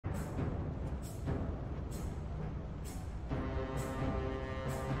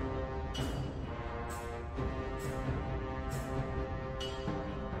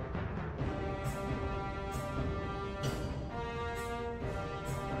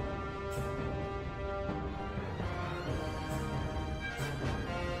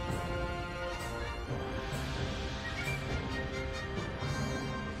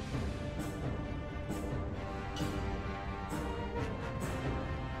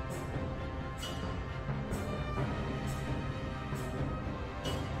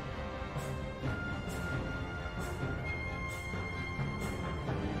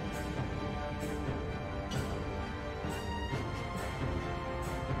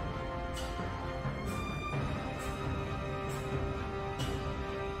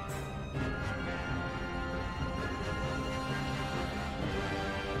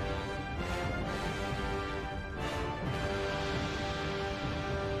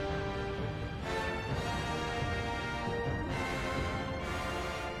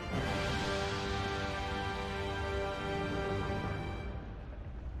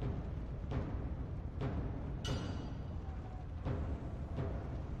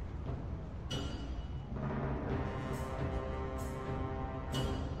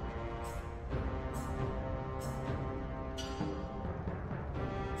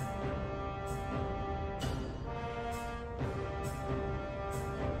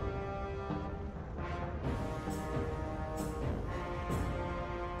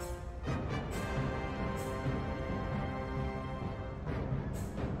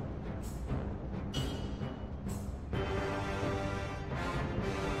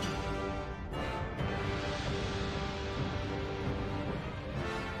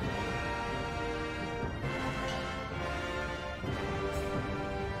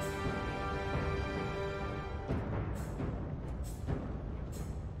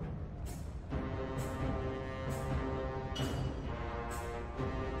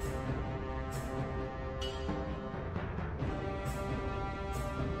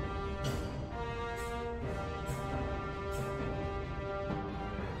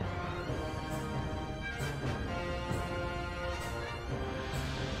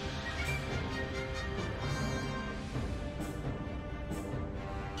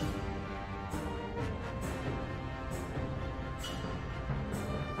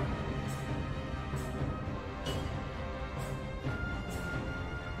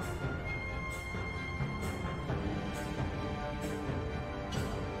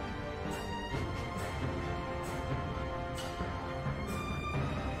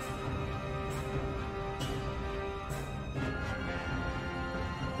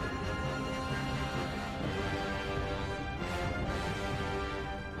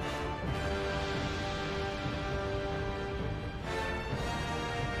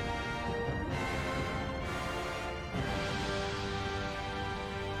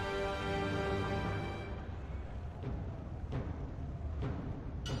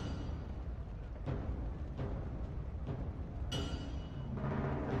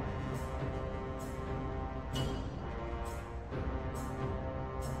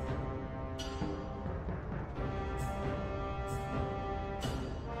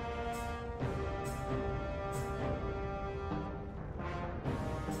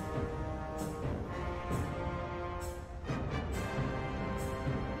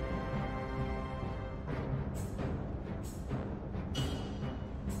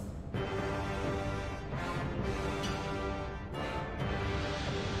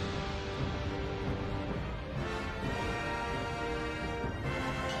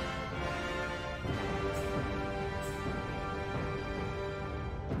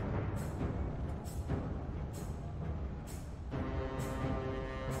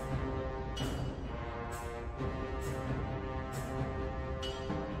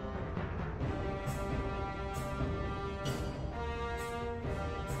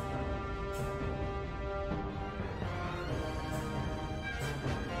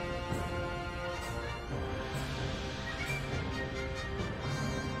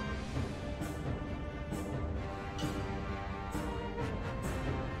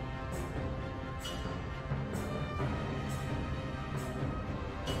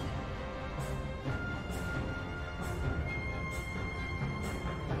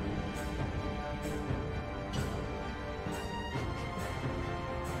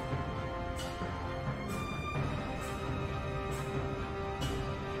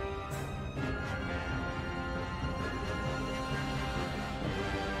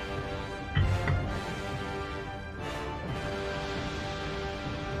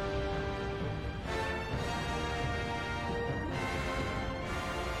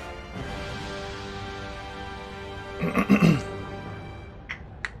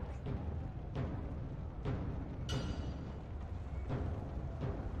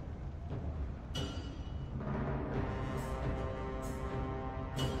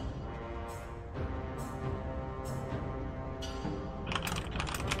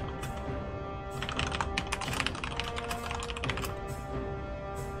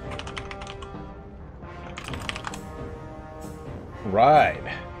right.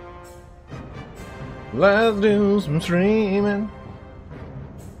 Let's do some streaming.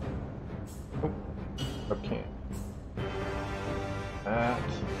 Oh, okay.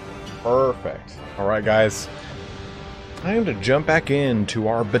 That's perfect. Alright, guys. Time to jump back into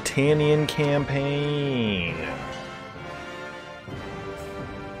our Battanian campaign.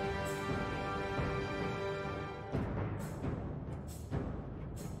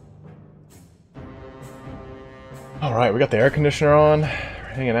 Alright, we got the air conditioner on. We're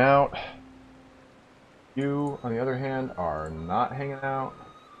hanging out. You, on the other hand, are not hanging out.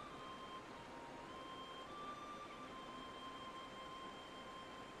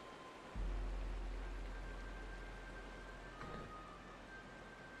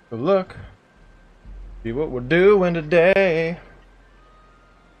 So look, see what we're doing today.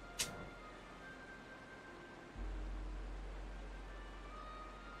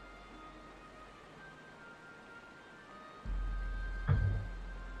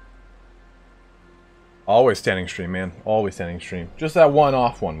 Always standing stream, man. Always standing stream. Just that one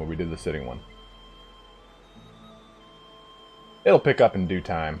off one where we did the sitting one. It'll pick up in due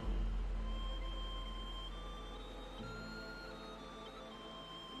time.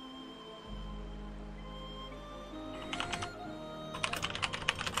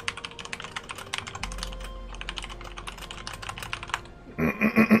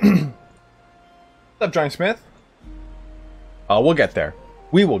 What's up, Giant Smith? We'll get there.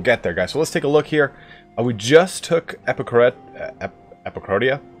 We will get there, guys. So let's take a look here. We just took Epicrotia,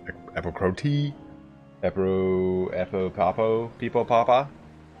 People Papa.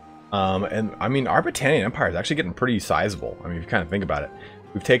 And I mean, our Battanian Empire is actually getting pretty sizable. I mean, if you kind of think about it.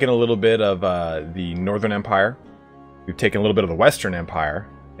 We've taken a little bit of the Northern Empire. We've taken a little bit of the Western Empire.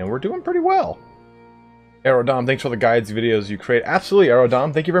 And we're doing pretty well. Aerodom, thanks for the guides videos you create. Absolutely,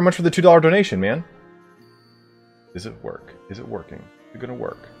 Aerodom. Thank you very much for the $2 donation, man. Does it work? Is it working? Is it gonna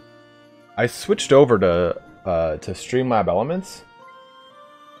work? I switched over to Streamlab Elements.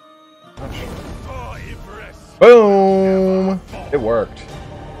 Not sure. Boom! It worked.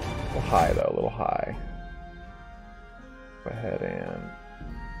 A little high though, a little high. Go ahead and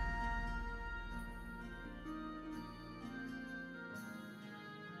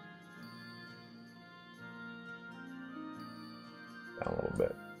down a little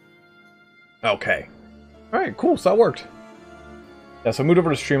bit. Okay. Alright, cool, so that worked. Yeah, so I moved over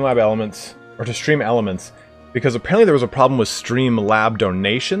to Streamlab Elements, or to Stream Elements, because apparently there was a problem with Streamlab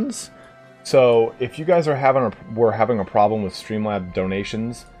donations. So if you guys are having a problem with Streamlab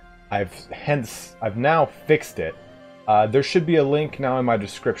donations, I've now fixed it. There should be a link now in my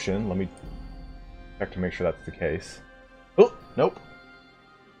description. Let me check to make sure that's the case. Oh, nope.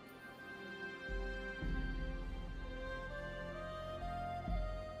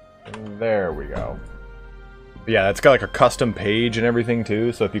 There we go. But yeah, it's got like a custom page and everything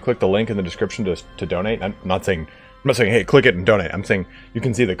too. So if you click the link in the description to donate, I'm not saying hey, click it and donate. I'm saying you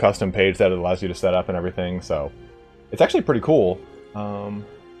can see the custom page that it allows you to set up and everything. So it's actually pretty cool.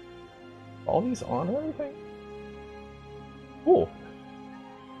 All these on and everything. Cool.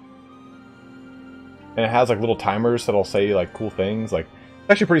 And it has like little timers that'll say like cool things. Like,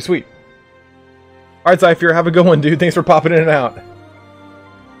 it's actually pretty sweet. All right, Zypher, have a good one, dude. Thanks for popping in and out.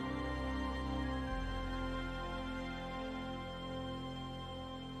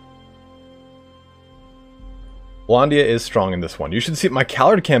 Vlandia is strong in this one. You should see my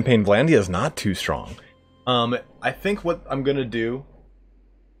Callard campaign. Vlandia is not too strong. I think what I'm gonna do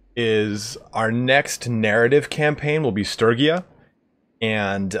is our next narrative campaign will be Sturgia,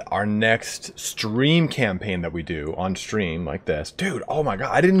 and our next stream campaign that we do on stream like this, dude. Oh my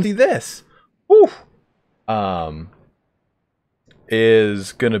god, I didn't see this. Woo!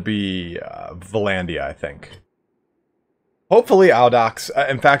 Is gonna be Vlandia, I think. Hopefully, Aldox.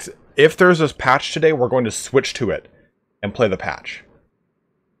 In fact, if there's this patch today, we're going to switch to it and play the patch.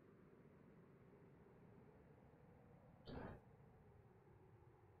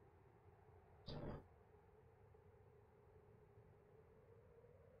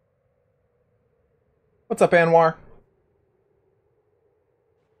 What's up, Anwar?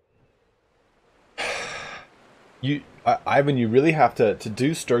 Ivan, you really have to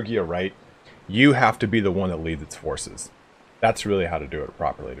do Sturgia right. You have to be the one that leads its forces. That's really how to do it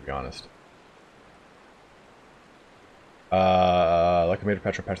properly, to be honest. Like a major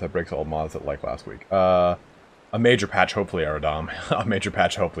patch or patch that breaks all mods that like last week. A major patch, hopefully, Aerodom. A major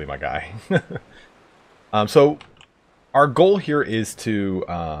patch, hopefully, my guy. So, our goal here is to...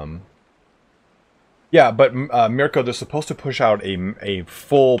 yeah, but Mirko, they're supposed to push out a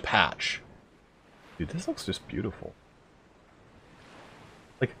full patch. Dude, this looks just beautiful.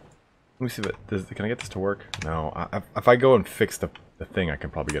 Let me see if it can I get this to work? No. If I go and fix the thing, I can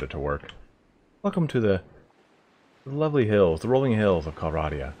probably get it to work. Welcome to the lovely hills, the rolling hills of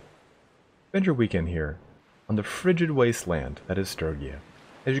Calradia. Spend your weekend here, on the frigid wasteland that is Sturgia.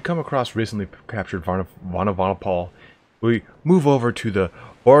 As you come across recently captured Varnavonopol, we move over to the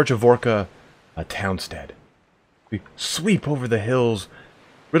Borjavorka townstead. We sweep over the hills,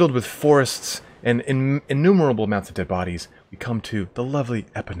 riddled with forests and innumerable amounts of dead bodies. We come to the lovely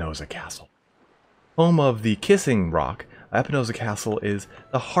Epinosa Castle. Home of the Kissing Rock, Epinosa Castle is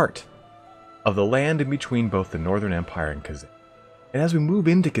the heart of the land in between both the Northern Empire and Kazate. And as we move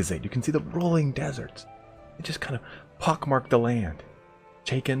into Kazate, you can see the rolling deserts. They just kind of pockmark the land.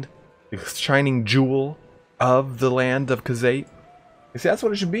 Chaikened, the shining jewel of the land of Kazate. You see, that's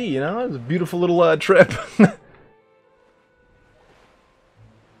what it should be, you know? It's a beautiful little trip.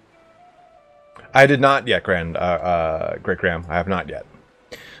 I did not yet, Great Graham. I have not yet.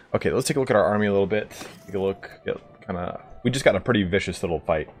 Okay, let's take a look at our army a little bit. Take a look. We just got a pretty vicious little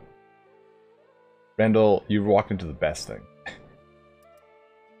fight. Randall, you walked into the best thing.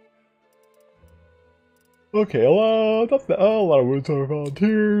 Okay, a lot of Woodstar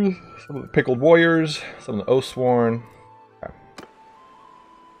volunteers, some of the pickled warriors, some of the Oathsworn. Okay.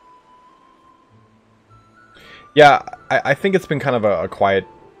 Yeah, I think it's been kind of a quiet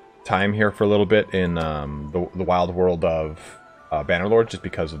time here for a little bit in the wild world of Bannerlord, just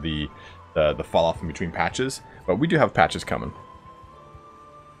because of the fall off in between patches. But we do have patches coming.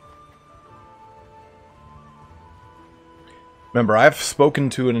 Remember, I've spoken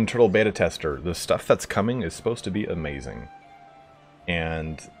to an internal beta tester. The stuff that's coming is supposed to be amazing.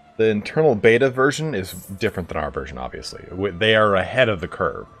 And the internal beta version is different than our version, obviously. They are ahead of the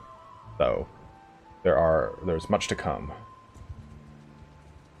curve. So, there's much to come.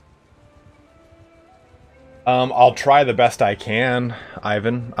 I'll try the best I can,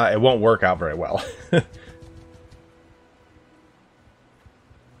 Ivan. It won't work out very well.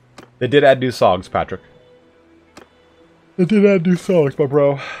 They did add new songs, Patrick. They did add new songs, my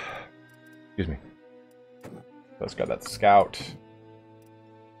bro. Excuse me. Let's got that scout.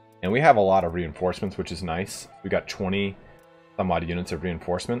 And we have a lot of reinforcements, which is nice. We got 20 some odd units of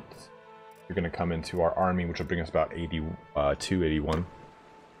reinforcement. They're going to come into our army, which will bring us about 82, 81.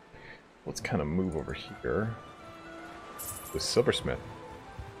 Let's kind of move over here. With Silversmith.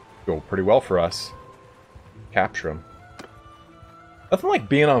 Go pretty well for us. Capture him. Nothing like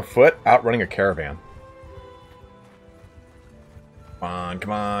being on foot, outrunning a caravan. Come on,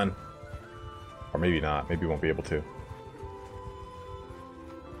 come on. Or maybe not. Maybe we won't be able to.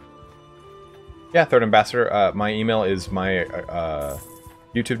 Yeah, Third Ambassador. My email is my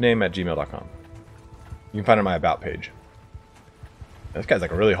YouTube name at gmail.com. You can find it on my About page. This guy's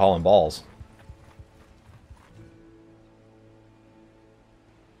like really hauling balls.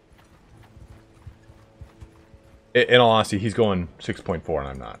 In all honesty, he's going 6.4 and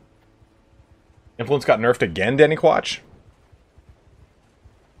I'm not. Influence got nerfed again, Danny Quatch?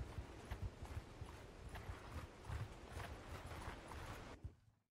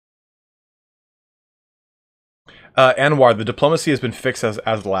 Anwar, the diplomacy has been fixed as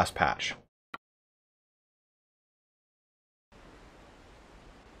the last patch.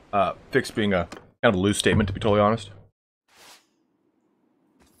 Fixed being a kind of a loose statement, to be totally honest.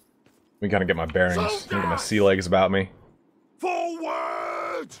 We gotta get my bearings, get my sea legs about me.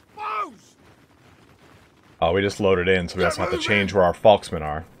 Forward! Oh, we just loaded in, so we also have to change where our Falksmen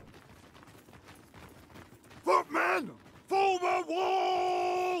are. Footmen! Form a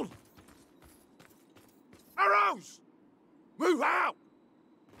wall! Arrows! Move out!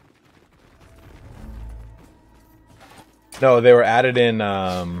 No, they were added in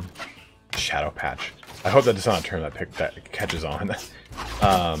Shadow Patch. I hope that does not turn that catches on.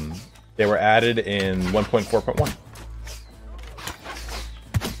 They were added in 1.4.1.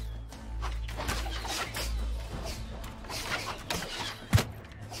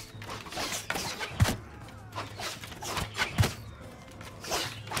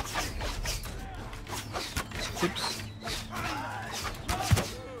 Oops.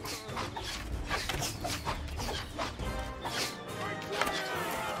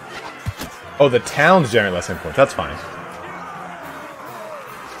 Oh, the towns generate less influence. That's fine.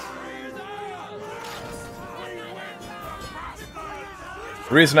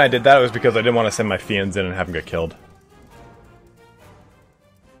 The reason I did that was because I didn't want to send my Fiends in and have them get killed.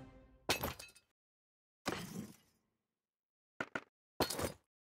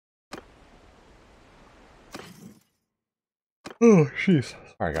 Oh, jeez.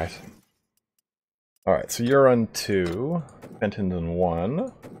 Sorry, guys. Alright, so you're on 2. Fenton's on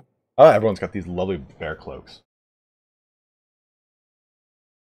 1. Oh, everyone's got these lovely bear cloaks.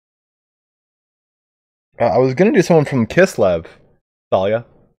 I was gonna do someone from Kislev, Thalia.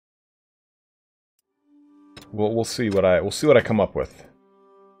 We'll see what I come up with.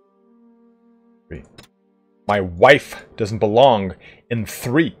 My wife doesn't belong in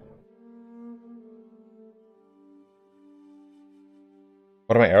 3.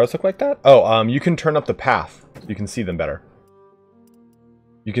 What do my arrows look like that? Oh, you can turn up the path so you can see them better.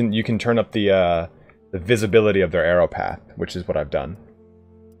 You can turn up the visibility of their arrow path, which is what I've done.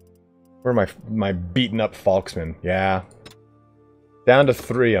 Where are my beaten up Falksmen? Yeah. Down to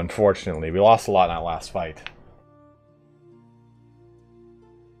 3, unfortunately. We lost a lot in that last fight.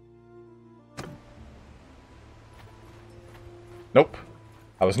 Nope.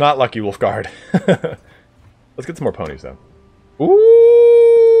 I was not lucky, Wolfguard. Let's get some more ponies, though.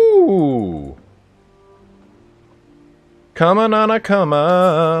 Ooh! Coming on a come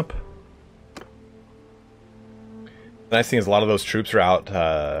up. The nice thing is a lot of those troops are out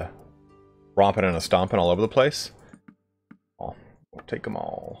romping and stomping all over the place. Oh, we'll take them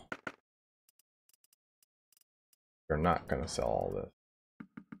all. We're not going to sell all this.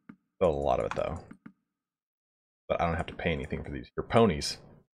 Sell a lot of it, though. But I don't have to pay anything for these. Your ponies.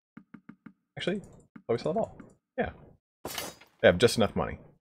 Actually, probably sell it all. Yeah. They have just enough money.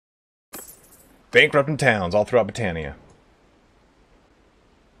 Bankrupting towns all throughout Battania.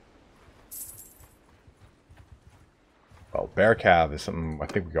 Well, Bear Cav is something I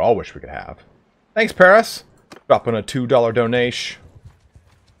think we all wish we could have. Thanks, Paris! Dropping a $2 donation.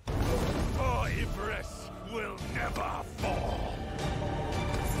 Our Everest will never fall.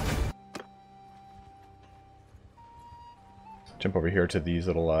 Jump over here to these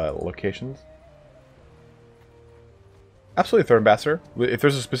little locations. Absolutely, Third Ambassador. If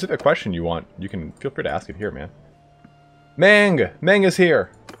there's a specific question you want, you can feel free to ask it here, man. Mang! Mang is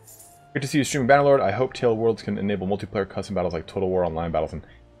here! Good to see you streaming Bannerlord. I hope TL Worlds can enable multiplayer custom battles like Total War Online battles. And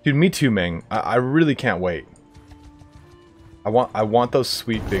dude, me too, Mang. I really can't wait. I want those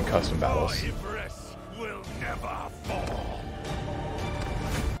sweet big custom battles. Our Everest will never fall.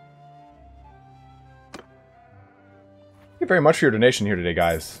 Thank you very much for your donation here today,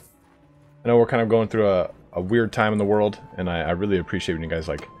 guys. I know we're kind of going through a weird time in the world, and I really appreciate when you guys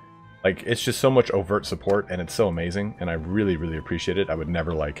like it's just so much overt support, and it's so amazing, and I really, really appreciate it. I would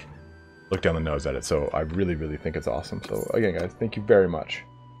never like look down the nose at it, so I really, really think it's awesome. So again, guys, thank you very much.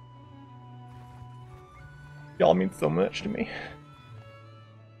 Y'all mean so much to me.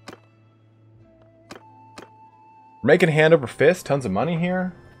 We're making hand over fist, tons of money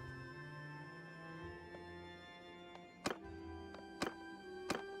here.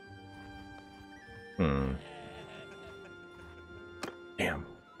 Damn.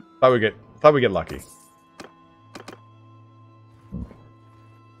 Thought we get lucky.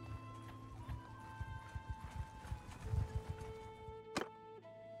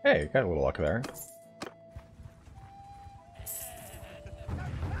 Hey, got a little luck there.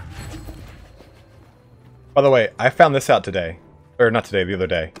 By the way, I found this out today. Or not today, the other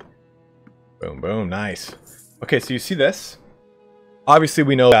day. Boom, boom, nice. Okay, so you see this? Obviously,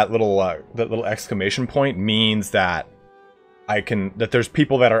 we know that little exclamation point means that there's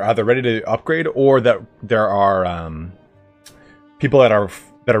people that are either ready to upgrade or that there are people that are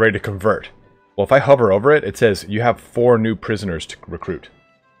ready to convert. Well, if I hover over it, it says you have 4 new prisoners to recruit.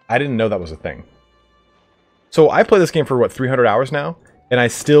 I didn't know that was a thing. So I play this game for what, 300 hours now, and I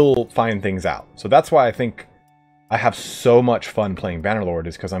still find things out. So that's why I think I have so much fun playing Bannerlord,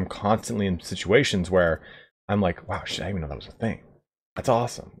 is because I'm constantly in situations where I'm like, wow, shit, I didn't even know that was a thing. That's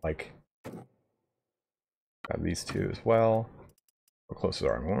awesome. Like, got these 2 as well. How close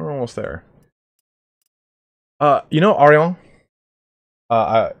are we? We're almost there. You know Arion?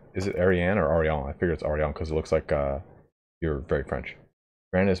 Is it Ariane or Arion? I figure it's Arion because it looks like you're very French.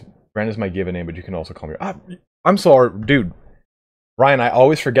 Brand is my given name, but you can also call me. I'm sorry, dude. Ryan, I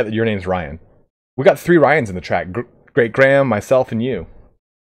always forget that your name's Ryan. We got 3 Ryans in the chat. Great Graham, myself, and you.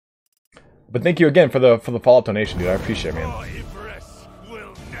 But thank you again for the follow-up donation, dude. I appreciate it, man. Our Everest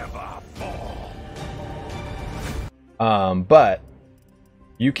will never fall. But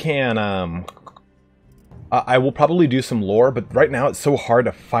you can I will probably do some lore, but right now it's so hard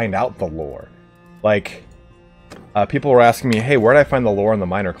to find out the lore. Like, people were asking me, hey, where did I find the lore in the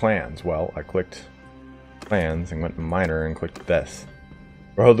minor clans? Well, I clicked clans and went to minor and clicked this.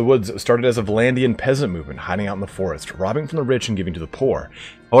 Brotherhood of the Woods started as a Vlandian peasant movement, hiding out in the forest, robbing from the rich and giving to the poor.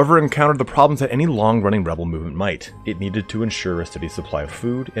 However, it encountered the problems that any long-running rebel movement might. It needed to ensure a steady supply of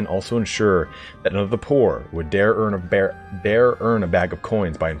food, and also ensure that none of the poor would dare earn a bag of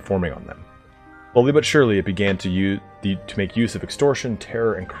coins by informing on them. Slowly but surely, it began to make use of extortion,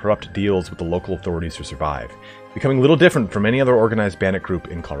 terror, and corrupt deals with the local authorities to survive, becoming little different from any other organized bandit group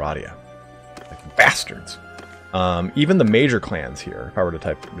in Claradia. Bastards. Even the major clans here, if I were to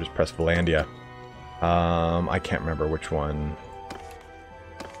type, just press Valandia. I can't remember which one.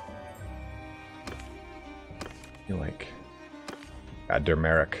 I feel like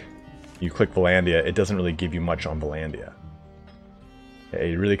Dermeric. You click Valandia, it doesn't really give you much on Valandia.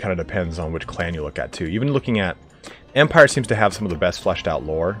 It really kind of depends on which clan you look at too. Even looking at Empire seems to have some of the best fleshed out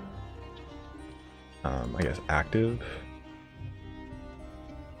lore. I guess active.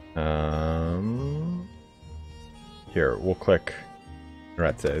 Here, we'll click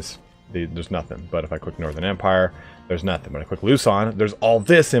Neretzes. There's nothing. But if I click Northern Empire, there's nothing. When I click Luzon, there's all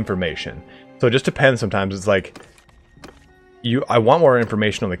this information. So it just depends sometimes. It's like, I want more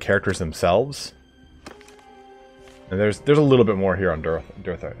information on the characters themselves. And there's a little bit more here on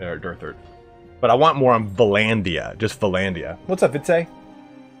Durthert. But I want more on Valandia. Just Valandia. What's up, Vitse?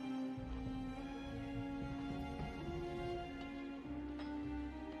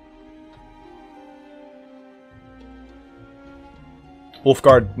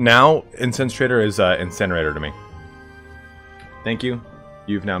 Wolfguard, now Incinerator is Incinerator to me. Thank you.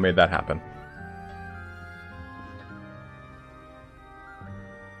 You've now made that happen.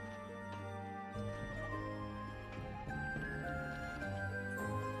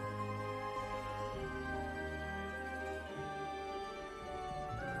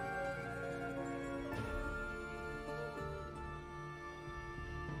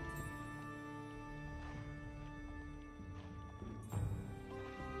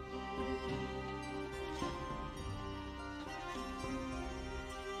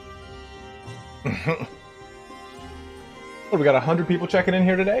 Oh, we got 100 people checking in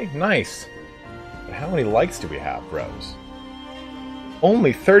here today? Nice. But how many likes do we have, bros?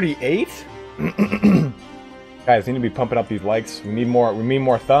 Only 38? Guys, we need to be pumping up these likes. We need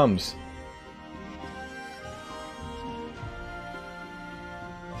more thumbs.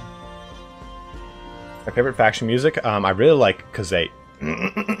 My favorite faction music? I really like Kazate.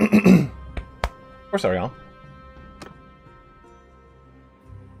 Of course, Ariel.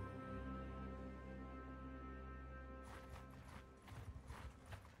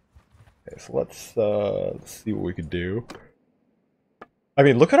 So let's see what we could do. I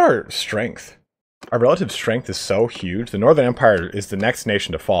mean, look at our strength. Our relative strength is so huge. The Northern Empire is the next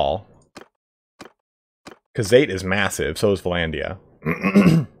nation to fall. Kazate is massive, so is Valandia.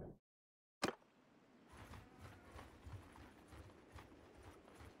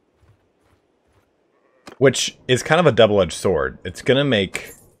 Which is kind of a double-edged sword. It's gonna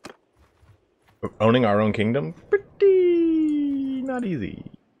make owning our own kingdom pretty not easy.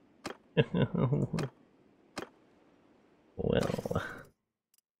 Well,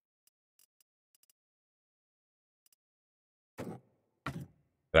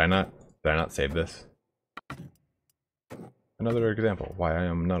 did I not save this? Another example why I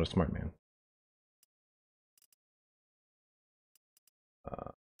am not a smart man.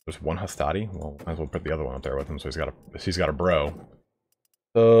 There's one Hastati. Well, might as well put the other one up there with him, so he's got a bro.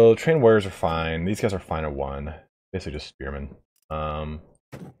 So train warriors are fine. These guys are fine at 1. Basically just spearmen.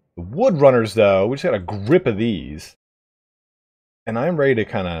 The wood runners, though, we just got a grip of these. And I'm ready to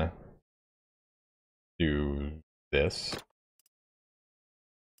kind of do this.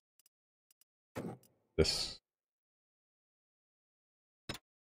 This.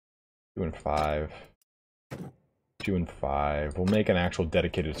 2 and 5. 2 and 5. We'll make an actual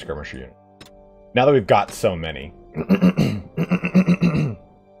dedicated skirmisher unit. Now that we've got so many.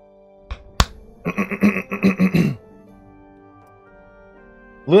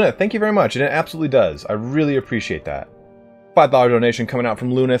 Lunith, thank you very much, and it absolutely does. I really appreciate that. $5 donation coming out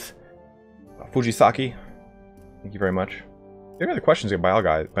from Lunith. Fujisaki, thank you very much. If you have any other questions,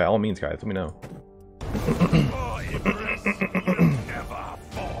 by all means, guys, let me know.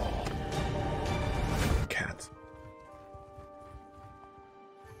 Cats.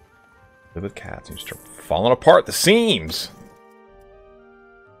 Live with cats, and you start falling apart at the seams.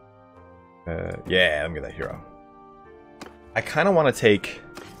 Yeah, let me get that hero. I kind of want to take...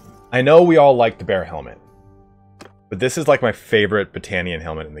 I know we all like the bear helmet, but this is like my favorite Battanian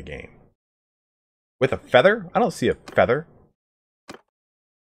helmet in the game. With a feather? I don't see a feather.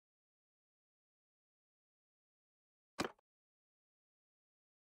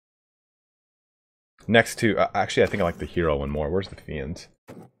 Next to... actually, I think I like the hero one more. Where's the fiends?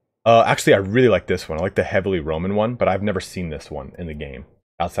 Actually, I really like this one. I like the heavily Roman one, but I've never seen this one in the game,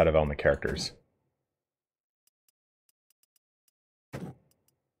 outside of element characters.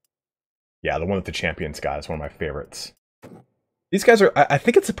 Yeah, the one that the champion's got is one of my favorites. These guys are... I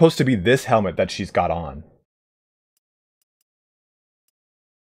think it's supposed to be this helmet that she's got on.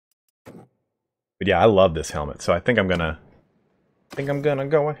 But yeah, I love this helmet, so I think I'm gonna Think I'm gonna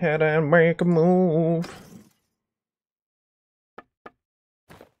go ahead and make a move.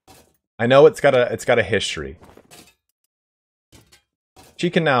 I know it's got a history. She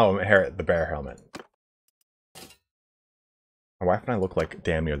can now inherit the bear helmet. My wife and I look like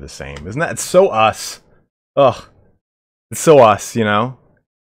damn near the same. Isn't that? It's so us. Ugh. It's so us, you know?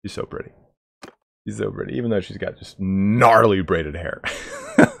 She's so pretty. She's so pretty, even though she's got just gnarly braided hair.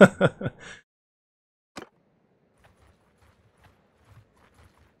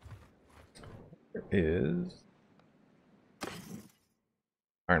 There is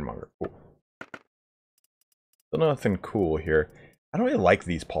Ironmonger. Cool. Still nothing cool here. I don't really like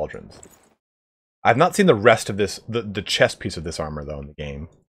these pauldrons. I've not seen the rest of this, the chest piece of this armor though in the game.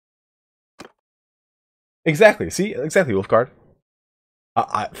 Exactly. See, exactly, Wolfguard.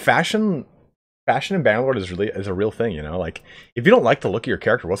 Fashion in Bannerlord is a real thing, you know. Like, if you don't like the look of your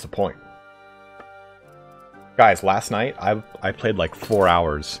character, what's the point? Guys, last night I played like 4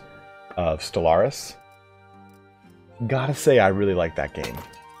 hours of Stellaris. Gotta say, I really like that game.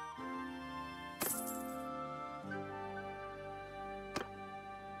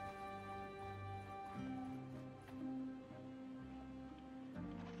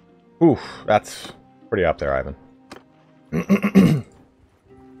 Oof, that's pretty up there, Ivan.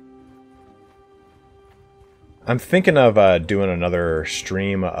 I'm thinking of doing another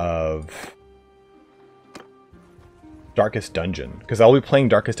stream of Darkest Dungeon, because I'll be playing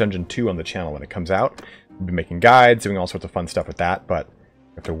Darkest Dungeon 2 on the channel when it comes out. We'll be making guides, doing all sorts of fun stuff with that, but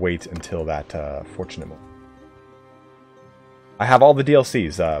I have to wait until that fortunate moment. I have all the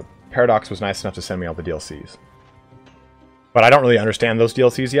DLCs. Paradox was nice enough to send me all the DLCs. But I don't really understand those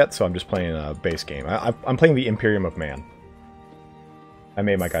DLCs yet, so I'm just playing a base game. I'm playing the Imperium of Man. I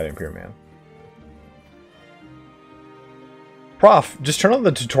made my guy the Imperium Man. Prof, just turn on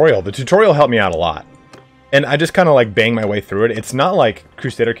the tutorial. The tutorial helped me out a lot. And I just kind of like bang my way through it. It's not like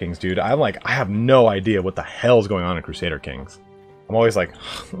Crusader Kings, dude. I have no idea what the hell's going on in Crusader Kings. I'm always like,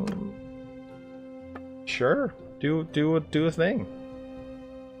 sure, do a thing.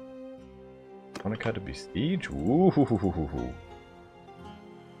 Monica to besiege? Ooh.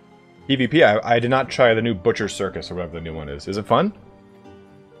 PvP, I did not try the new Butcher Circus or whatever the new one is. Is it fun?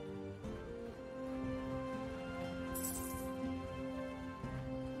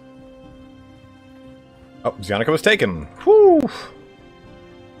 Oh, Zionica was taken. Whew.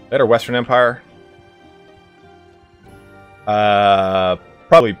 Better Western Empire.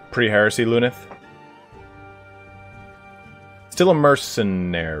 Probably pre-heresy, Lunith. Still a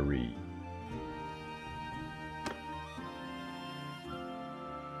mercenary.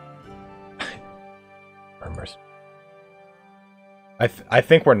 I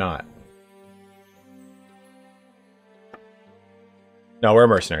think we're not. No, we're a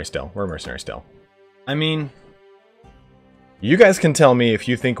mercenary still. We're a mercenary still. I mean, you guys can tell me if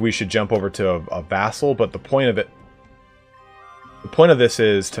you think we should jump over to a vassal, but the point of this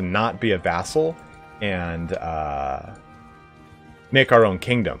is to not be a vassal and make our own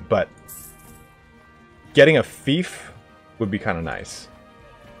kingdom. But getting a fief would be kind of nice.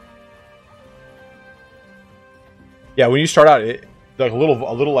 Yeah, when you start out, like a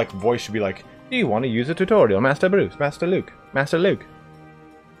little like voice should be like, "Do you want to use a tutorial, Master Bruce, Master Luke, Master Luke?"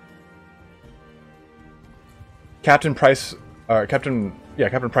 Captain Price, Captain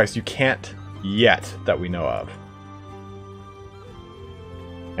Price, you can't yet that we know of.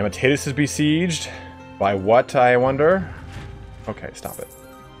 Amitatus is besieged. By what, I wonder? Okay, stop it.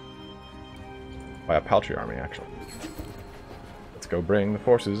 By a paltry army, actually. Let's go bring the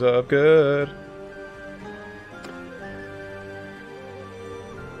forces of good.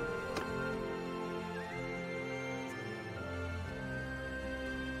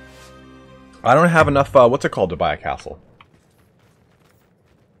 I don't have enough, what's it called, to buy a castle?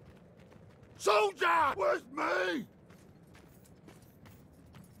 Soldier with me!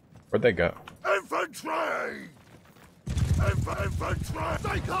 Where'd they go? Infantry! Infantry!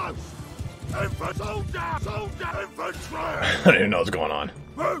 Stay close! Soldier! Infantry! I don't even know what's going on.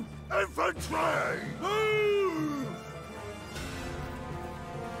 Move! Infantry! Move!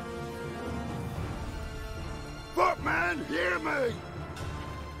 Footman, hear me!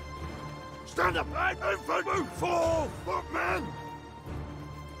 Stand up! Infantry! Move! Fall! Footman!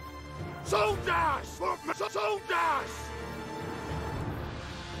 Soldiers! Footman! Soldiers!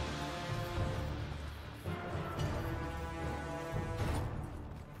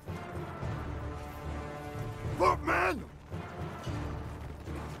 Footman!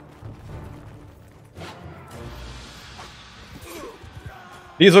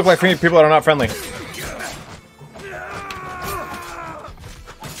 These look like people that are not friendly.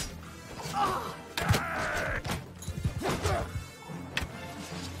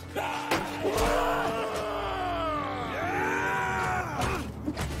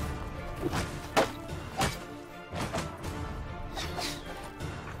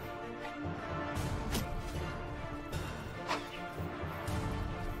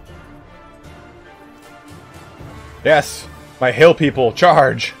 Yes, my hill people,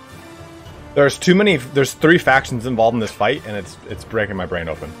 charge! There's 3 factions involved in this fight, and it's breaking my brain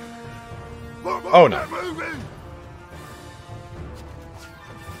open. Oh no.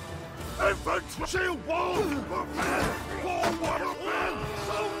 Infantry shield wall! Footman! Forward! Footman!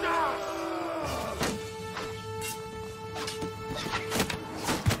 Soldiers!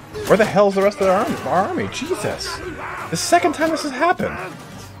 Where the hell's the rest of our army? Jesus! The second time this has happened!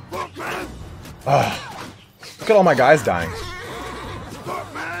 Ugh. Look at all my guys dying.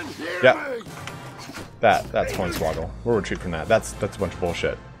 Yeah. That's Hornswoggle. We'll retreat from that. That's a bunch of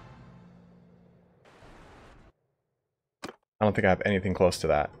bullshit. I don't think I have anything close to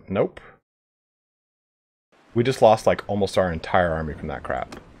that. Nope. We just lost like almost our entire army from that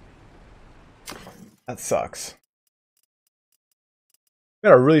crap. That sucks. We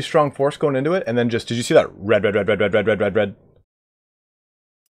got a really strong force going into it, and then just, did you see that red? Because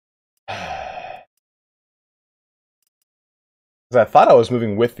I thought I was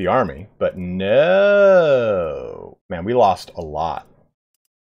moving with the army, but no. Man, we lost a lot.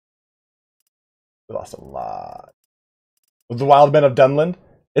 We lost a lot. The Wild Men of Dunland?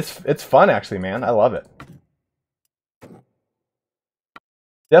 It's fun, actually, man. I love it.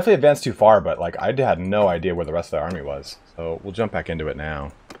 Definitely advanced too far, but like I had no idea where the rest of the army was. So we'll jump back into it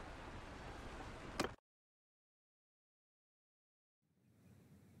now.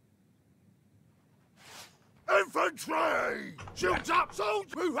 Infantry! Shields up,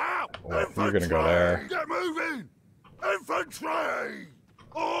 soldiers! Move out! Well, you're gonna go there. Get moving! Infantry!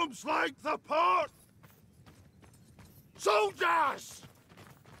 Arms length apart! Soldiers!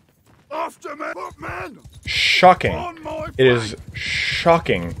 After me, footmen! Shocking! It is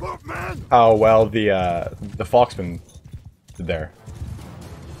shocking how well the Falksman did there.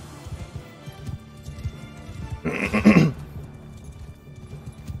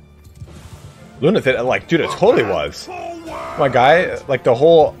 Lunatic, like, dude, it totally was. My guy, like, the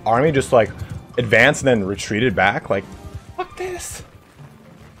whole army just, like, advanced and then retreated back. Like, fuck this.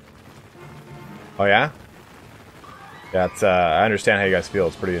 Oh, yeah? Yeah, it's, I understand how you guys feel.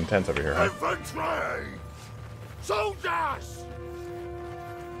 It's pretty intense over here, huh? Infantry! Soldiers!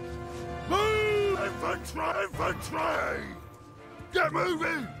 Move! Infantry! Get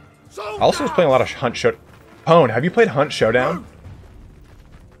moving! Soldiers! I also was playing a lot of Hunt Showdown. Pone, have you played Hunt Showdown?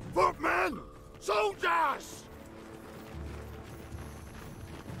 Footmen! Soldiers!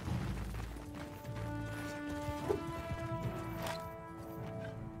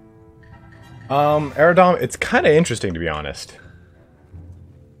 Aerodom, it's kind of interesting, to be honest.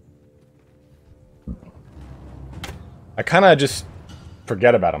 I kind of just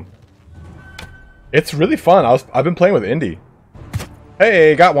forget about him. It's really fun. I've been playing with Indy.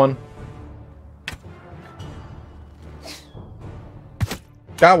 Hey, got one.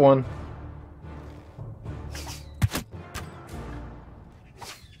 Got one.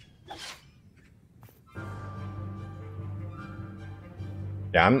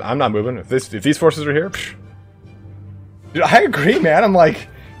 Yeah, I'm not moving. If these forces are here, psh. Dude, I agree, man. I'm like,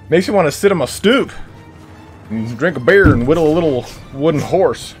 makes you want to sit on my stoop and drink a beer and whittle a little wooden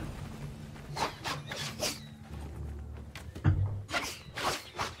horse.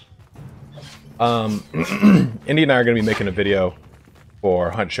 Indy and I are going to be making a video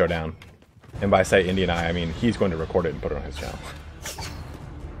for Hunt Showdown, and by say Indy and I mean he's going to record it and put it on his channel.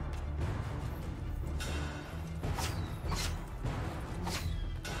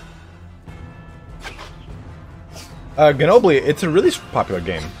 Gnobly, it's a really popular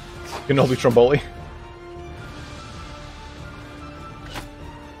game. Gnobly Stromboli.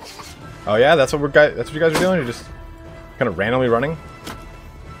 Oh yeah, that's what you guys are doing. You're just kind of randomly running.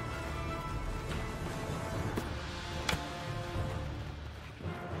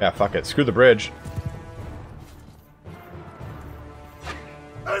 Yeah, fuck it. Screw the bridge.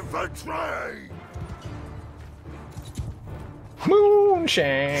 Infantry!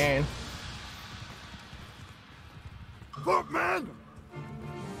 Moonshine. Footmen!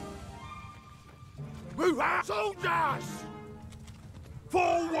 Move out! Soldiers!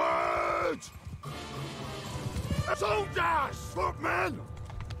 Forward! Soldiers! Footmen!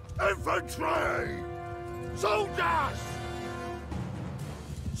 Infantry! Soldiers!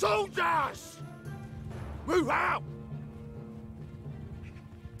 Soldiers! Move out!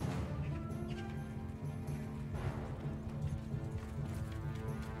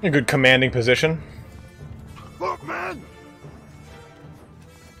 A good commanding position. Footmen!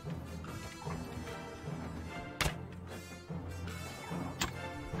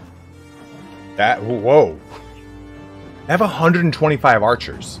 That, whoa. I have 125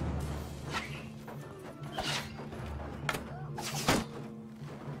 archers.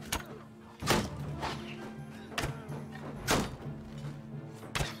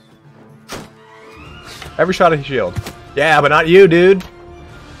 Every shot of shield. Yeah, but not you, dude.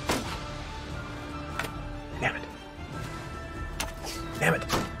 Damn it. Damn it.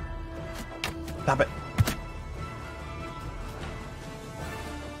 Stop it.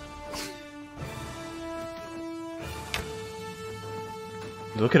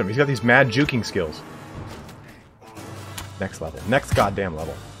 Look at him. He's got these mad juking skills. Next level. Next goddamn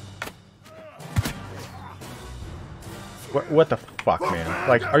level. What the fuck, man?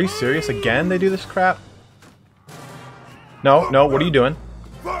 Like, are you serious? Again they do this crap? No, no, what are you doing?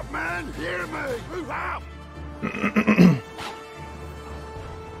 Fuck, man, hear me! Move out!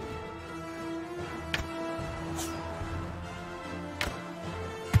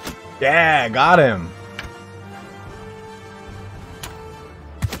 Yeah, got him.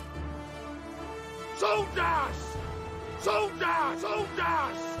 Soldiers! Soldiers!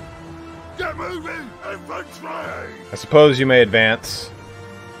 Soldiers! Get moving! Infantry! I suppose you may advance.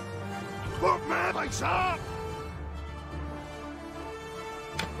 Fuck, man, face up!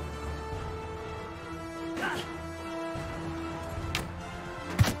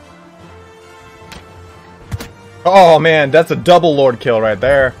 Oh man, that's a double Lord kill right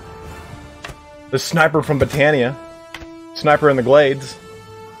there. The sniper from Battanian. Sniper in the glades.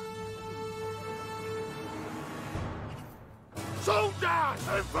 Soldiers!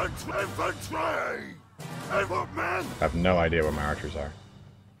 Infantry! Infantry! Man! I have no idea where my archers are.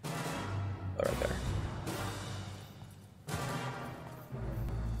 They're right there.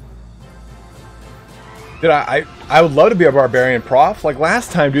 Dude, I would love to be a barbarian prof. Like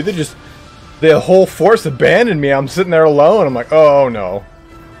last time, dude, the whole force abandoned me. I'm sitting there alone. I'm like, oh no.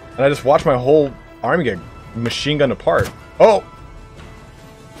 And I just watched my whole army get machine gunned apart. Oh!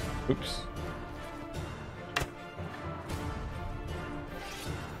 Oops.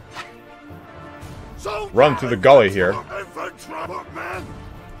 Run through the gully here. Man.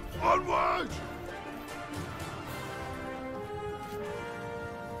 Onward!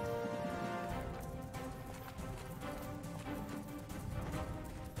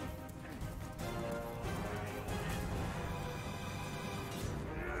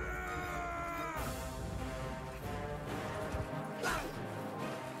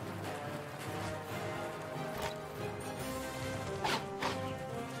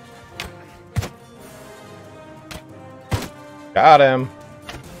 Got him.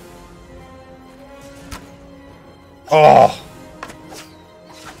 Oh.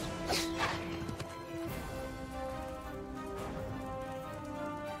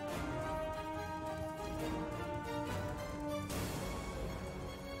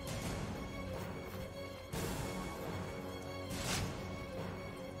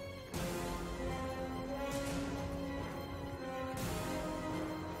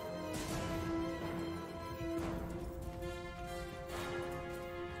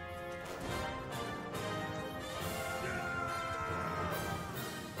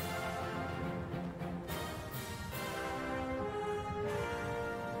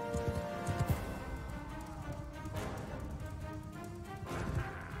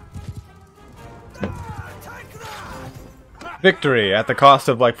 Victory at the cost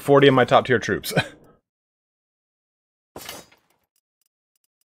of like 40 of my top tier troops.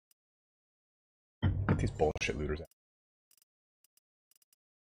 Get these bullshit looters out.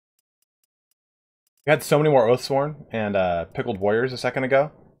 We had so many more Oathsworn and Pickled Warriors a second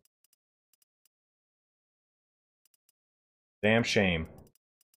ago. Damn shame.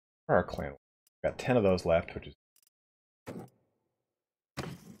 Where are our clan? We got 10 of those left, which is...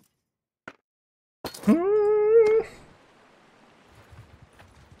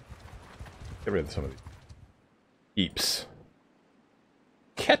 Get rid of some of these heaps.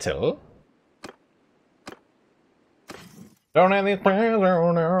 Kettle. Don't have these prisoners.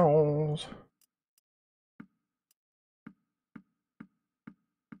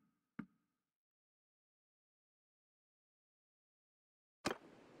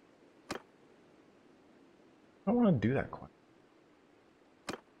 I don't want to do that quite.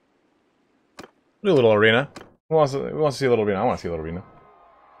 Do a little arena. Who wants to see a little arena? I want to see a little arena.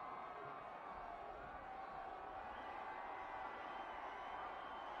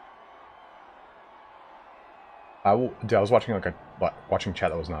 Dude, I was watching like watching chat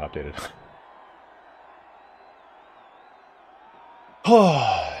that was not updated.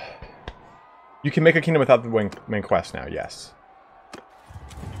 Oh, you can make a kingdom without the main quest now. Yes.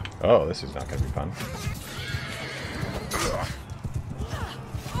 Oh, this is not going to be fun.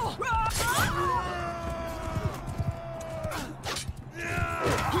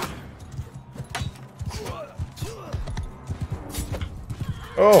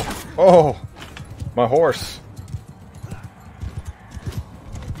 Oh, oh, my horse.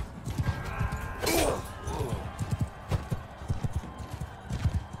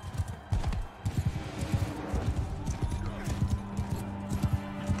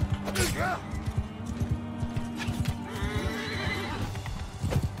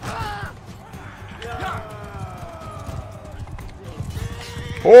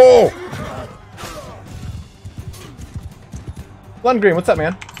 Oh! Lundgren, what's up,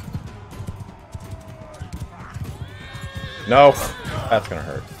 man? No. That's gonna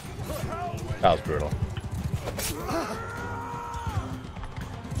hurt. That was brutal.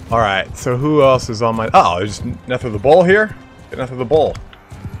 Alright, so who else is on my... Oh, there's Nether the Bull here? Get Nether the Bull.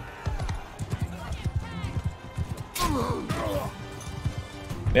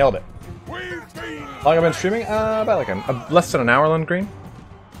 Nailed it. How long have I been streaming? About like less than an hour, Lundgren.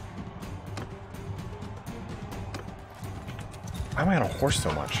 Why am I on a horse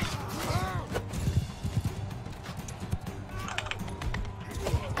so much?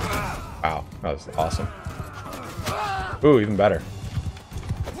 Wow, that was awesome. Ooh, even better.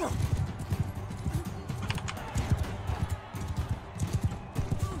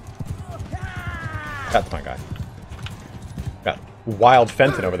 That's my guy. Got wild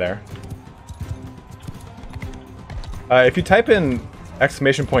Fenton over there. If you type in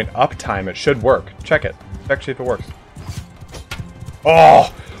exclamation point uptime, it should work. Check it. Check, see if it works.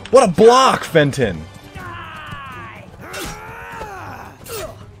 Oh, what a block, Fenton!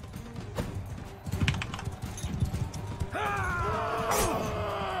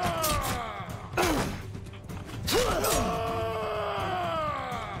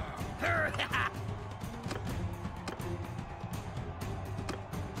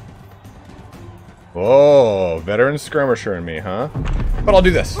 Oh, veteran skirmisher in me, huh? But I'll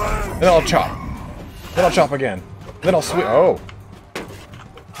do this. Then I'll chop. Then I'll chop again. Then I'll sweep. Oh.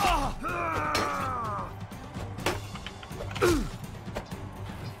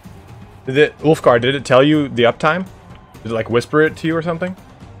 Did it, Wolfgar, did it tell you the uptime? Did it like whisper it to you or something?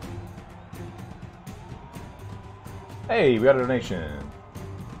 Hey, we got a donation.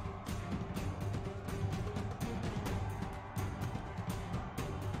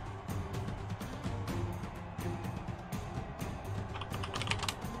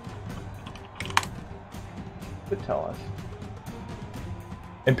 Could tell us.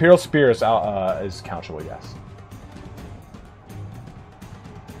 Imperial Spear is countable, yes.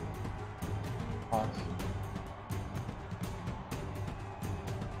 Pause.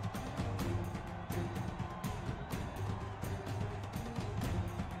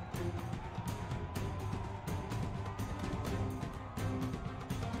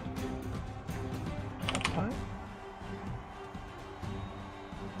 Fine.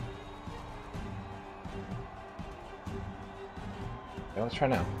 Okay, let's try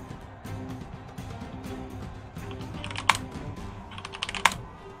now.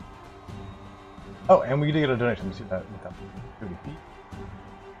 Oh, and we did get a donation. Let me see that.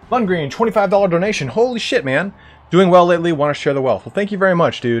 Lundgren, $25 donation. Holy shit, man. Doing well lately. Want to share the wealth. Well, thank you very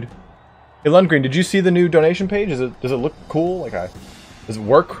much, dude. Hey, Lundgren, did you see the new donation page? Does it look cool? Like, does it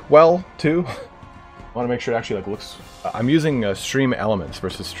work well too? I want to make sure it actually like looks. I'm using Stream Elements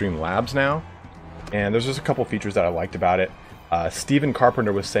versus Stream Labs now, and there's just a couple features that I liked about it. Stephen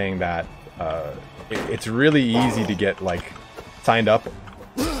Carpenter was saying that it's really easy to get like signed up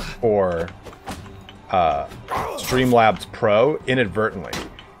for Streamlabs Pro inadvertently,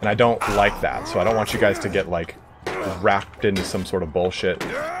 and I don't like that, so I don't want you guys to get like wrapped into some sort of bullshit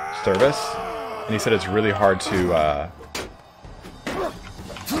service. And he said it's really hard to oh,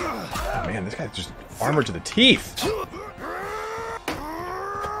 man, this guy's just armored to the teeth.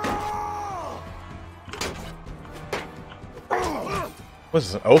 What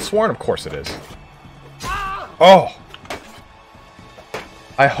is this, an Oathsworn? Of course it is. Oh!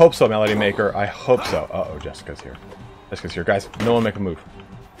 I hope so, Melody Maker. I hope so. Uh-oh, Jessica's here. Jessica's here. Guys, no one make a move.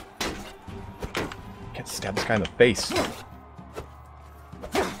 Can't stab this guy in the face.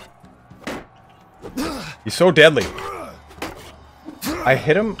 He's so deadly. I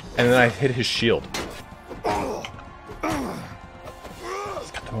hit him, and then I hit his shield. He's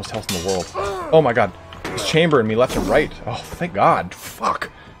got the most health in the world. Oh my god. He's chambering me left and right. Oh, thank god.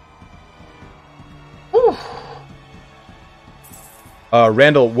 Fuck. Whew.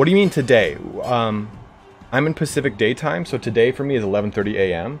 Randall, what do you mean today? I'm in Pacific daytime, so today for me is 11:30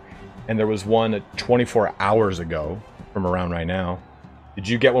 a.m. And there was one 24 hours ago from around right now. Did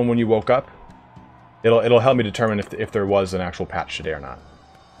you get one when you woke up? It'll help me determine if there was an actual patch today or not.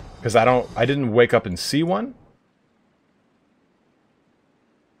 Because I didn't wake up and see one.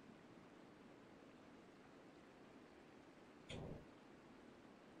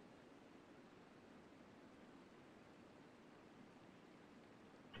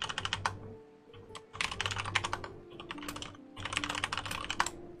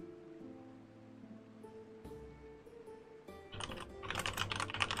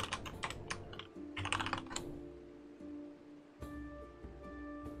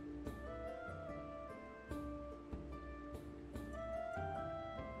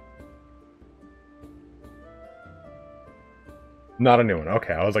 Not a new one.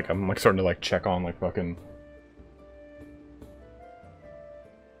 Okay, I was like, I'm like starting to like check on like fucking.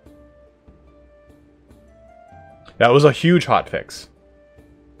 That was a huge hotfix.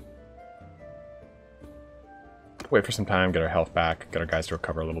 Wait for some time, get our health back, get our guys to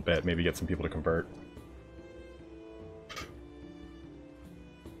recover a little bit, maybe get some people to convert.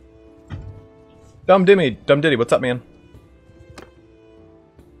 Dumb Diddy, what's up, man?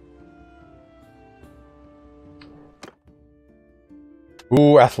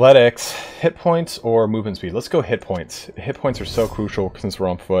 Ooh, athletics. Hit points or movement speed? Let's go hit points. Hit points are so crucial since we're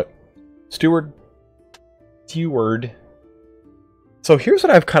on foot. Steward. So here's what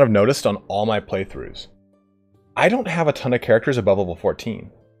I've kind of noticed on all my playthroughs. I don't have a ton of characters above level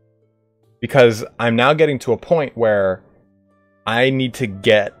 14. Because I'm now getting to a point where I need to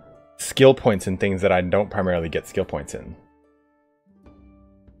get skill points in things that I don't primarily get skill points in.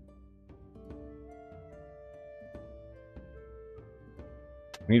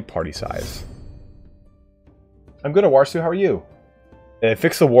 We need party size. I'm good at Warsu, how are you? It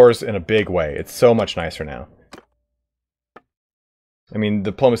fixed the wars in a big way. It's so much nicer now. I mean,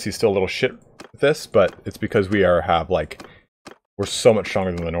 diplomacy's still a little shit with this, but it's because we we're so much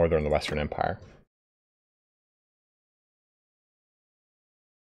stronger than the Northern and the Western Empire.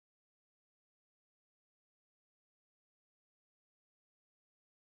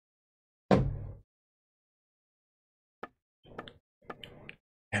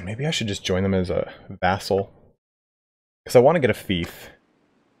 And maybe I should just join them as a vassal. Because I want to get a fief.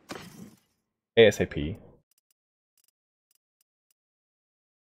 ASAP.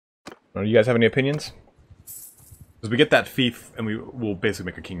 Do you guys have any opinions? Because we get that fief and we will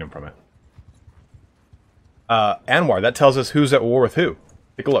basically make a kingdom from it. Anwar, that tells us who's at war with who.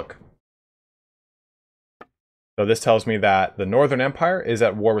 Take a look. So this tells me that the Northern Empire is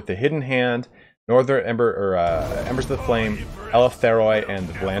at war with the Hidden Hand, Northern Embers of the Flame, Eleftheroy, and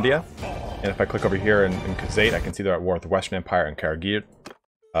Vlandia. And if I click over here in Khazate, I can see they're at war with the Western Empire and Karagir.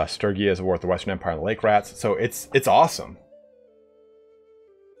 Sturgia is at war with the Western Empire and the Lake Rats. So it's awesome.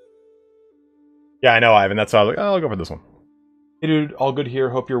 Yeah, I know, Ivan. That's why I was like, oh, I'll go for this one. Hey, dude. All good here.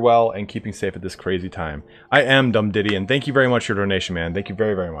 Hope you're well and keeping safe at this crazy time. I am Dumb Diddy, and thank you very much for your donation, man. Thank you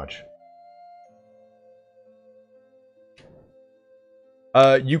very, very much.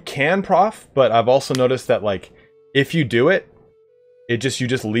 You can prof, but I've also noticed that, like, if you do it, you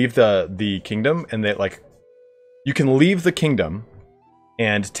just leave the kingdom, and that, like, you can leave the kingdom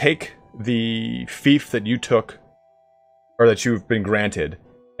and take the fief that you took, or that you've been granted,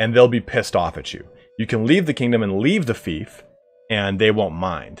 and they'll be pissed off at you. You can leave the kingdom and leave the fief, and they won't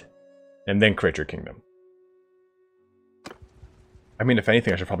mind, and then create your kingdom. I mean, if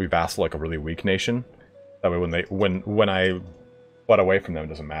anything, I should probably vassal like a really weak nation. That way, when I butt away from them, it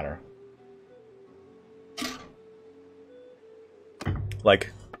doesn't matter.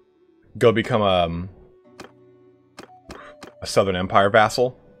 Like, go become a Southern Empire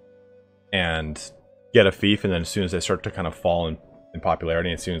vassal, and get a fief, and then as soon as they start to kind of fall in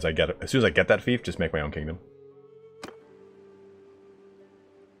popularity, as soon as I get that fief, just make my own kingdom.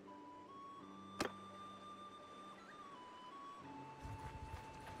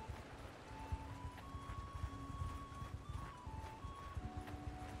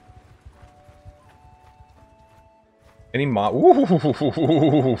 Any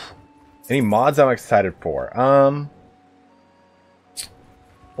any mods I'm excited for? Oh,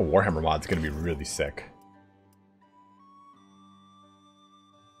 Warhammer mod's gonna be really sick.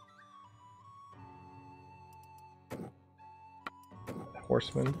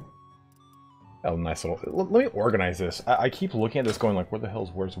 Horseman. Oh, nice little. Let me organize this. I keep looking at this, going like, where the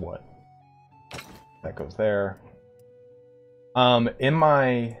hell's where's what? That goes there. In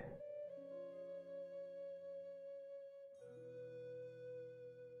my.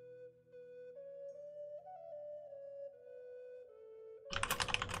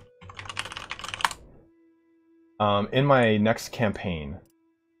 In my next campaign,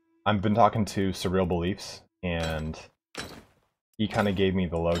 I've been talking to Surreal Beliefs, and he kind of gave me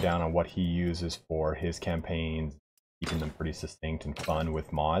the lowdown on what he uses for his campaigns, keeping them pretty succinct and fun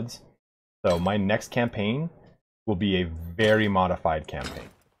with mods. So my next campaign will be a very modified campaign.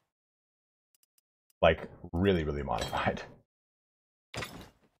 Like, really, really modified.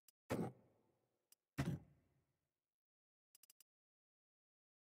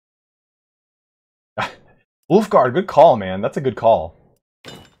 Wolfguard, good call, man. That's a good call.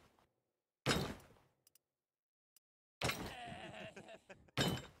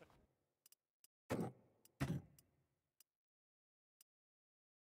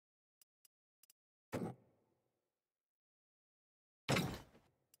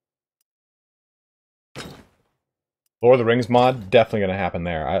 Lord of the Rings mod, definitely gonna happen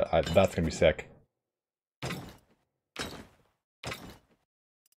there. That's gonna be sick.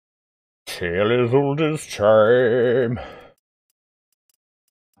 Tale as old as time.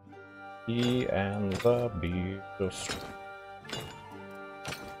 He and the Beast.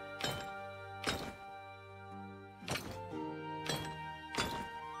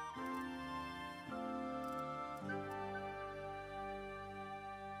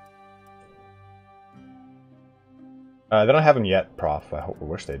 They don't have him yet, Prof. I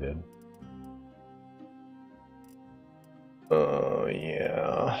wish they did. Oh,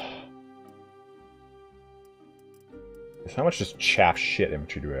 yeah. So how much just chaff shit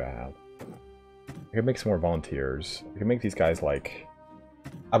infantry do I have? I could make some more volunteers. I could make these guys like...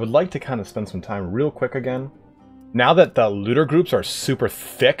 I would like to kind of spend some time real quick again. Now that the looter groups are super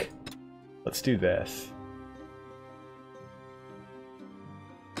thick, let's do this.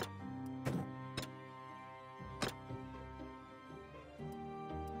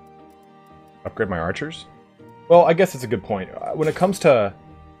 Upgrade my archers? Well, I guess it's a good point. When it comes to...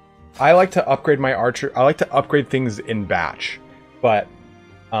 I like to upgrade my archer... I like to upgrade things in batch. But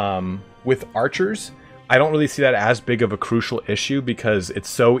with archers, I don't really see that as big of a crucial issue because it's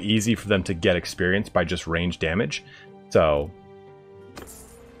so easy for them to get experience by just range damage. So...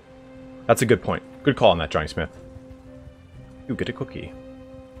 that's a good point. Good call on that, Johnny Smith. You get a cookie.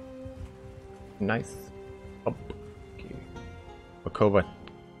 Nice. Oh, okay. Makova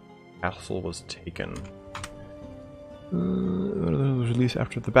Castle was taken. Was released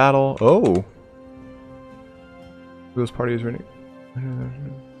after the battle. Oh! Those parties ready.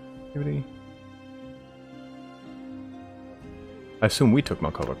 I assume we took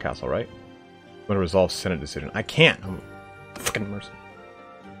Malkova Castle, right? I'm gonna resolve Senate decision. I can't! I'm fucking mercy.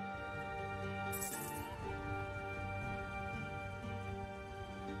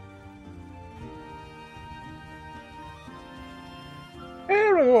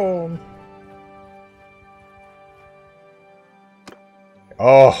 Aragon!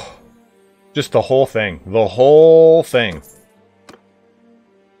 Oh! Just the whole thing. The whole thing.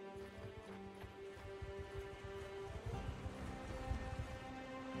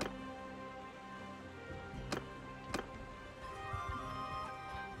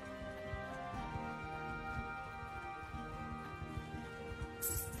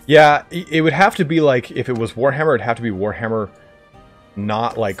 Yeah, it would have to be like, if it was Warhammer, it'd have to be Warhammer,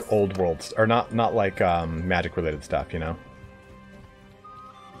 not like Old Worlds, or not like Magic related stuff, you know?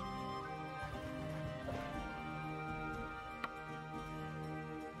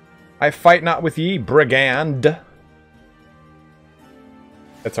 I fight not with ye, brigand.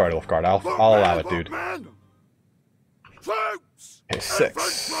 That's alright, Wolfguard. I'll allow it, dude. Okay,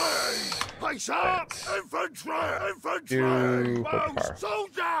 6. Place up! Infantry!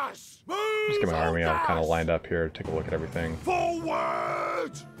 Soldiers! Just get my army out kind of lined up here, take a look at everything.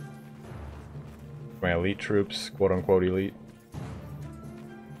 Forward! My elite troops, quote unquote elite.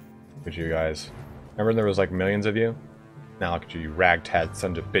 Look at you guys. Remember there was like millions of you? Now look at you ragtag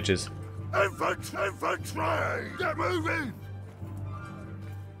sons of bitches. Infantry! Get moving!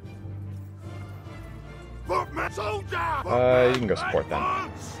 Footmen! Soldier! You can go support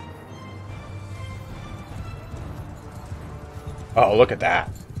them. Oh, look at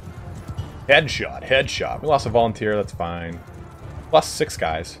that. Headshot, headshot. We lost a volunteer, that's fine. Lost 6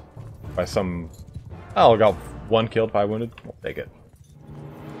 guys. By some... oh, we got 1 killed, 5 wounded. We'll take it.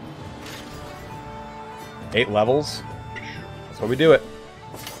 8 levels. That's why we do it.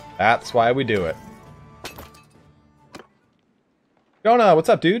 That's why we do it. Jonah, what's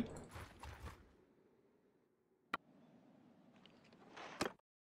up, dude?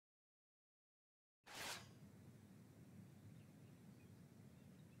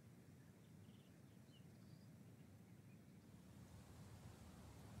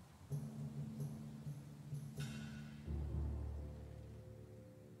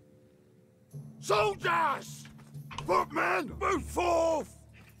 Soldiers! Footmen, move forth!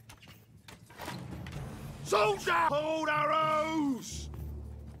 Soldier! Hold arrows!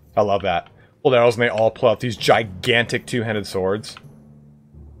 I love that. Hold arrows and they all pull out these gigantic 2-handed swords.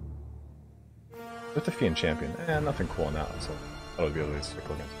 With the Fiend Champion. Nothing cool in that one, so that would be really sick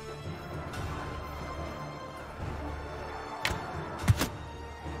looking.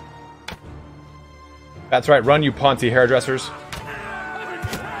 That's right, run you Ponzi hairdressers.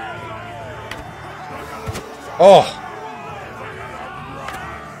 Oh!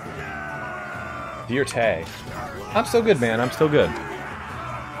 Dear Tay. I'm still good, man. I'm still good.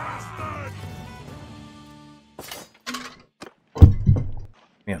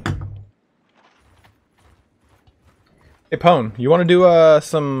 Man. Hey, Pone, you want to do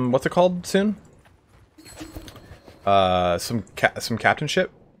some... what's it called soon? some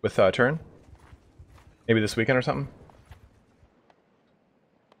captainship with Turin. Maybe this weekend or something.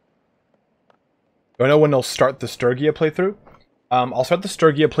 Do I know when they'll start the Sturgia playthrough? I'll start the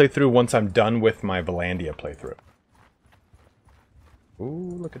Sturgia playthrough once I'm done with my Valandia playthrough.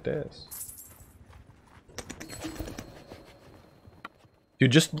 Ooh, look at this.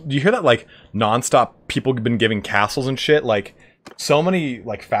 Dude, do you hear that, like, non-stop people have been giving castles and shit? Like, so many,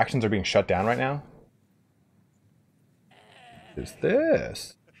 like, factions are being shut down right now. What is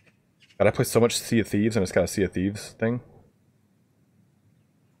this? God, I play so much Sea of Thieves and it's got a Sea of Thieves thing.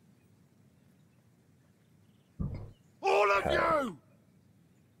 All of you!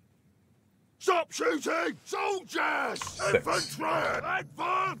 Stop shooting! Soldiers! 6. Infantry!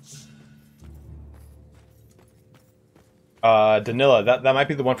 Advance! Danila, that might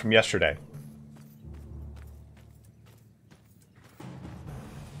be the one from yesterday.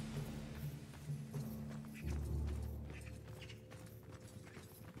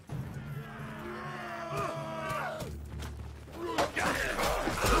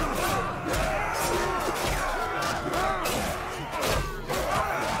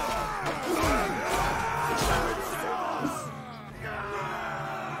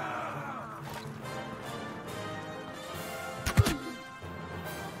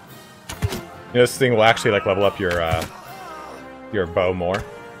 You know, this thing will actually like level up your bow more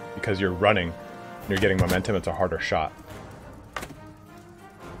because you're running and you're getting momentum. It's a harder shot.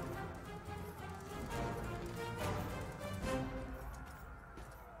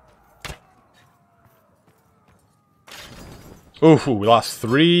 Oof, we lost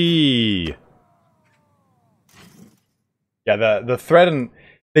 3. Yeah, the thread and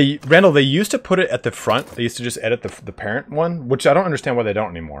Randall, they used to put it at the front. They used to just edit the parent one, which I don't understand why they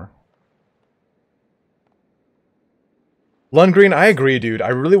don't anymore. Lundgren, I agree, dude. I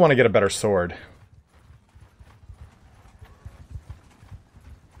really want to get a better sword.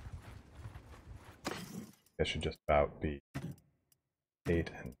 It should just about be 8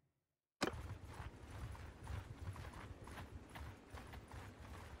 and... In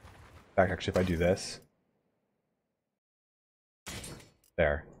fact, actually, if I do this...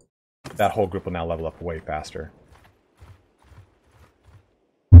 There. That whole group will now level up way faster.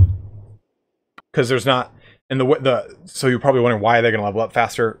 Because there's not... And so you're probably wondering why they're going to level up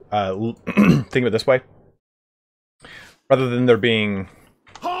faster. Think of it this way. Rather than there being...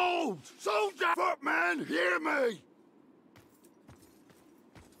 Hold! Soldier! Footman, hear me!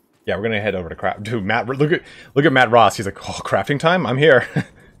 Yeah, we're going to head over to craft. Dude, Matt, look at Matt Ross. He's like, oh, crafting time? I'm here.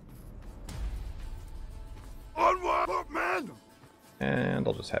 Onward, footman! And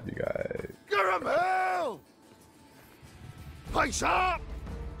I'll just have you guys... Give him hell! Pace up!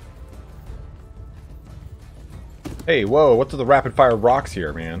 Hey, whoa, what's with the rapid fire rocks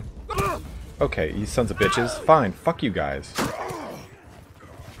here, man? Okay, you sons of bitches. Fine, fuck you guys.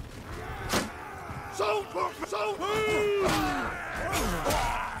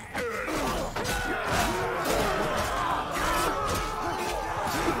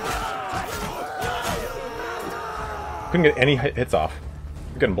 Couldn't get any hits off.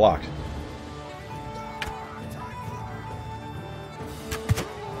 You're getting blocked.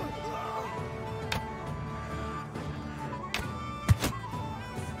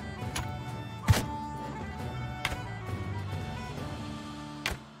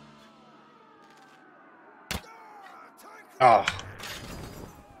 Ah.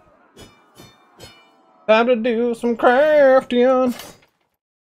 Time to do some crafting.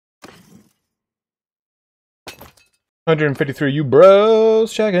 153 you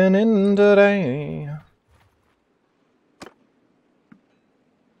bros checking in today.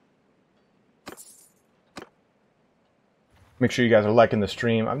 Make sure you guys are liking the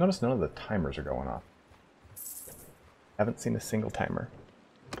stream. I've noticed none of the timers are going off. Haven't seen a single timer.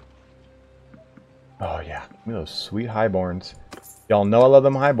 Oh yeah, give me those sweet highborns. Y'all know I love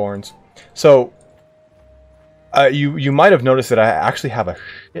them highborns. So, you might have noticed that I actually have a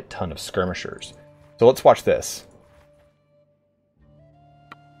shit ton of skirmishers. So let's watch this.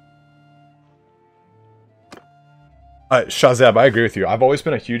 Shazeb, I agree with you. I've always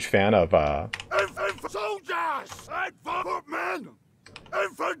been a huge fan of... Soldiers! Footmen!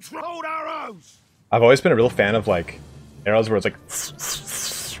 Infantry! Hold arrows! I've always been a real fan of, like, arrows where it's like...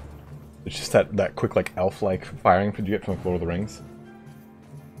 It's just that quick, like, elf-like firing you get from like, Lord of the Rings.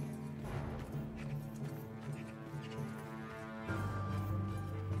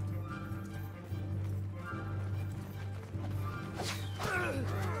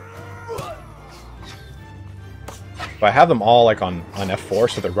 But I have them all like on F4,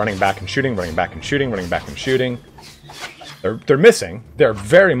 so they're running back and shooting, running back and shooting, running back and shooting. They're missing. They're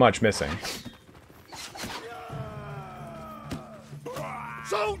very much missing.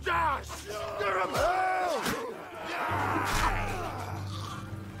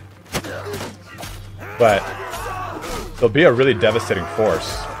 But they'll be a really devastating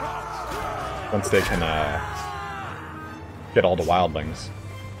force once they can get all the wildlings.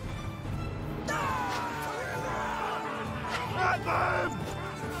 At them!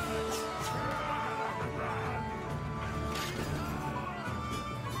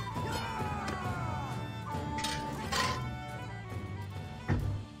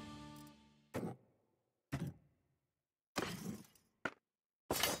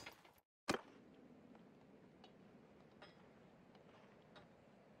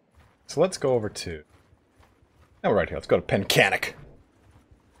 So let's go over to... Now we're right here. Let's go to Pencanic.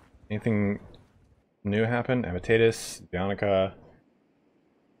 Anything new happen? Amitatis, Bionica,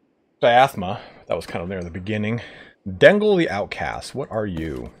 Diathma. That was kind of near the beginning. Dengle the Outcast. What are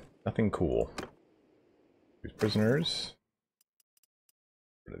you? Nothing cool. These prisoners.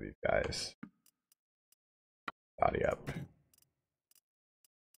 What are these guys? Body up.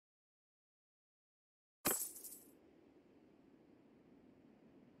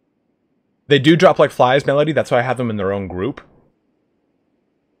 They do drop like flies, Melody. That's why I have them in their own group.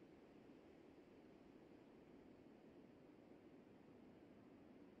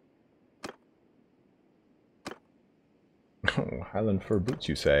 Oh, Highland fur boots,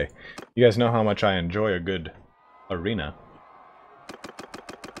 you say? You guys know how much I enjoy a good arena.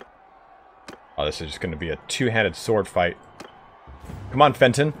 Oh, this is just going to be a two-handed sword fight. Come on,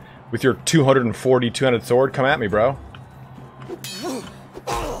 Fenton. With your 240 two-handed sword, come at me, bro.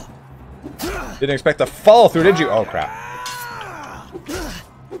 Didn't expect to follow through, did you? Oh, crap.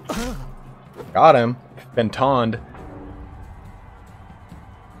 Got him. Fentoned.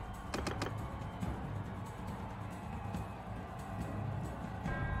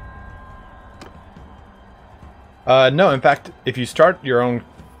 No, in fact, if you start your own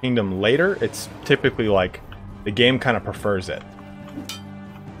kingdom later, it's typically like the game kind of prefers it.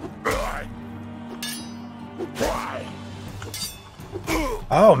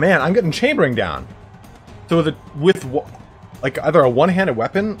 Oh man, I'm getting chambering down. So with like either a one-handed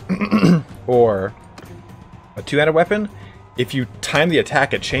weapon or a two-handed weapon, if you time the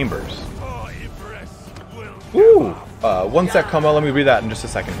attack, it chambers. Ooh, one sec, combo. Let me read that in just a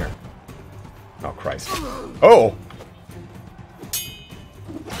second here. Oh Christ! Oh.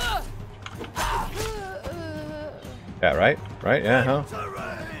 Yeah, right? Right? Yeah, huh?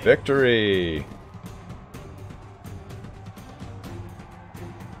 Victory!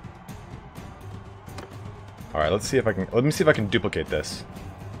 Alright, let's see if I can... Let me see if I can duplicate this.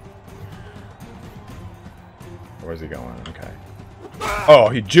 Where's he going? Okay. Oh,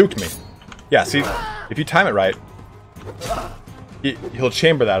 he juked me! Yeah, see? If you time it right, he'll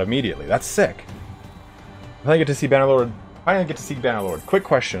chamber that immediately. That's sick. I finally get to see Bannerlord. Quick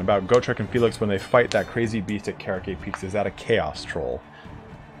question about Gotrek and Felix when they fight that crazy beast at Caracate Peaks. Is that a Chaos Troll?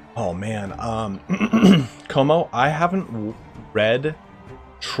 Oh man, Como, I haven't read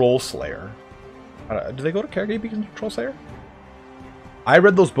Troll Slayer. Do they go to Caracate Peaks and Troll Slayer? I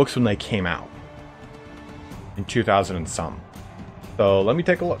read those books when they came out. In 2000 and some. So let me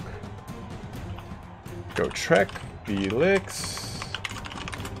take a look. Gotrek, Felix...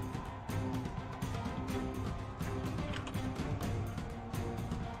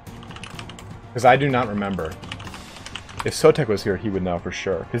 Because I do not remember. If Sotek was here, he would know for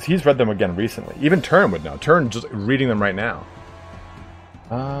sure. Because he's read them again recently. Even Turin would know. Turin just reading them right now.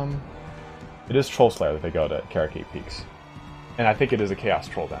 It is Troll Slayer that they go to Caracate Peaks. And I think it is a Chaos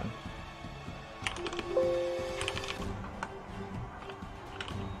Troll then.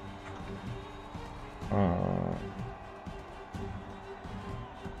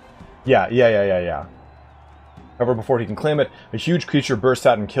 Yeah. However, before he can claim it, a huge creature bursts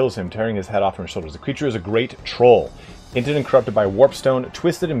out and kills him, tearing his head off from his shoulders. The creature is a great troll, tainted and corrupted by warpstone,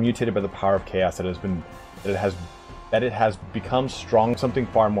 twisted and mutated by the power of chaos that it has become strong, something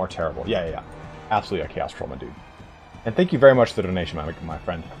far more terrible. Yeah. Absolutely a chaos troll, my dude. And thank you very much for the donation, my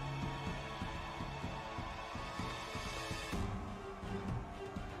friend.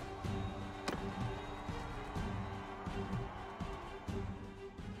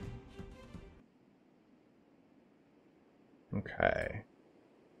 Okay.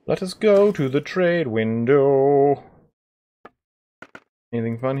 Let us go to the trade window.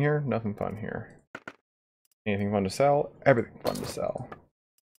 Anything fun here? Nothing fun here. Anything fun to sell? Everything fun to sell.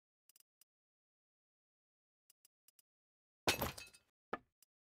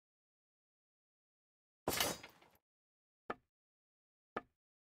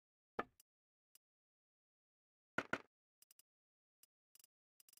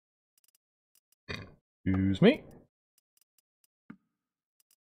 Excuse me.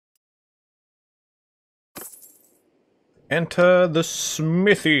 Enter the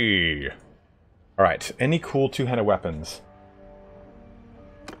smithy. Alright, any cool two-handed weapons?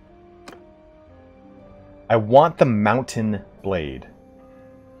 I want the mountain blade.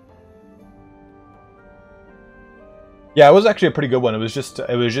 Yeah, it was actually a pretty good one. It was just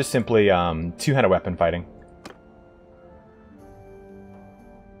simply two-handed weapon fighting.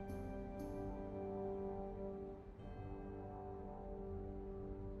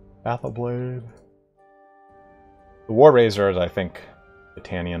 Battle blade. The War Razor is, I think,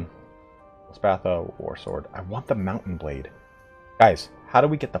 Battanian. Spatha, War Sword. I want the mountain blade. Guys, how do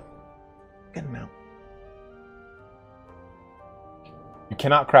we get the fucking mountain? You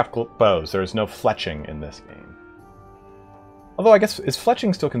cannot craft bows. There is no fletching in this game. Although I guess, is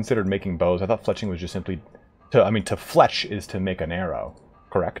fletching still considered making bows? I thought fletching was just simply to fletch is to make an arrow,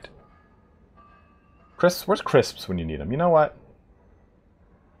 correct? Crisps, where's crisps when you need them? You know what?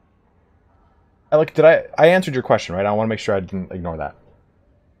 I answered your question, right? I want to make sure I didn't ignore that.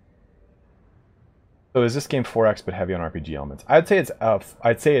 So is this game 4X but heavy on RPG elements? I'd say it's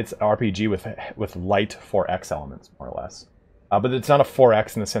RPG with light 4X elements, more or less. But it's not a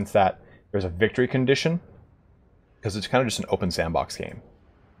 4X in the sense that there's a victory condition, because it's kind of just an open sandbox game.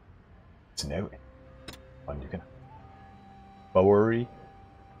 It's no fun. You can bowery.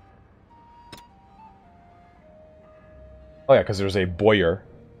 Oh yeah, because there's a bowyer.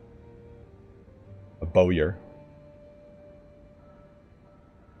 A bowyer.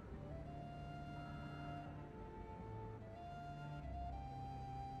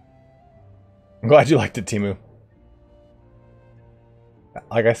 I'm glad you liked it, Timu.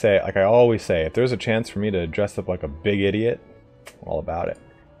 Like I always say, if there's a chance for me to dress up like a big idiot, I'm all about it.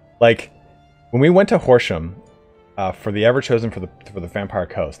 Like, when we went to Horsham for the Everchosen for the Vampire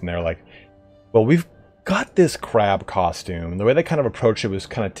Coast, and they're like, well, we've got this crab costume. And the way they kind of approached it was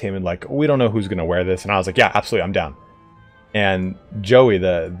kind of timid, like, we don't know who's going to wear this. And I was like, yeah, absolutely, I'm down. And Joey,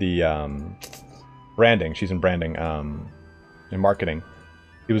 the branding, she's in branding, in marketing,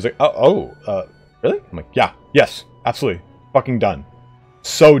 he was like, really? I'm like, yeah, yes, absolutely, fucking done.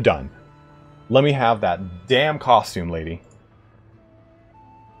 So done. Let me have that damn costume, lady.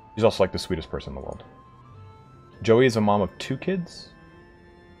 She's also like the sweetest person in the world. Joey is a mom of 2 kids?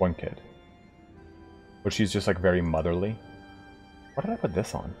 1 kid. But she's just like very motherly. Why did I put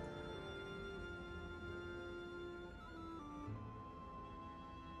this on?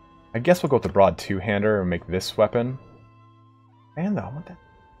 I guess we'll go with the broad 2-hander and make this weapon. Man, though, I want that.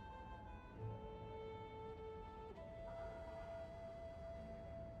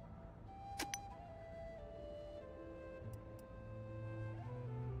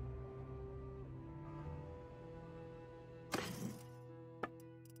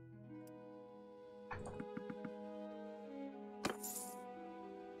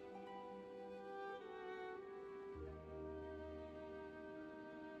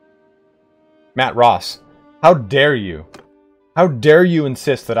 Matt Ross, how dare you? How dare you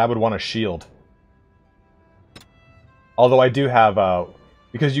insist that I would want a shield? Although I do have,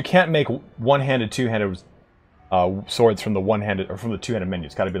 because you can't make one-handed, two-handed swords from the one-handed or from the two-handed menu.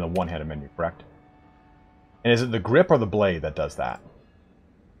 It's got to be in the one-handed menu, correct? And is it the grip or the blade that does that?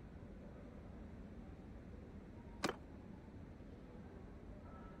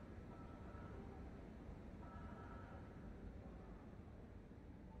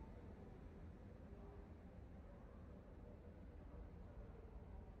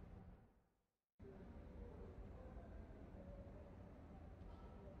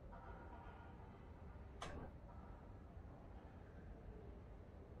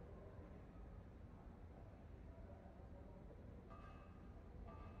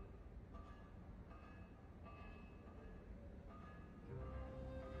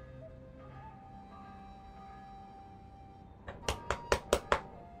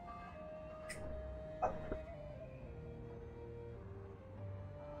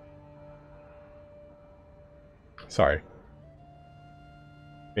 Sorry.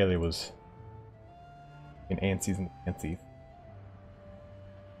 Bailey was in antsies and antsies.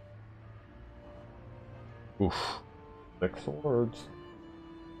 Oof. 6 swords.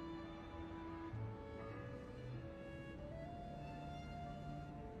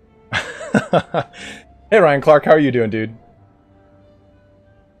 Hey Ryan Clark, how are you doing, dude?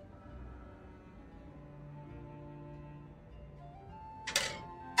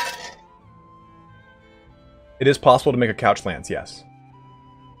 It is possible to make a couch lance, yes.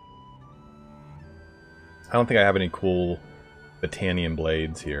 I don't think I have any cool Battanian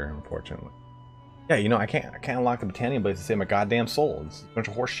blades here, unfortunately. Yeah, you know, I can't unlock the Battanian blades to save my goddamn soul. It's a bunch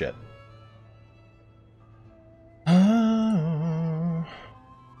of horse shit.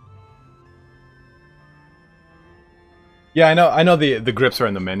 Yeah, I know the grips are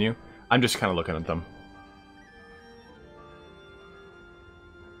in the menu. I'm just kind of looking at them.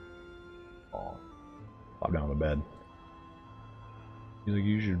 Oh, flop down on the bed. He's like,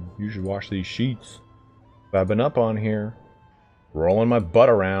 you should wash these sheets. I've been up on here, rolling my butt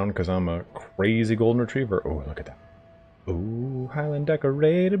around because I'm a crazy golden retriever. Oh, look at that. Ooh, Highland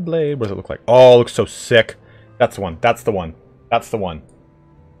decorated blade. What does it look like? Oh, it looks so sick. That's the one. That's the one. That's the one.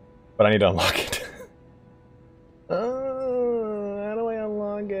 But I need to unlock it. Oh, how do I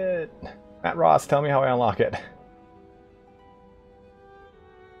unlock it? Matt Ross, tell me how I unlock it.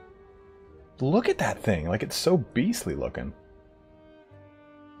 Look at that thing. Like, it's so beastly looking.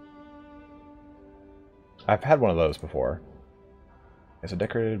 I've had one of those before. It's a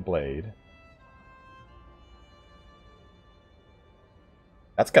decorated blade.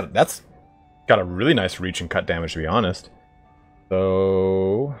 That's got a really nice reach and cut damage, to be honest.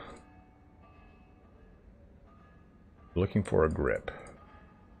 So, looking for a grip.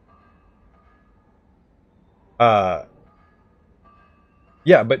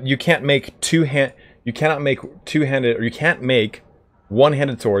 Yeah, but you can't make you cannot make two-handed, or you can't make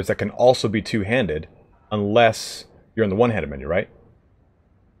one-handed swords that can also be two-handed unless you're in the one-handed menu, right?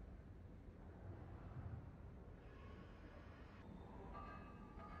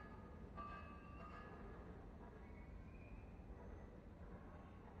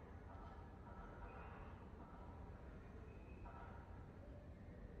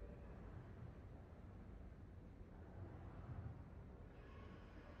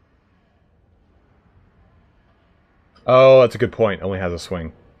 Oh, that's a good point. Only has a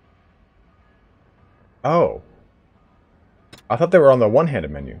swing. Oh. I thought they were on the one-handed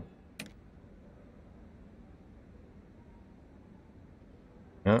menu.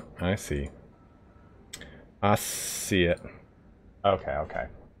 Oh, I see. I see it. Okay, okay.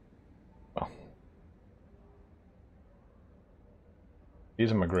 Well.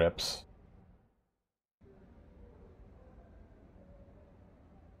 These are my grips.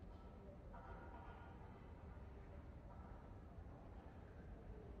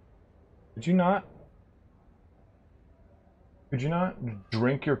 Could you not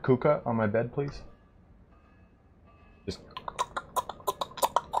drink your kuka on my bed, please? Just...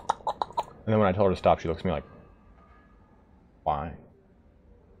 And then when I tell her to stop, she looks at me like, why?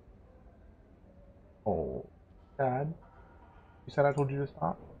 Oh, Dad? You said I told you to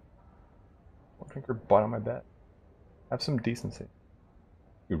stop? Don't drink your butt on my bed. Have some decency.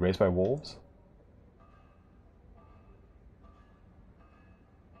 You raised by wolves?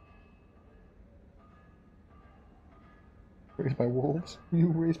 Raised by wolves? You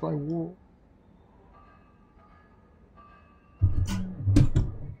raised by wolves?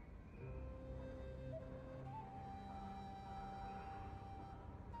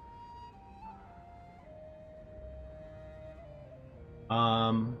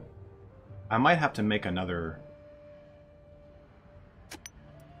 I might have to make another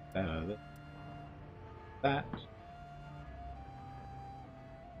that.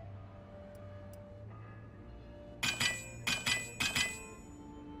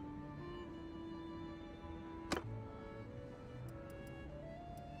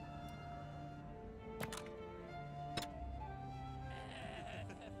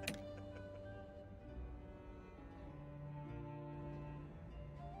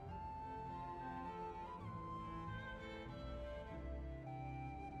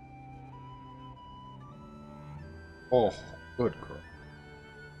 Oh, good girl.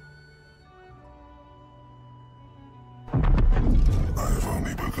 I've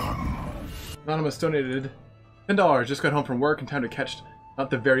only begun. Anonymous donated $10. Just got home from work in time to catch not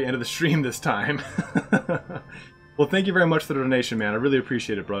the very end of the stream this time. Well, thank you very much for the donation, man. I really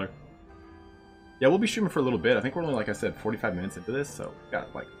appreciate it, brother. Yeah, we'll be streaming for a little bit. I think we're only, like I said, 45 minutes into this, so we've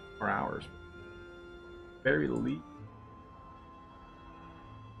got like 4 hours. Very least.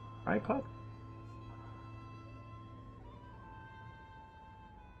 Right, pup?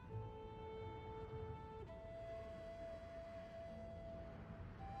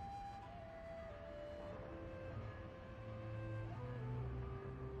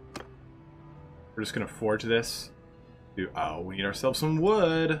 We're just gonna forge this. Oh, we need ourselves some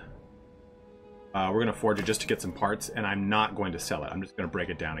wood. We're gonna forge it just to get some parts, and I'm not going to sell it. I'm just gonna break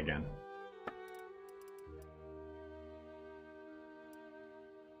it down again.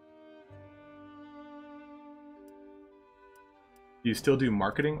 Do you still do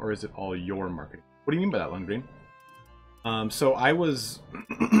marketing, or is it all your marketing? What do you mean by that, Lundgreen? So I was...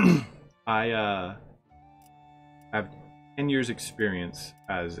 I have 10 years experience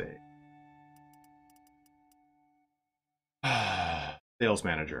as a sales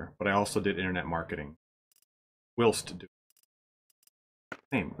manager, but I also did internet marketing whilst doing.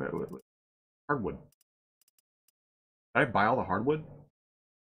 Same. Hardwood. Did I buy all the hardwood?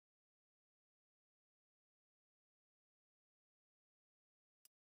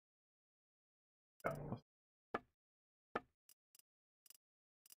 Yeah.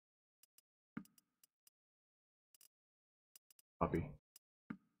 Puppy.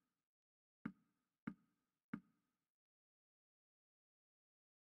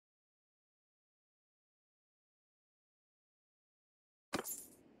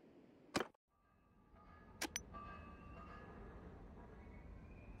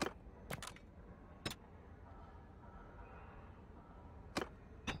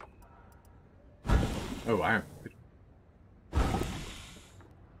 Oh, iron.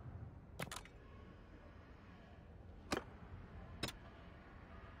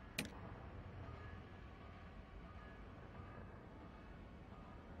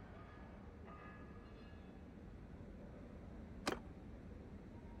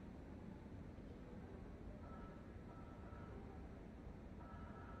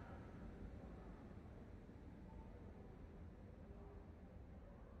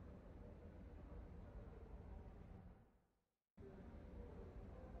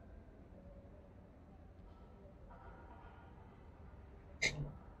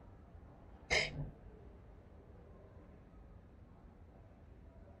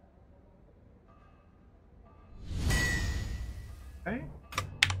 Okay.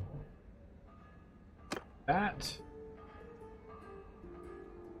 That.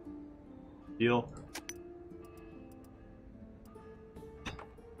 Deal.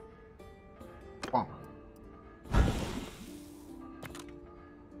 Bonk.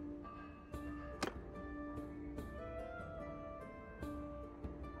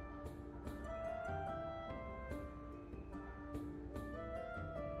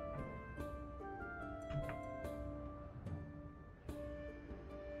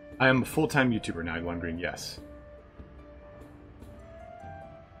 I am a full-time YouTuber now, wondering, yes.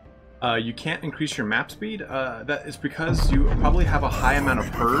 You can't increase your map speed. That is because you probably have a high amount of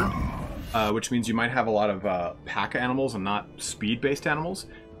herd, which means you might have a lot of pack animals and not speed-based animals.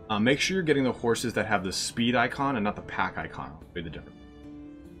 Make sure you're getting the horses that have the speed icon and not the pack icon. I'll show you the difference.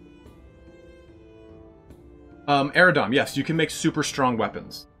 Aerodom, yes, you can make super strong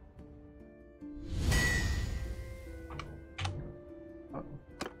weapons.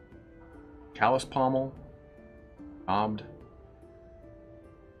 Callus pommel, knobbed.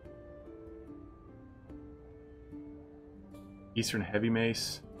 Eastern heavy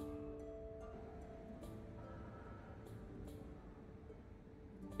mace.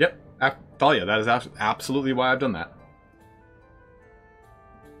 Yep, Thalia, that is absolutely why I've done that.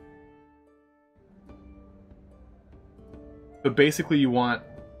 So basically you want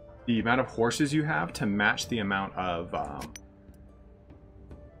the amount of horses you have to match the amount of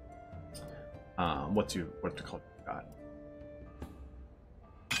what's it called? God.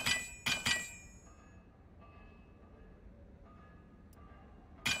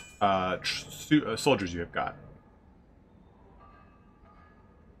 Soldiers you have got.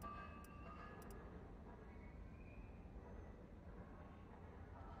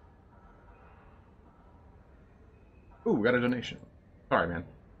 Ooh, we got a donation. Sorry, man.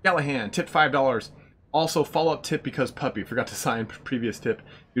 Gallahan, tipped $5. Also, follow-up tip because puppy. Forgot to sign previous tip.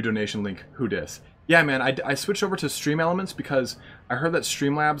 New donation link. Who dis? Yeah, man, I switched over to Stream Elements because I heard that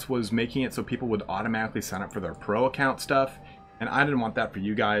Streamlabs was making it so people would automatically sign up for their pro account stuff. And I didn't want that for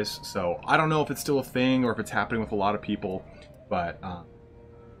you guys. So I don't know if it's still a thing or if it's happening with a lot of people. But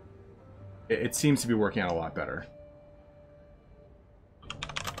it seems to be working out a lot better.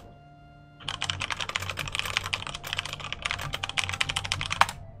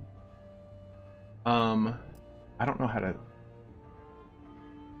 I don't know how to...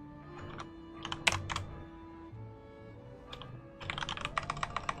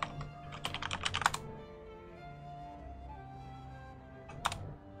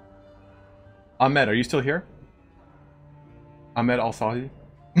 Ahmed, are you still here? Ahmed Al-Sahi?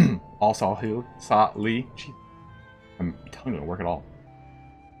 Al-Sahi? Sa-Li? I'm telling you, it don't work at all.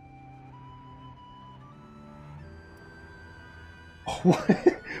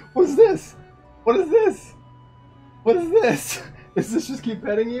 What is this? What is this? What is this? Does this just keep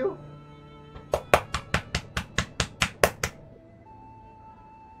petting you?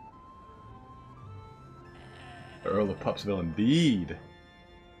 Earl of Pupsville, indeed.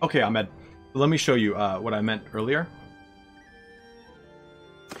 Okay, Ahmed. Let me show you what I meant earlier.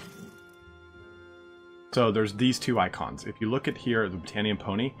 So there's these two icons. If you look at here, the Battanian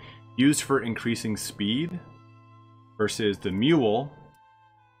pony, used for increasing speed, versus the mule,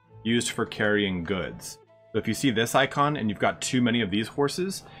 used for carrying goods. So if you see this icon and you've got too many of these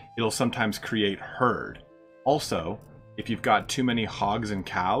horses, it'll sometimes create herd. Also, if you've got too many hogs and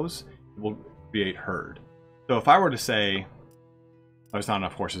cows, it will create herd. So if I were to say, oh, there's not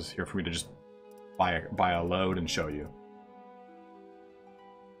enough horses here for me to just buy a load and show you.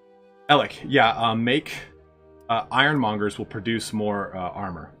 Alec, yeah, make ironmongers will produce more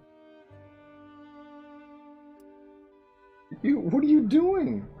armor. What are you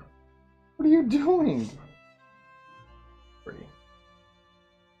doing? What are you doing? Pretty.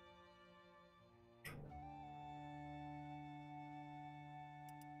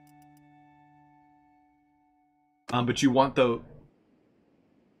 But you want those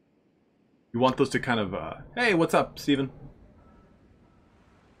to kind of hey, what's up, Steven?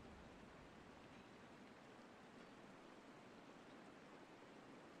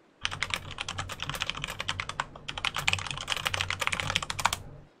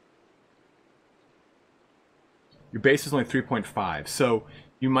 Your base is only 3.5, so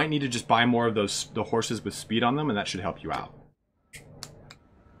you might need to just buy more of the horses with speed on them, and that should help you out.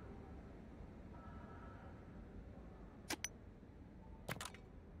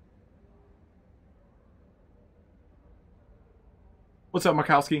 What's up,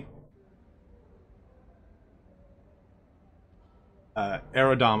 Markowski?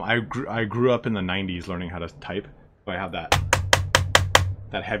 Aerodom, I grew up in the 90s learning how to type, so I have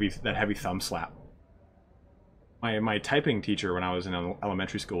that heavy thumb slap. My typing teacher when I was in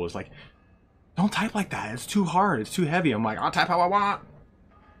elementary school was like, "Don't type like that. It's too hard. It's too heavy." I'm like, "I'll type how I want."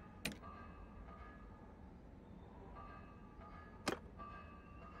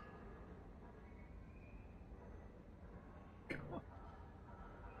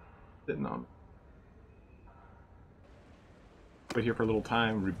 Sitting on. Wait here for a little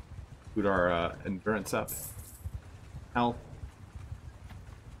time. Reboot our endurance up. Health.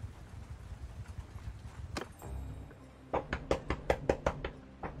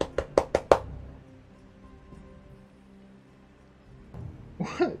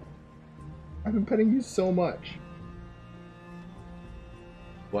 What? I've been petting you so much.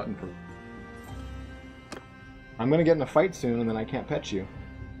 Button for. I'm gonna get in a fight soon, and then I can't pet you.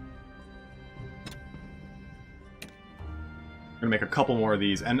 I'm gonna make a couple more of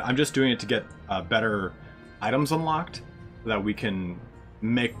these, and I'm just doing it to get better items unlocked, so that we can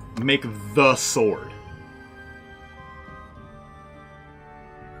make the sword.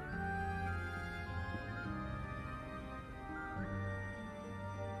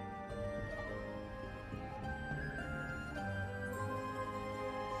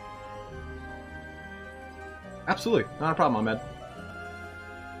 Absolutely, not a problem, Ahmed.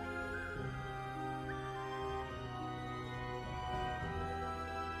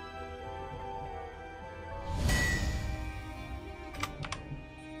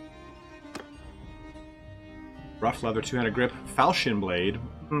 Rough leather, 200 grip, falchion blade.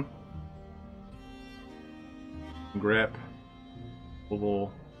 Grip.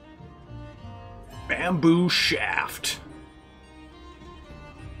 Little bamboo shaft.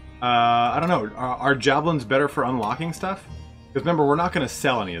 I don't know. Are javelins better for unlocking stuff? Because remember, we're not going to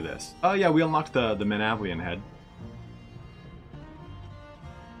sell any of this. Oh yeah, we unlocked the Manavlian head.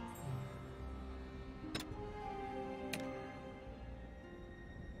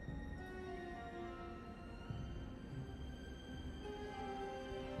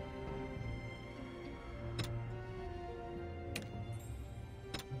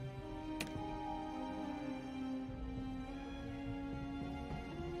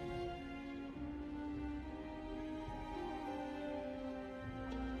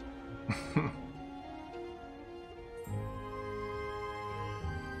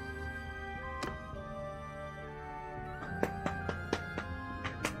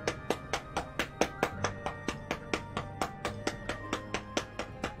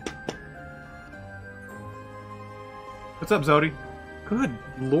 What's up, Zodi? Good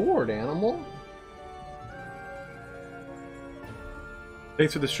lord, animal.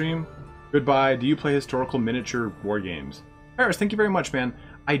 Thanks for the stream. Goodbye. Do you play historical miniature war games? Paris, thank you very much, man.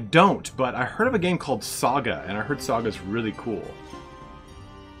 I don't, but I heard of a game called Saga, and I heard Saga's really cool.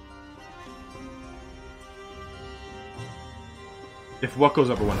 If what goes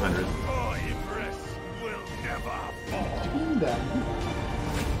over 100. Doing that.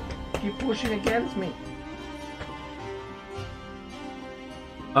 You're pushing against me.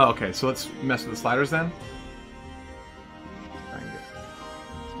 Oh, okay, so let's mess with the sliders then. Try and get...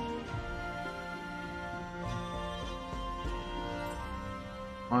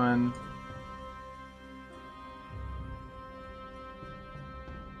 One.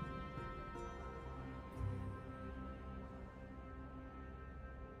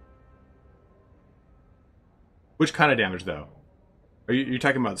 Which kind of damage, though? Are you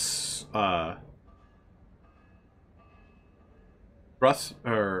talking about thrust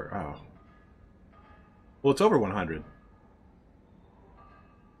or oh? Well, it's over 100.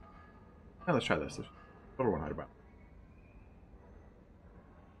 Now let's try this. It's over 100. About.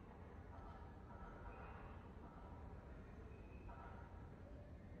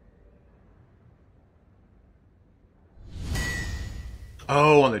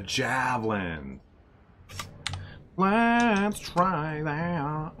 Oh, on the javelin. Let's try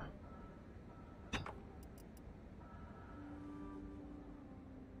that.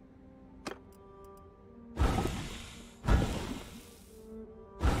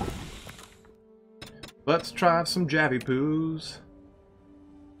 Let's try some Javy Poos.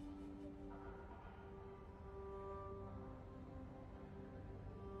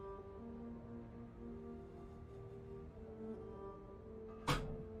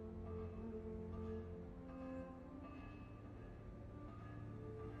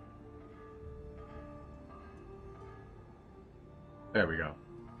 There we go.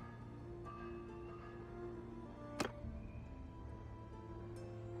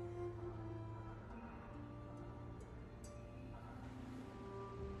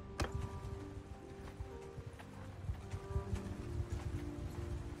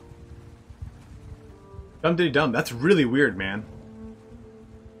 Dum diddy dum. That's really weird, man.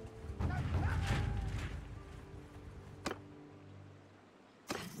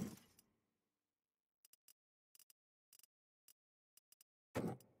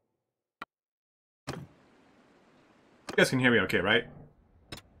 You guys can hear me okay, right?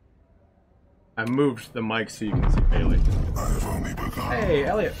 I moved the mic so you can see Bailey. I've only begun. Hey,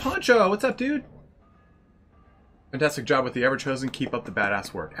 Elliot. Poncho, what's up, dude? Fantastic job with the Ever-Chosen. Keep up the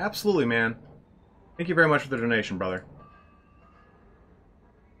badass work. Absolutely, man. Thank you very much for the donation, brother.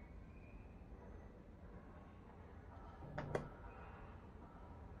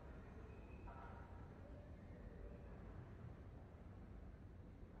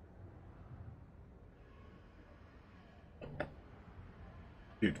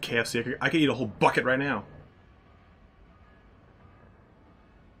 Dude, KFC, I could eat a whole bucket right now.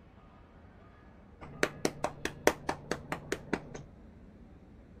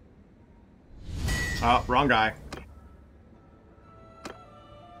 Oh, wrong guy.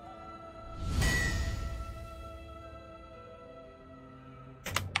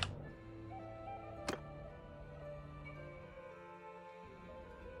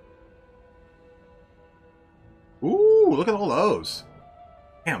 Ooh, look at all those.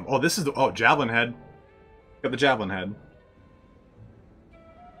 Damn. Oh, this is the... Oh, javelin head. Got the javelin head.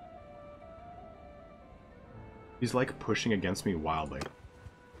 He's like pushing against me wildly.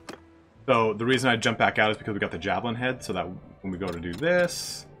 So the reason I jump back out is because we got the javelin head, so that when we go to do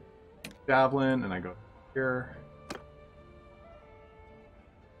this, javelin, and I go here.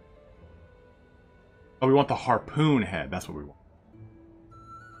 Oh, we want the harpoon head. That's what we want.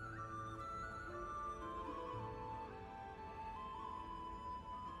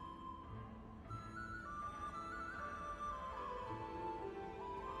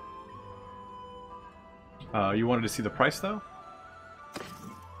 You wanted to see the price, though?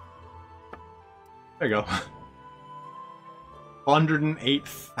 There you go.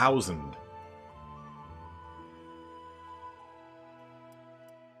 108,000.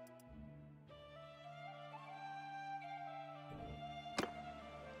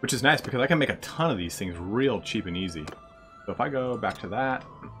 Which is nice because I can make a ton of these things real cheap and easy. So if I go back to that.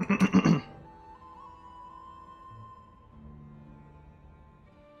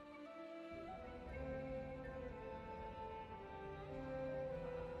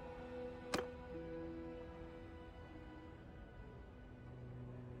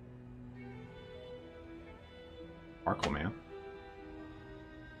 Sparkle, man.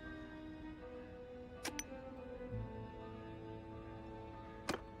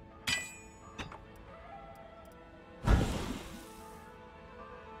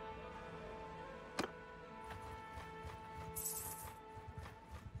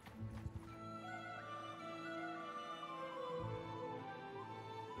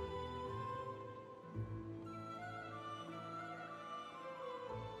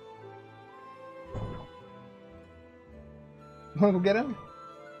 Wanna go get him?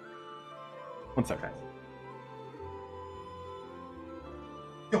 One sec, guys.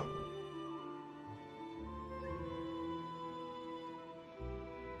 Go.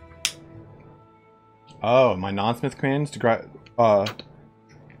 Oh, my non-smith commands to grab.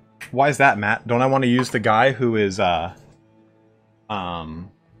 Why is that, Matt? Don't I want to use the guy who is who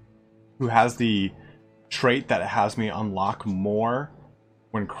has the trait that has me unlock more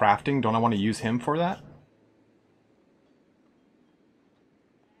when crafting? Don't I want to use him for that?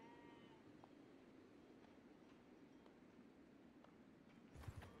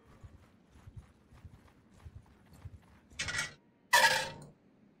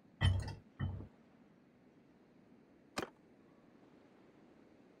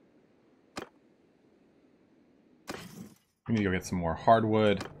 We need to go get some more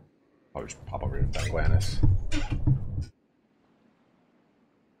hardwood. I'll just pop over here to that Glannis.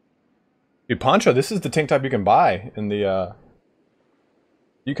 Dude, Poncho, this is the tank type you can buy in the,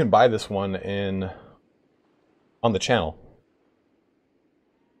 you can buy this one on the channel.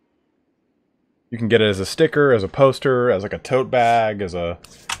 You can get it as a sticker, as a poster, as like a tote bag, as a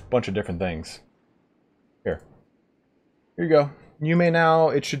bunch of different things. Here you go. You may now,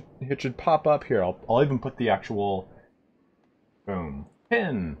 it should pop up here. I'll even put the actual, boom,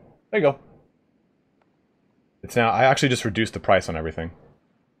 pin. There you go. It's now, I actually just reduced the price on everything.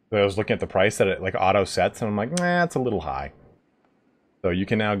 So I was looking at the price that it like auto sets, and I'm like, nah, it's a little high. So you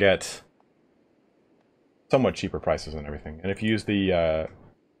can now get somewhat cheaper prices and everything. And if you use the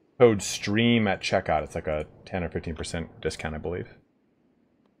code STREAM at checkout, it's like a 10 or 15% discount, I believe.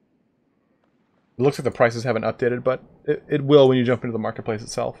 It looks like the prices haven't updated, but it will when you jump into the marketplace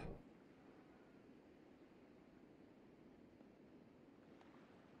itself.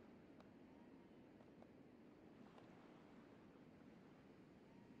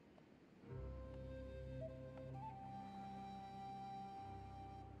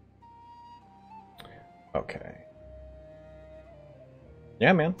 Okay.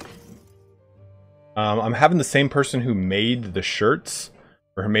 Yeah, man. I'm having the same person who made the shirts,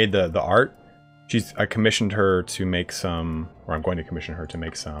 or who made the art. I commissioned her to make some, or I'm going to commission her to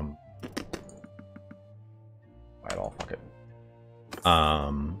make some. Buy it all, fuck it.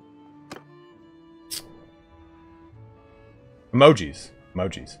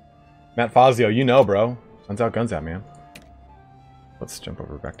 Emojis. Matt Fazio, you know, bro. Sun's out, guns out, man. Let's jump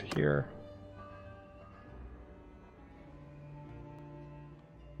over back to here.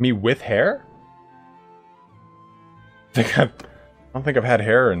 Me with hair? I don't think I've had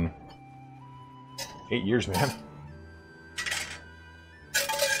hair in 8 years, man.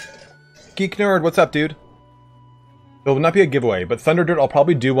 Geek Nerd, what's up, dude? There will not be a giveaway, but Thunderdirt, I'll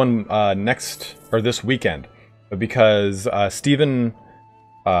probably do one this weekend. But because Stephen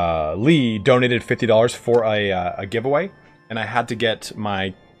Lee donated $50 for a giveaway, and I had to get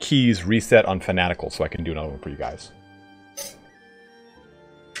my keys reset on Fanatical so I can do another one for you guys.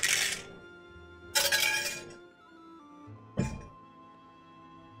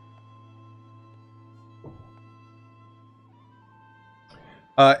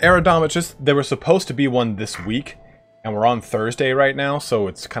 Aerodom, it's just, there was supposed to be one this week, and we're on Thursday right now, so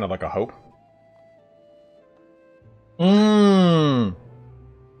it's kind of like a hope.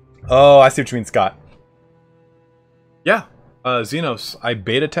 Oh, I see what you mean, Scott. Yeah, Xenos, I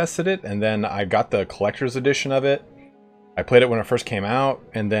beta tested it, and then I got the collector's edition of it. I played it when it first came out,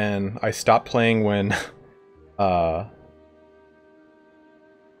 and then I stopped playing when,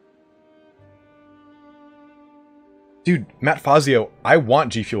 Dude, Matt Fazio, I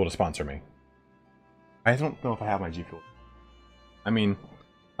want G Fuel to sponsor me. I don't know if I have my G Fuel. I mean,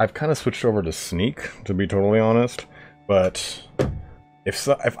 I've kind of switched over to Sneak, to be totally honest. But if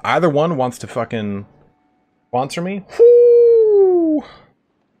either one wants to fucking sponsor me, whoo,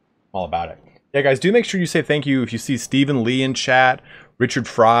 all about it. Yeah, guys, do make sure you say thank you if you see Stephen Lee in chat, Richard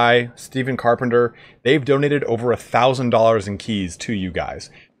Fry, Stephen Carpenter. They've donated over $1,000 in keys to you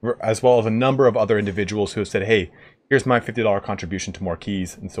guys, as well as a number of other individuals who have said, hey, here's my $50 contribution to more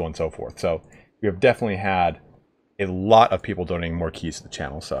keys, and so on and so forth. So we have definitely had a lot of people donating more keys to the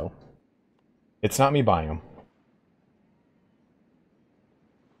channel, so it's not me buying them.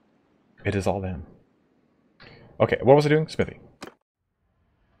 It is all them. Okay, what was I doing? Smithy.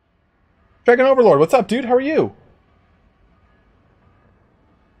 Dragon Overlord, what's up, dude? How are you?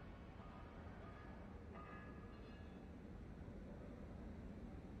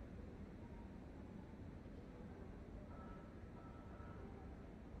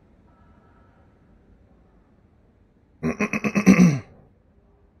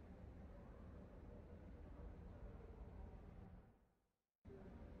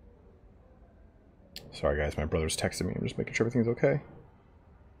 Sorry, guys, my brother's texting me. I'm just making sure everything's okay.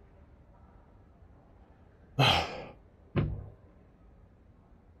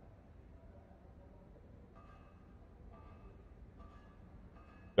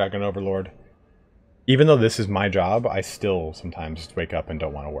 Dragon Overlord. Even though this is my job, I still sometimes wake up and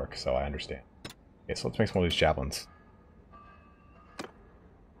don't want to work, so I understand. Okay, so let's make some of these javelins. I'm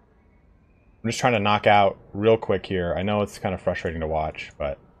just trying to knock out real quick here. I know it's kind of frustrating to watch,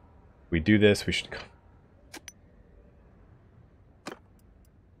 but if we do this, we should...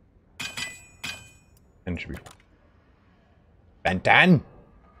 And should be... Bantan!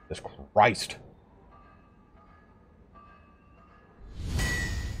 Jesus Christ.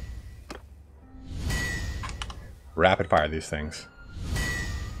 Rapid fire these things.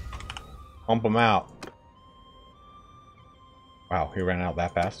 Pump them out. Wow, he ran out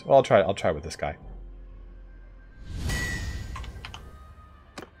that fast. Well, I'll try with this guy.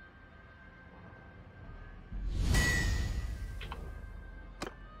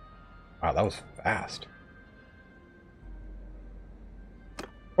 Wow, that was fast.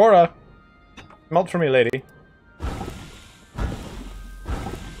 Cora! Melt for me, lady.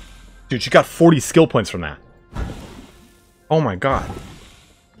 Dude, she got 40 skill points from that. Oh my god.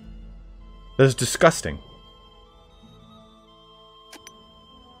 That is disgusting.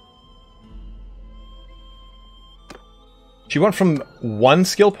 She went from 1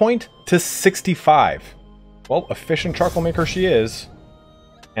 skill point to 65. Well, efficient charcoal maker she is.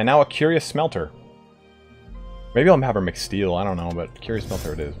 And now a curious smelter. Maybe I'll have her mix steel, I don't know, but curious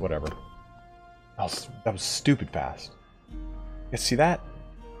smelter it is, whatever. That was stupid fast. You guys see that?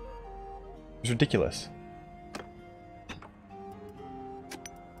 It was ridiculous.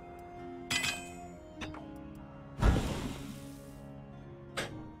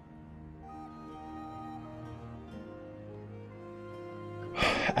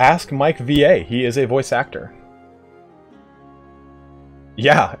 Ask Mike VA. He is a voice actor.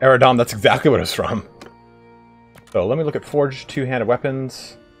 Yeah, Aerodom, that's exactly what it's from. So let me look at forged two-handed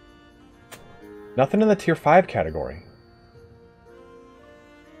weapons. Nothing in the tier 5 category.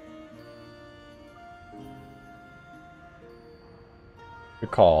 We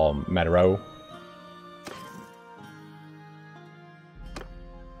call Matero.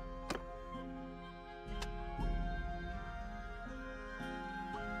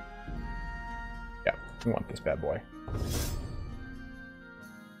 Yeah, we want this bad boy.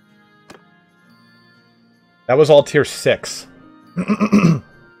 That was all tier 6.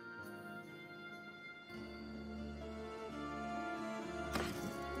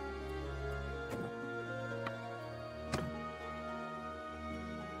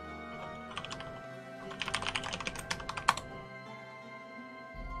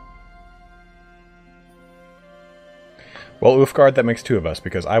 Well, Ulfgard, that makes 2 of us,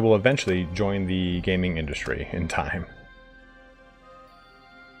 because I will eventually join the gaming industry in time.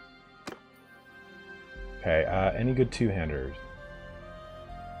 Okay, any good two-handers?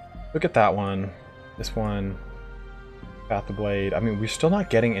 Look at that one. This one. Path the Blade. I mean, we're still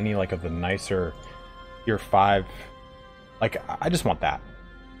not getting any, like, of the nicer tier 5. Like, I just want that.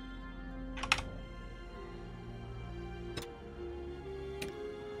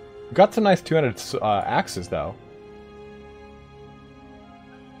 We got some nice two-handed axes, though.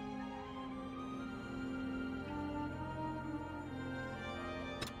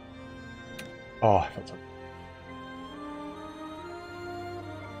 Oh, I felt so.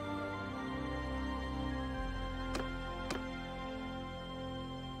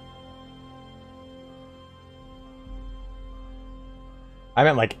 I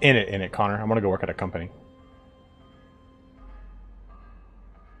meant like in it, Connor. I want to go work at a company.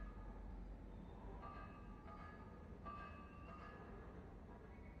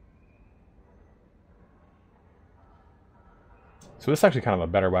 So this is actually kind of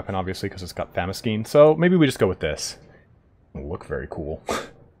a better weapon, obviously, because it's got Thamaskene. So maybe we just go with this. It'll look very cool.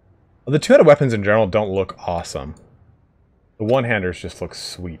 The two-handed weapons in general don't look awesome. The one-handers just look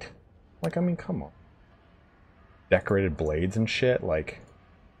sweet. Like, I mean, come on. Decorated blades and shit, like...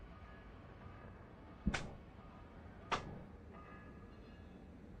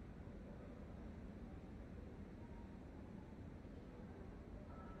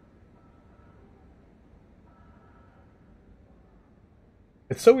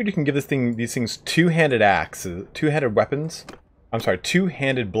 It's so weird you can give these things two-handed axes, two-handed weapons. I'm sorry,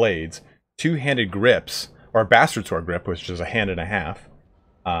 two-handed blades, two-handed grips, or a bastard sword grip, which is a hand and a half.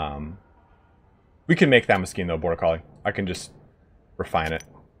 We can make Thamaskene though, Border Collie. I can just refine it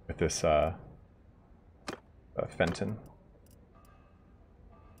with this Fenton.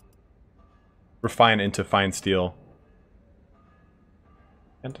 Refine into fine steel.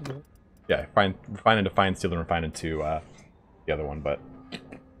 Yeah, refine into fine steel and refine into the other one, but.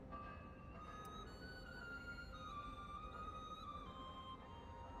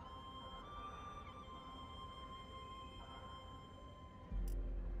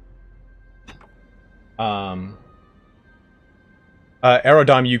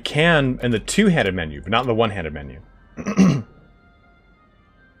 Aerodom, you can in the two-handed menu, but not in the one-handed menu.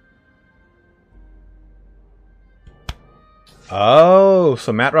 Oh,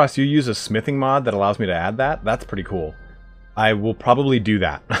 so Matt Ross, you use a smithing mod that allows me to add that? That's pretty cool. I will probably do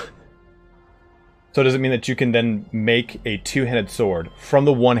that. So does it mean that you can then make a two-handed sword from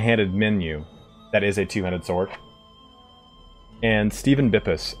the one-handed menu that is a two-handed sword? And Stephen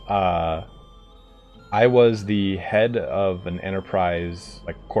Bippus, I was the head of an enterprise,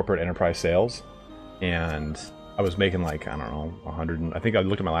 like corporate enterprise sales, and I was making like, I don't know, 100. I think I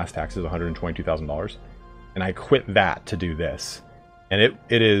looked at my last taxes, $122,000, and I quit that to do this, and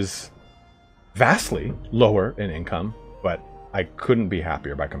it is vastly lower in income, but I couldn't be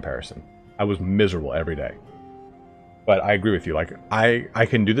happier by comparison. I was miserable every day. But I agree with you. Like, I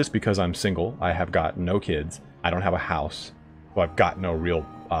can do this because I'm single. I have got no kids. I don't have a house. So I've got no real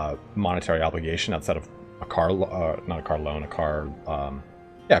monetary obligation outside of a car, not a car loan, a car,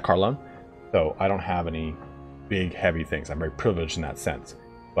 yeah, a car loan. So I don't have any big, heavy things. I'm very privileged in that sense.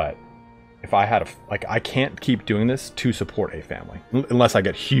 But if I had like, I can't keep doing this to support a family unless I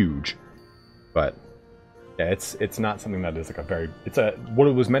get huge. But yeah, it's not something that is like a very, what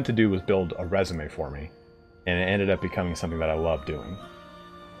it was meant to do was build a resume for me. And it ended up becoming something that I love doing.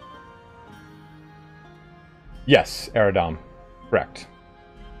 Yes, Aerodom. Correct.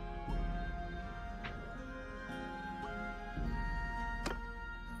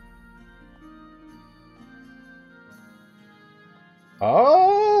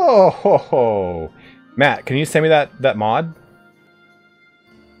 Oh, ho, ho. Matt, can you send me that mod?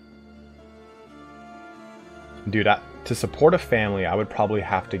 Dude, to support a family, I would probably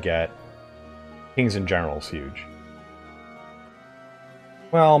have to get Kings and Generals huge.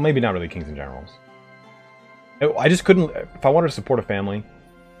 Well, maybe not really Kings and Generals. I just couldn't... If I wanted to support a family,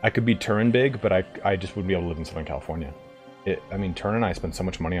 I could be Turin big, but I just wouldn't be able to live in Southern California. I mean, Turin and I spend so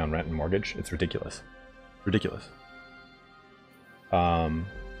much money on rent and mortgage. It's ridiculous. Ridiculous.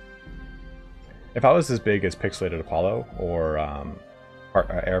 If I was as big as Pixelated Apollo or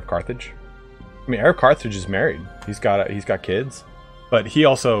Heir of Carthage... I mean, Heir of Carthage is married. He's got kids. But he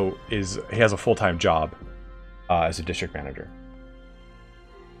also he has a full-time job as a district manager.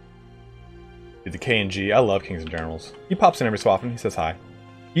 The KNG, I love Kings and Generals. He pops in every so often, he says hi.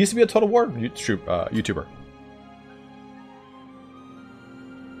 He used to be a Total War YouTuber.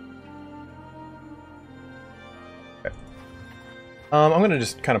 Okay. I'm gonna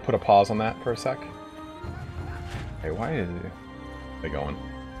just kind of put a pause on that for a sec. Hey, why is they going?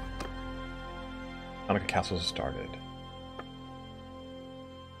 Hanukkah Castles started.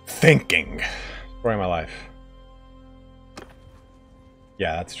 Thinking. Story of my life.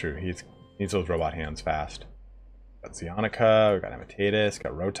 Yeah, that's true. He needs those robot hands fast. Got Zionica, we got Amitatus,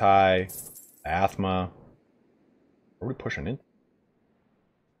 got Rotai, Athma. Where are we pushing in?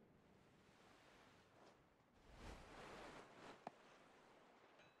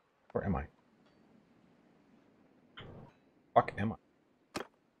 Where am I? Fuck am I?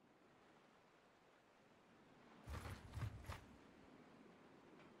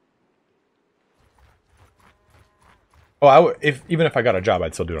 Oh, even if I got a job,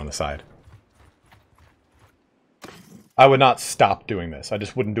 I'd still do it on the side. I would not stop doing this. I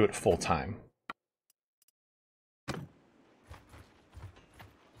just wouldn't do it full time.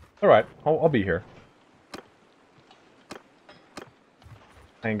 All right, I'll be here.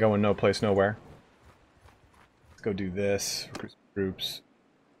 I ain't going no place, nowhere. Let's go do this. Recruit groups.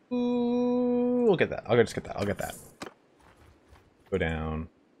 Ooh, we'll get that. I'll just get that. I'll get that. Go down.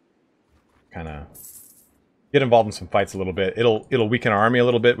 Kind of get involved in some fights a little bit. It'll weaken our army a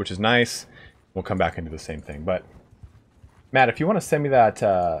little bit, which is nice. We'll come back and do the same thing. But Matt, if you want to send me that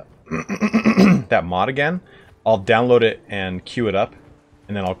that mod again, I'll download it and queue it up,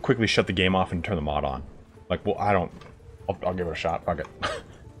 and then I'll quickly shut the game off and turn the mod on. Like, well, I'll give it a shot. Fuck it.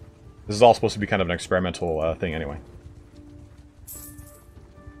 This is all supposed to be kind of an experimental thing anyway.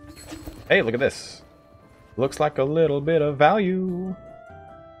 Hey, look at this. Looks like a little bit of value.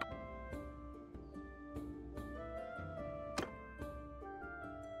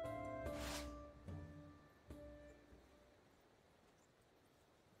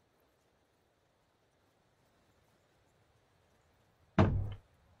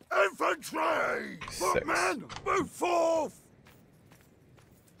 Infantry! Footmen, move forth!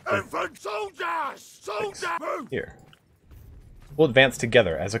 Infantry soldiers! Soldiers! Move! Here. We'll advance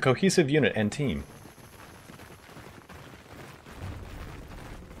together as a cohesive unit and team.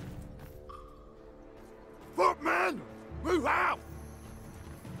 Footmen, move out!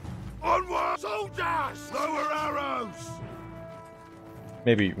 Onward! Soldiers! Lower arrows!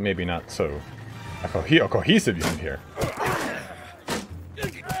 Maybe not so a cohesive unit here.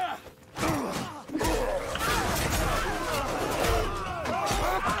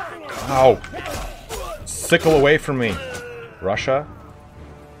 Ow! Sickle away from me. Russia?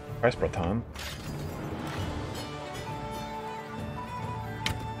 Christ, Bratan.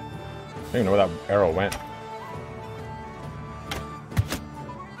 I don't even know where that arrow went.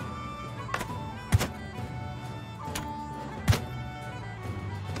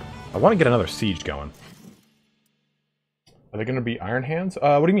 I want to get another siege going. Are they going to be Iron Hands?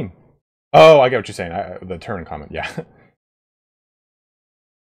 What do you mean? Oh, I get what you're saying. The turn comment, yeah.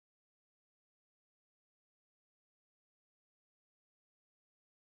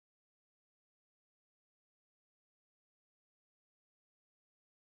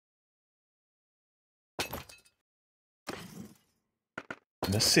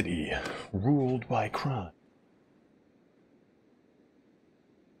 The city ruled by crime.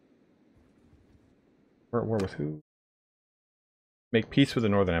 War with who? Make peace with the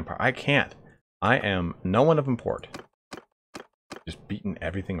Northern Empire. I can't. I am no one of import. Just beating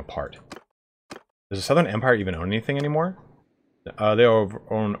everything apart. Does the Southern Empire even own anything anymore? They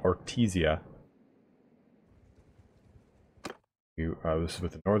own Ortesia. This is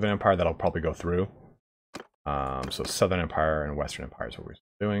with the Northern Empire. That'll probably go through. So Southern Empire and Western Empire is what we're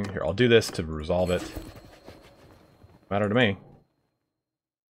doing. Here, I'll do this to resolve it. Matter to me.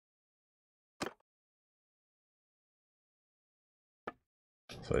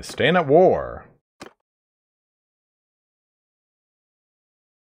 So they staying at war. You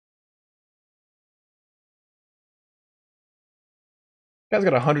guys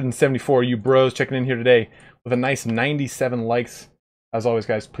got 174 you bros checking in here today with a nice 97 likes. As always,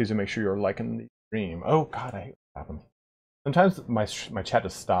 guys, please do make sure you're liking the stream. Oh God, I hate what happens. Sometimes my chat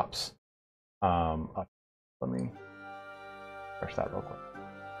just stops. Let me refresh that real quick.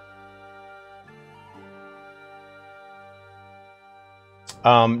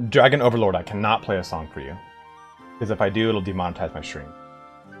 Dragon Overlord, I cannot play a song for you. Because if I do, it'll demonetize my stream.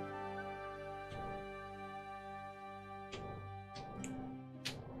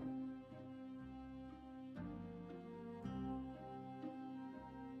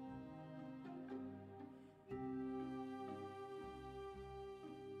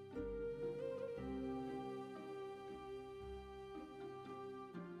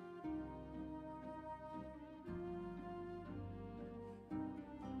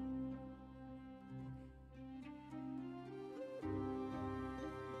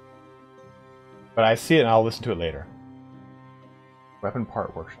 But I see it and I'll listen to it later. Weapon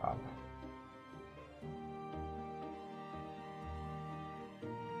part workshop.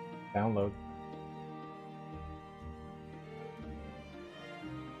 Download.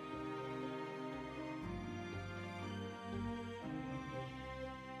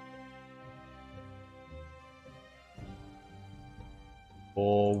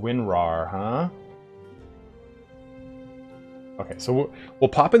 Full WinRAR, huh? Okay, so we'll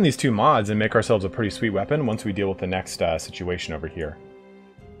pop in these two mods and make ourselves a pretty sweet weapon once we deal with the next situation over here.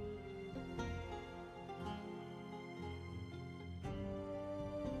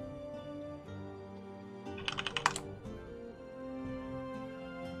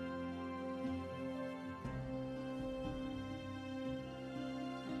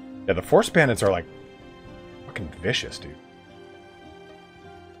 Yeah, the Force Bandits are like fucking vicious, dude.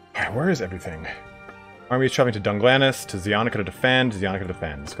 Alright, where is everything? Army is traveling to Dunglanis, to Zionica to defend,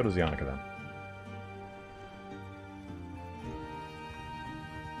 Let's go to Zionica then.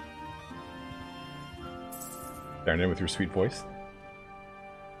 Staring in with your sweet voice.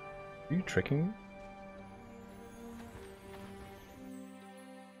 Are you tricking me?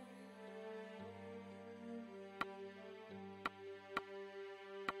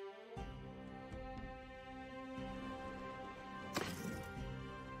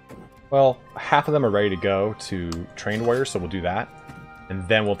 Well, half of them are ready to go to trained warriors, so we'll do that. And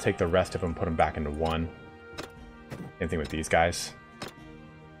then we'll take the rest of them and put them back into one. Same thing with these guys.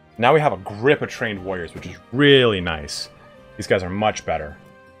 Now we have a grip of trained warriors, which is really nice. These guys are much better.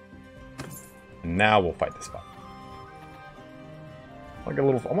 And now we'll fight this fight. I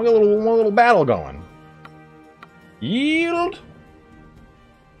want a little battle going. Yield!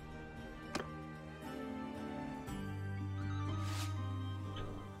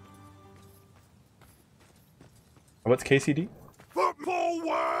 What's KCD? Foot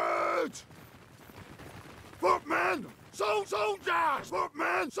forward! Footmen! Soldiers!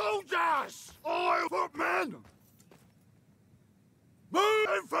 Footmen! Soldiers! Oil! Footmen! Move!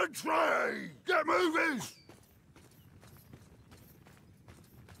 Infantry! Get moving!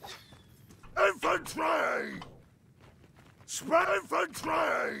 Infantry! Spread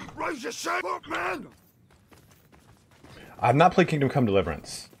infantry! Raise your shape, footmen! I've not played Kingdom Come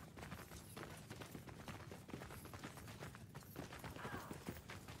Deliverance.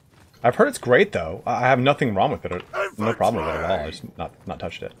 I've heard it's great though. I have nothing wrong with it. No problem with it at all. I just not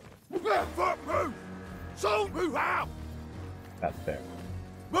touched it. Move! So move out! That's fair.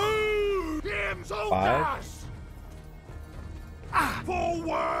 Move! Him, soldiers!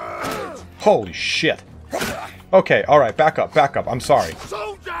 Forward! Holy shit. Okay, alright, back up. I'm sorry.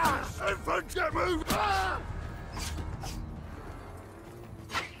 Soldiers! Infantry, get moved!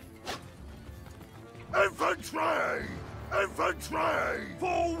 Infantry! Infantry!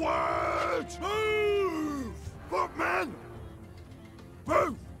 Forward! Move! Footmen!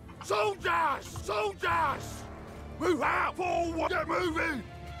 Move! Soldiers! Soldiers! Move out! Forward! Get moving!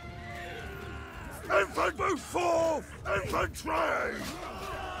 Infantry! Move forth! Infantry!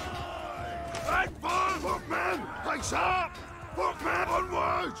 Advance! Footmen! Face up! Footmen!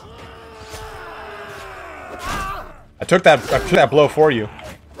 Onward! I took that blow for you.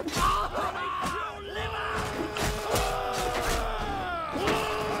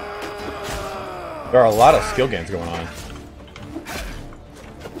 There are a lot of skill gains going on.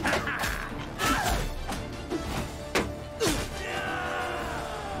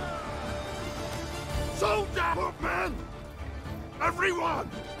 Soldier! Footmen!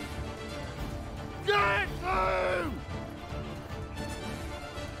 Everyone! Get through!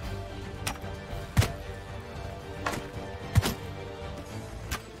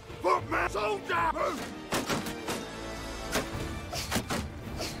 Footmen! Soldier! Move!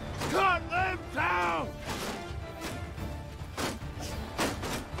 Cut them down!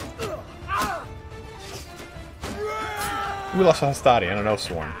 We lost a Hastati and an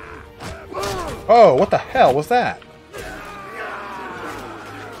O-Swarm. Oh, what the hell was that?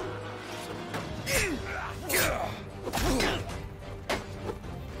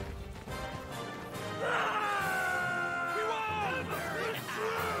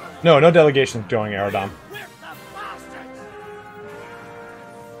 No, no delegation going Aerodom.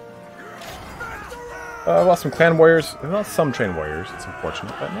 I lost some clan warriors. I lost some train warriors. It's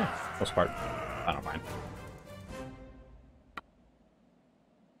unfortunate, but no, most part, I don't mind.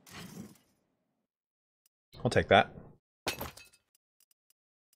 I'll take that.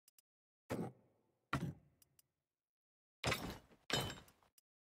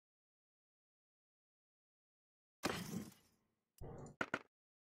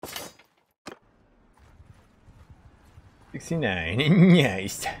 $69.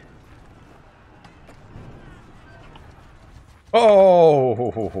 Nice. Oh,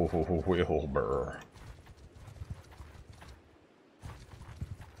 Wilbur.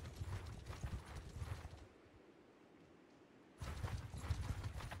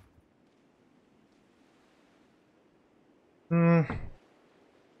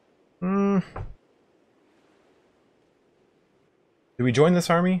 Do we join this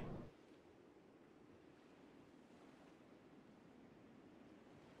army?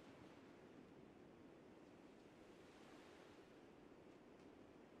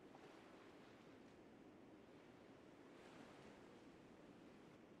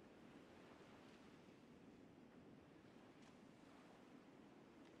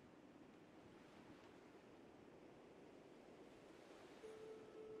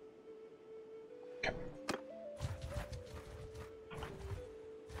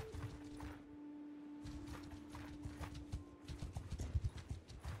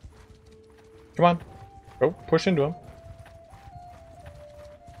 Come on. Go, push into him.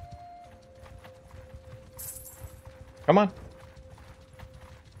 Come on.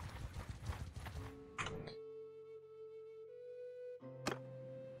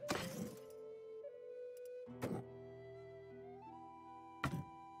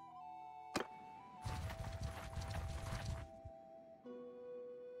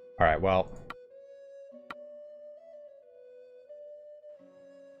 All right, well.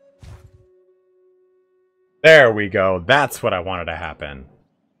 There we go. That's what I wanted to happen.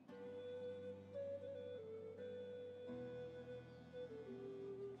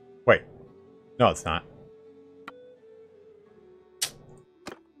 Wait. No, it's not.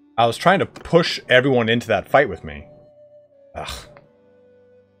 I was trying to push everyone into that fight with me. Ugh.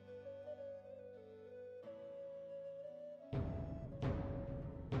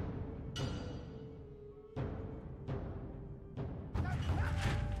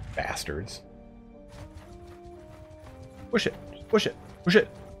 Bastards. Push it. Push it. Push it.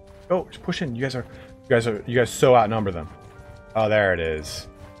 Go. Just push in. You guys so outnumber them. Oh, there it is.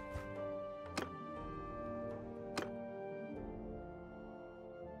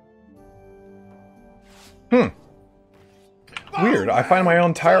 Weird. I find my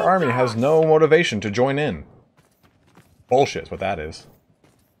entire army has no motivation to join in. Bullshit is what that is.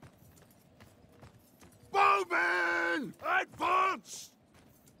 Bowman! Advance!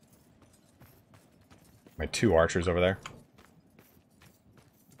 My 2 archers over there.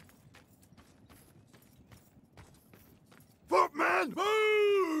 Footman,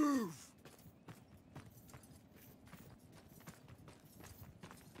 move!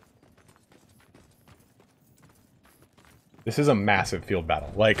 This is a massive field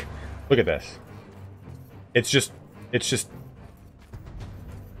battle. Like, look at this. It's just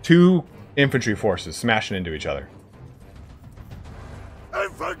 2 infantry forces smashing into each other.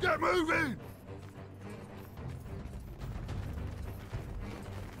 Infant, get moving!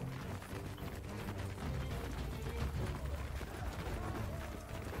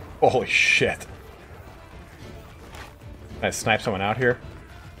 Holy shit. Can I snipe someone out here?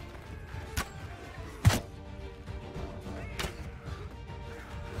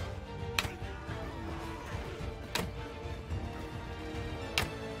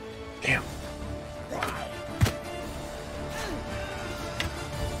 Damn.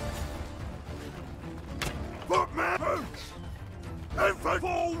 Footman! Infant,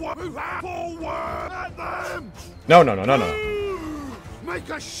 forward! Forward! At them! No, no, no, no, no. Make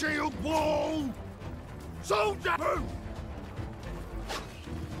a shield wall! Soldier!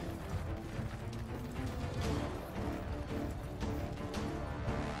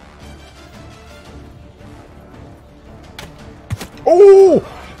 Oh!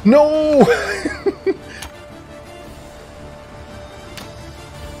 No!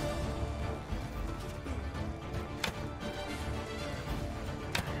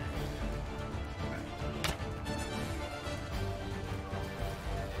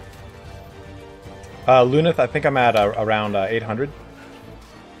 Lunith, I think I'm at around 800.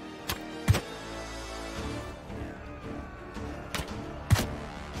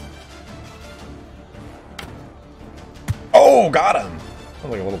 Oh, got him!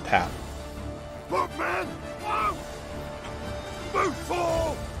 Sounds like a little tap. Footman! Move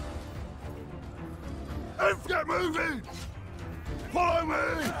forward! Infant, get moving! Follow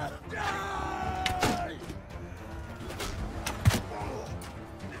me!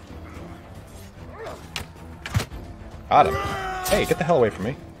 Got him. Hey, get the hell away from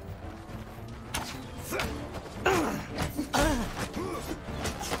me.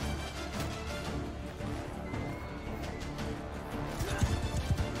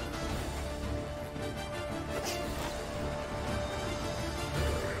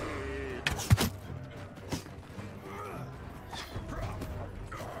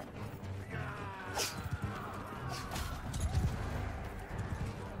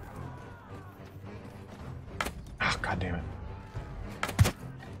 Oh, God damn it.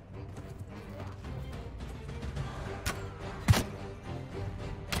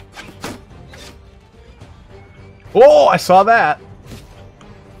 Oh, I saw that.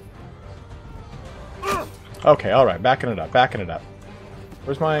 Okay, alright, backing it up, backing it up.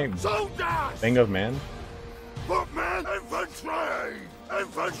 Where's my Soldiers! thing of man? Footman! Infantry!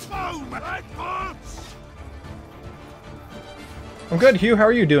 Infantry! Advance! I'm good, Hugh. How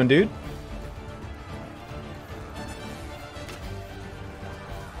are you doing, dude?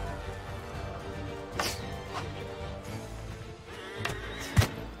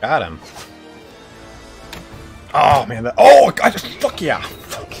 Got him. Oh, man. Oh, I just... Fuck yeah.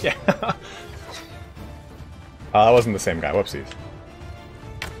 Fuck yeah. That wasn't the same guy. Whoopsies.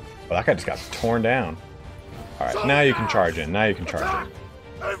 Well, that guy just got torn down. Alright, now you can charge in. Now you can charge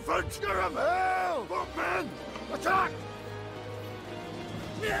in. Infantry of hell! Footman! Attack!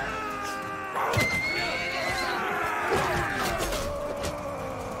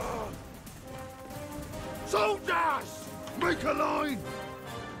 Soldiers! Make a line!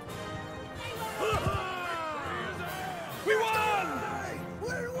 We won!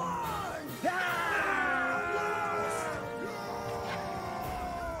 We won!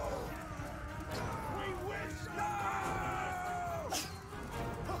 We wish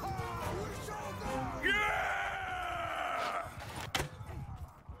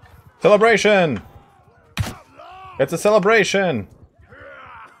Celebration! It's a celebration!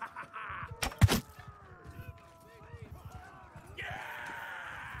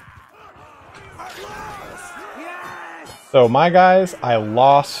 So my guys, I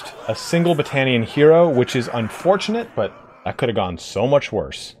lost a single Battanian hero, which is unfortunate, but that could have gone so much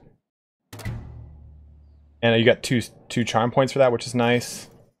worse. And you got two charm points for that, which is nice.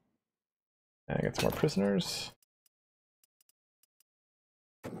 And I got some more prisoners.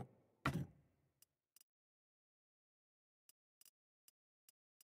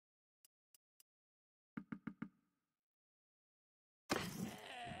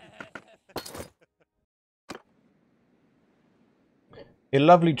 A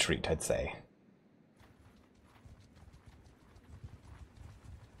lovely treat, I'd say.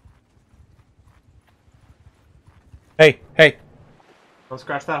 Hey, hey! Don't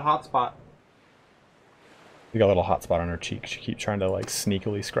scratch that hot spot. You got a little hot spot on her cheek. She keeps trying to, like,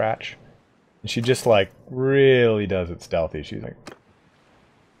 sneakily scratch. And she just, like, really does it stealthy. She's like...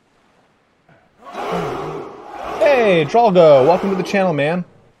 Hey, Drolgo! Welcome to the channel, man.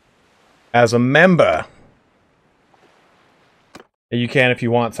 As a member... You can, if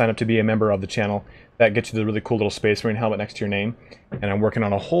you want, sign up to be a member of the channel. That gets you the really cool little Space Marine helmet next to your name. And I'm working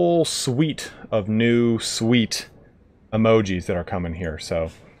on a whole suite of new sweet emojis that are coming here. So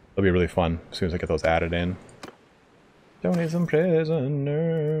it'll be really fun as soon as I get those added in. Donate some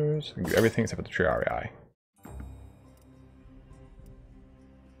prisoners. Everything except for the Triarii.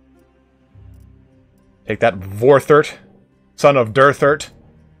 Take that, Vorthert, son of Durthert.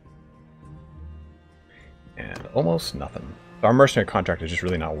 And almost nothing. Our mercenary contract is just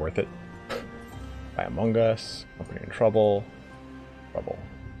really not worth it. By Among Us, Company in Trouble, Trouble.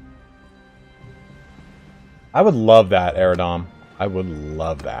 I would love that, Aerodom. I would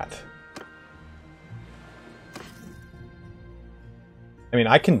love that. I mean,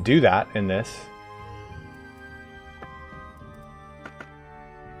 I can do that in this.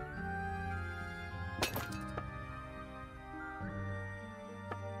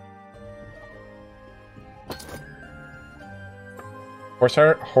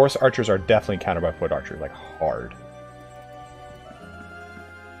 Horse archers are definitely countered by foot archers, like hard.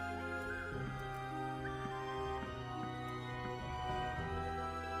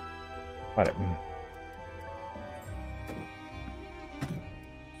 What?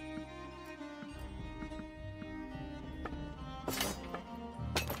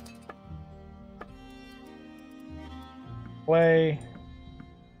 Play.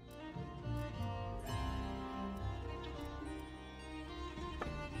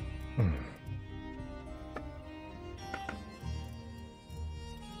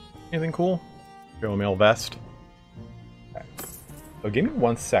 Anything cool? Go mail vest. Okay. So give me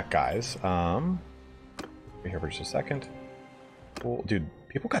 1 sec, guys. Be here for just a second. Cool. Dude,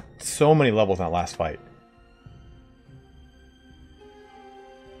 people got so many levels in that last fight.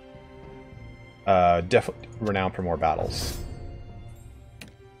 Definitely renowned for more battles.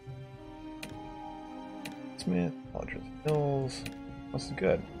 Smith, Eldridge Mills. This is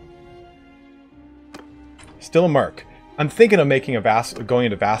good. Still a merc. I'm thinking of making a going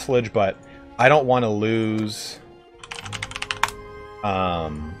into vassalage, but I don't want to lose. I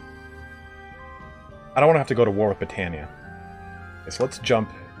don't want to have to go to war with Battania. Okay, so let's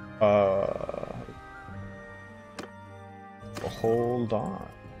jump. Hold on.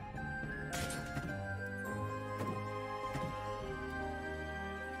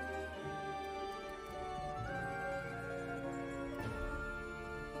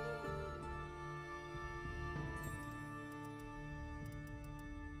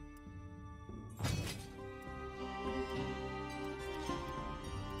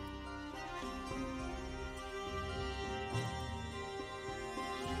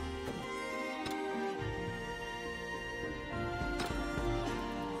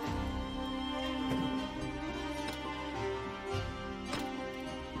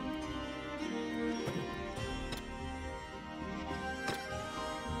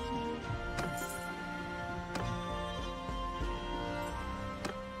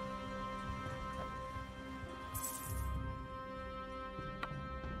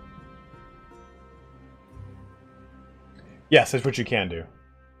 Yes, that's what you can do.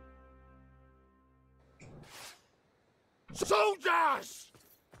 Soldiers!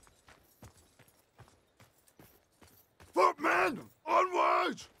 Footmen,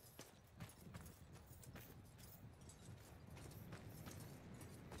 onward!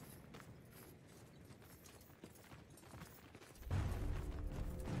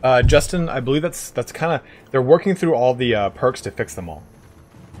 Justin, I believe that's kind of, they're working through all the perks to fix them all.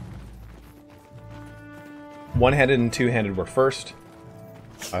 One-handed and two-handed were first.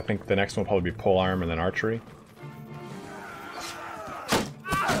 I think the next one will probably be polearm and then archery.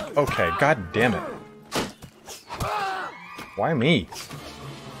 Okay, god damn it. Why me?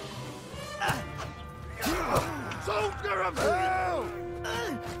 Soldier of hell!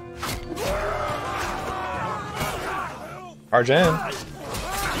 Charge in.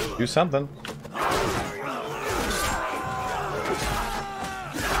 Do something.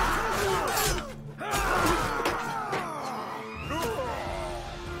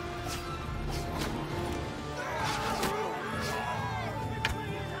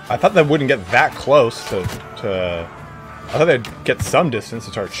 I thought they wouldn't get that close to I thought they'd get some distance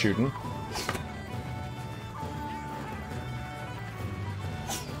to start shooting.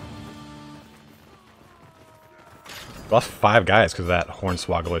 Lost 5 guys because of that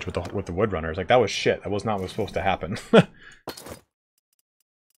hornswogglage with the woodrunners. Like, that was shit. That was not what's supposed to happen. Put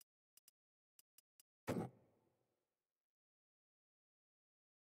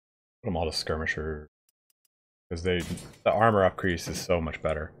them all to skirmisher. Because the armor upcrease is so much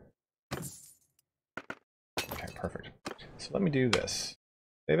better. Okay, perfect. So let me do this.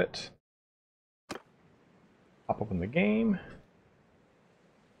 Save it. Pop open the game.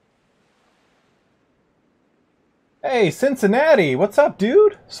 Hey, Cincinnati! What's up,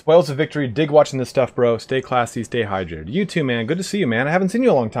 dude? Spoils of victory. Dig watching this stuff, bro. Stay classy, stay hydrated. You too, man. Good to see you, man. I haven't seen you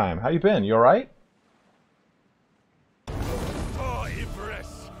in a long time. How you been? You alright? Our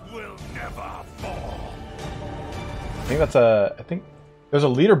Everest will never fall. I think there's a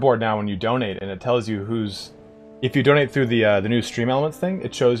leaderboard now when you donate, and it tells you who's... If you donate through the new Stream Elements thing,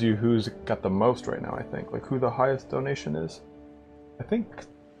 it shows you who's got the most right now, I think. Like, who the highest donation is. I think...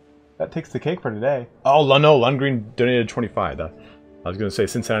 That takes the cake for today. Oh, no, Lundgreen donated 25. I was going to say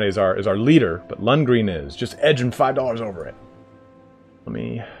Cincinnati is our leader, but Lundgreen is. Just edging $5 over it. Let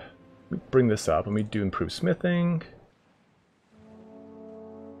me bring this up. Let me do improved smithing.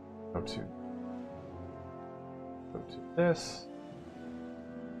 Go to this.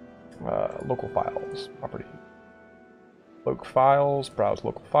 Local files. Property. Local files. Browse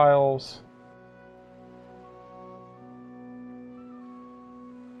local files.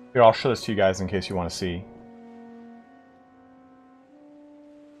 Here, I'll show this to you guys in case you want to see.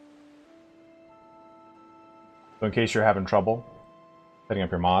 So in case you're having trouble setting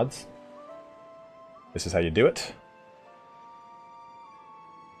up your mods, this is how you do it.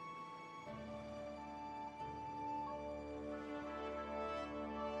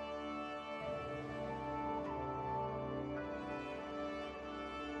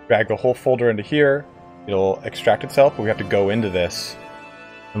 Drag the whole folder into here. It'll extract itself, but we have to go into this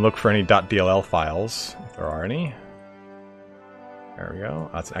and look for any .dll files, if there are any. There we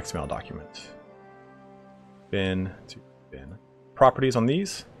go. That's an XML document. Bin to bin. Properties on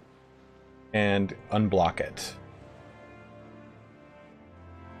these, and unblock it.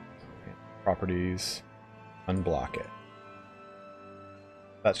 Properties, unblock it.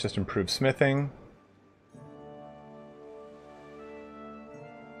 That's just improved smithing.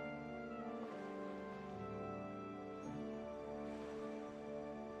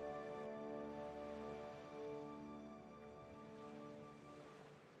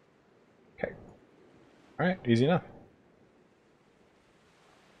 Alright, easy enough.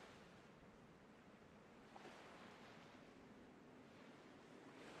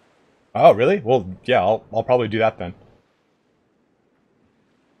 Oh, really? Well, yeah, I'll probably do that then.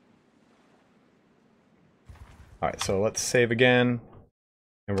 Alright, so let's save again.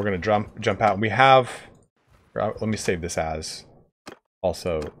 And we're gonna jump out. We have... Let me save this as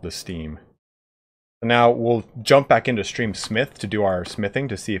also the Steam. Now we'll jump back into Stream Smith to do our smithing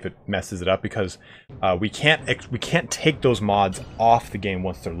to see if it messes it up, because we can't take those mods off the game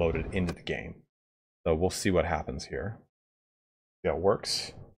once they're loaded into the game. So we'll see what happens here. See how it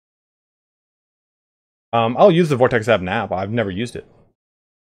works. I'll use the Vortex App now, but I've never used it.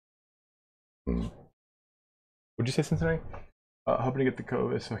 Would you say Cincinnati? Hoping to get the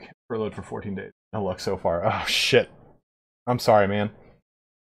COVID so I can't furloughed for 14 days. No luck so far. Oh shit. I'm sorry, man.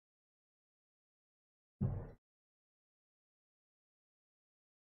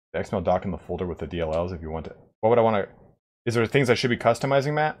 The XML doc in the folder with the DLLs if you want it. What would I want to... Is there things I should be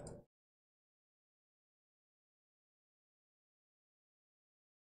customizing, Matt?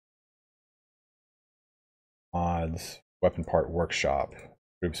 Mods, weapon part workshop,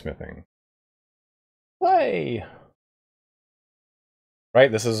 group smithing. Play!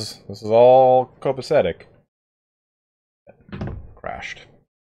 Right, this is all copacetic. Crashed.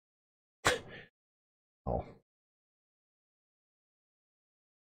 Oh.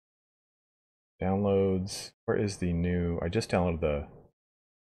 Downloads. Where is the new... I just downloaded the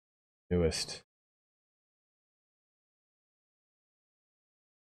newest.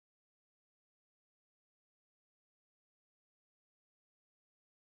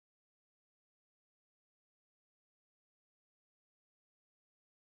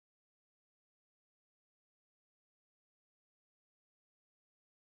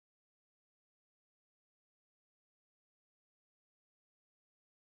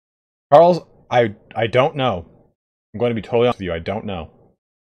 Charles, I don't know. I'm going to be totally honest with you. I don't know.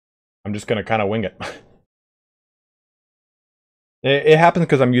 I'm just going to kind of wing it. It happens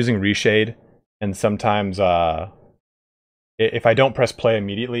because I'm using Reshade, and sometimes if I don't press play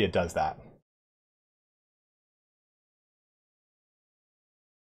immediately, it does that.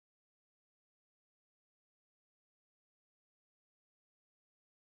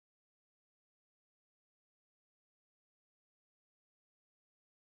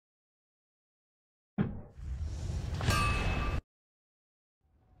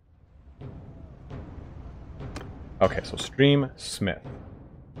 Okay, so Stream Smith.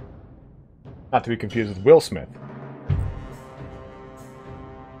 Not to be confused with Will Smith.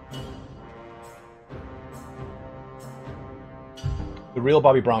 The real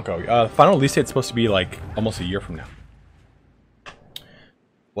Bobby Bronco. Final release date's supposed to be like almost a year from now.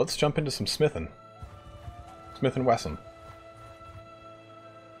 Let's jump into some smithing. Smith & Wesson.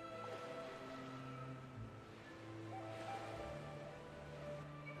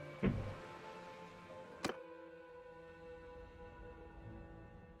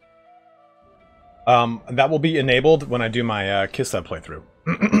 That will be enabled when I do my Kislev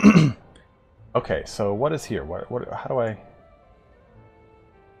playthrough. Okay, so what is here? How do I...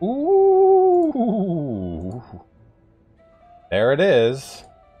 Ooh! There it is.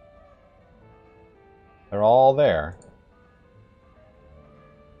 They're all there.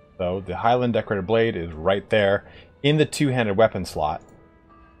 So the Highland Decorated Blade is right there in the two-handed weapon slot.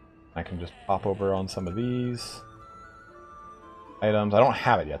 I can just pop over on some of these items. I don't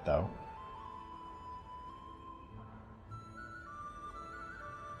have it yet, though.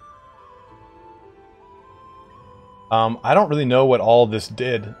 I don't really know what all this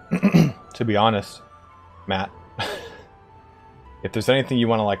did, to be honest, Matt. If there's anything you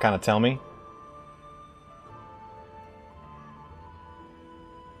want to, like, kind of tell me.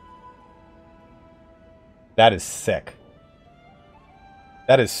 That is sick.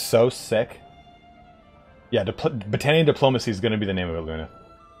 That is so sick. Yeah, Battanian Diplomacy is going to be the name of it, Luna.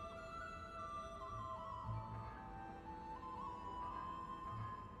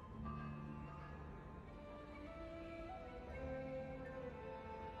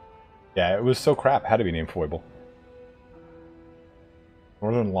 Yeah, it was so crap. It had to be named Foible.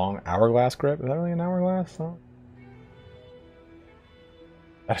 Northern Long Hourglass Grip? Is that really an hourglass? No?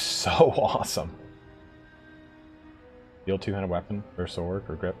 That is so awesome. Steel two-handed weapon, or sword,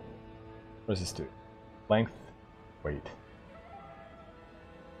 or grip. What does this do? Length, weight.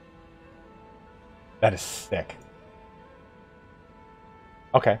 That is sick.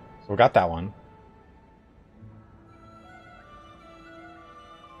 Okay, so we got that one.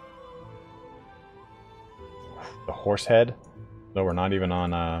 The horse head. No, we're not even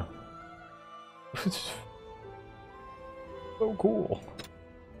on, so cool.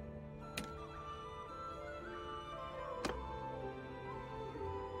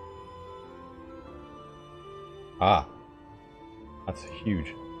 Ah. That's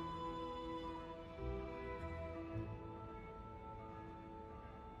huge.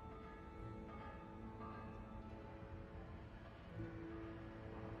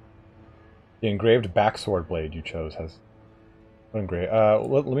 The engraved backsword blade you chose has... What engraved?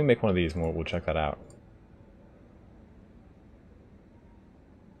 Let me make one of these and we'll check that out.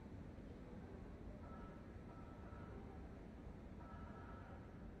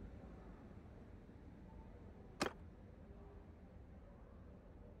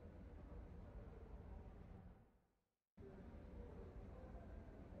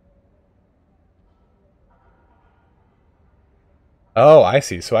 Oh, I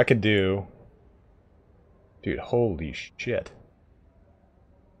see. So I could do... Dude, holy shit.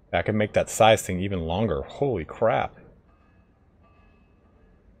 I can make that size thing even longer. Holy crap.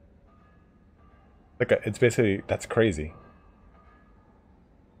 Like, it's basically... That's crazy.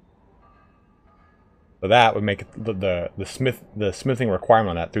 So that would make it the smithing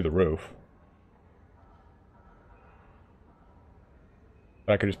requirement on that through the roof.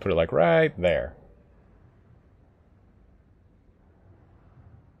 But I could just put it like right there.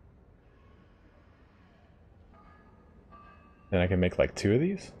 Then I can make like 2 of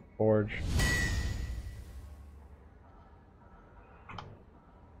these. Forge.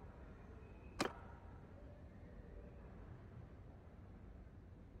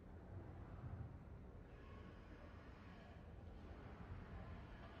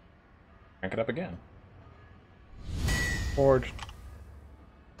 Crank it up again. Forge.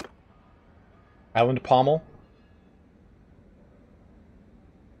 Island pommel.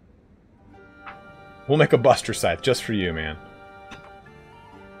 We'll make a buster scythe just for you, man.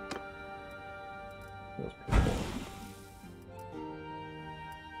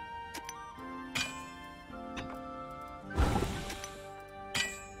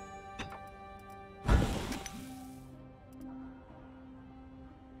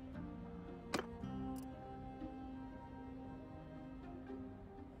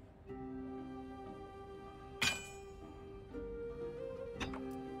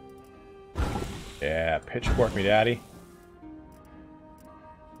 Yeah, pitchfork me, daddy.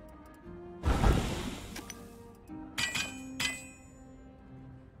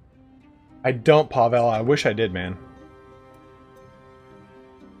 I don't, Pavel. I wish I did, man.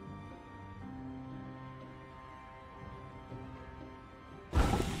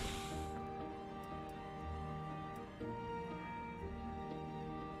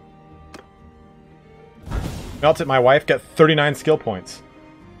 Melted my wife, get 39 skill points.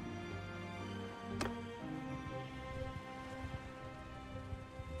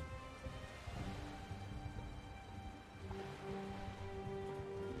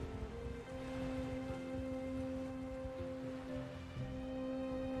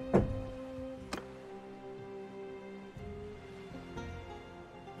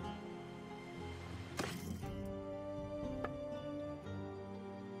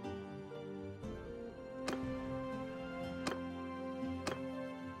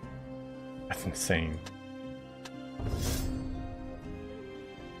 That's insane.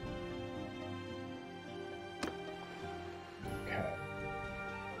 Okay.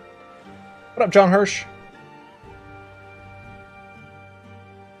 What up, John Hirsch?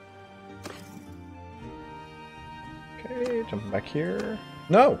 Okay, jumping back here.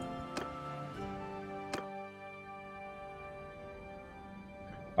 No!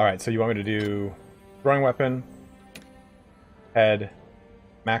 Alright, so you want me to do throwing weapon, head,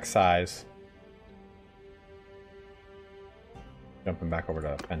 max size. Jumping back over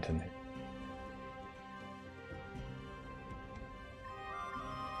to Fenton.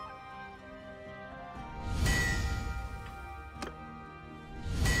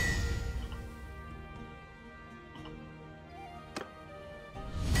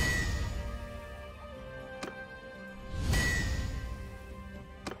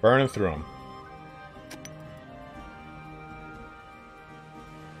 Burning through them.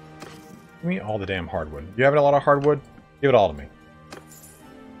 Give me all the damn hardwood. You have a lot of hardwood? Give it all to me.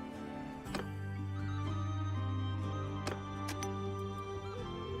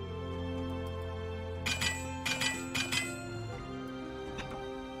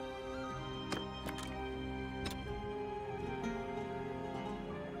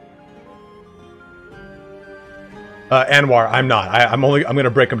 Anwar, I'm not. I'm gonna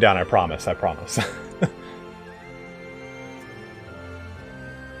break them down. I promise. I promise.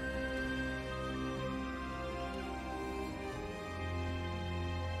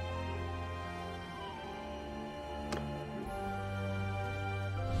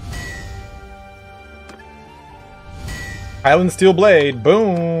 Highland Steel Blade,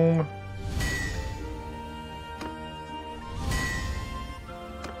 boom!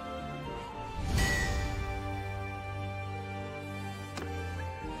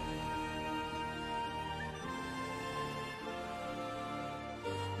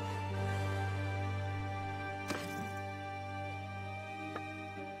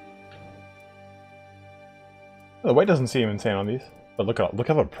 The weight doesn't seem insane on these, but look at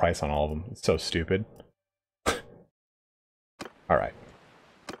the price on all of them. It's so stupid. All right.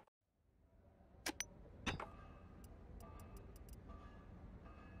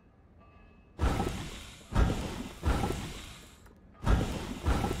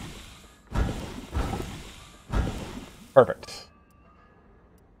 Perfect.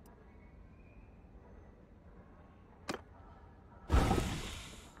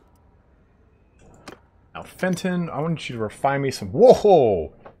 Now, Fenton, I want you to refine me some...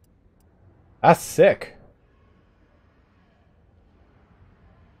 Whoa! That's sick.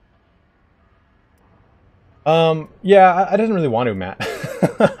 Yeah, I didn't really want to, Matt.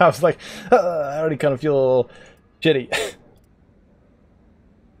 I was like, I already kind of feel a little shitty.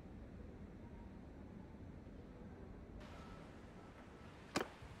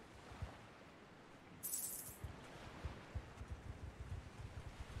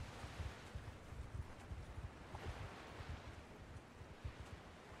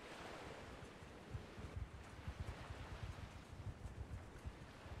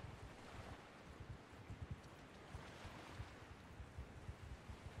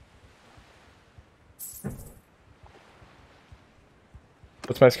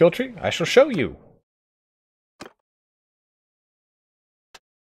 What's my skill tree? I shall show you.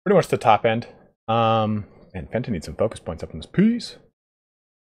 Pretty much the top end. And Fenton needs some focus points up in this piece.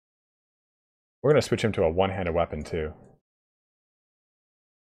 We're gonna switch him to a one-handed weapon too.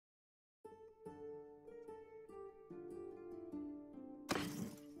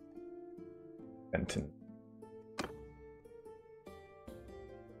 Fenton.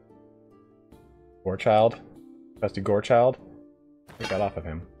 Gorechild. Trusty Gorechild. Get that off of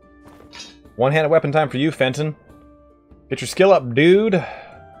him. One-handed weapon time for you, Fenton. Get your skill up, dude.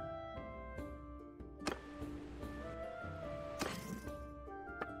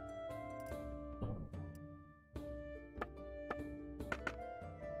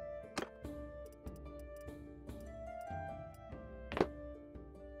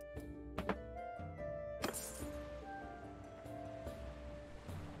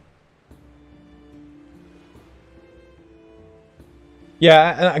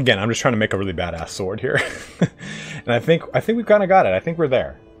 Yeah, and again, I'm just trying to make a really badass sword here. And I think we've kind of got it. I think we're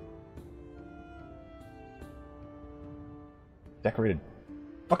there. Decorated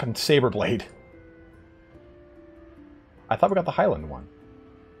fucking saber blade. I thought we got the Highland one.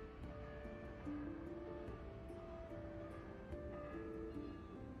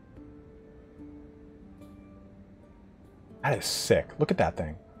 That is sick. Look at that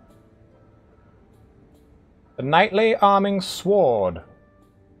thing. The Knightly Arming Sword.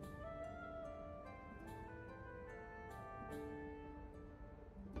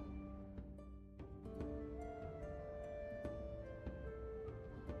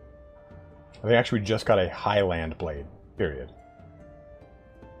 I think actually we just got a Highland blade, period.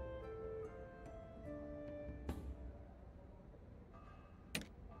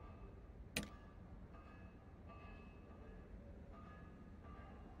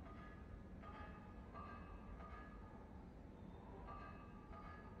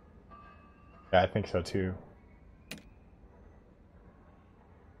 Yeah, I think so too.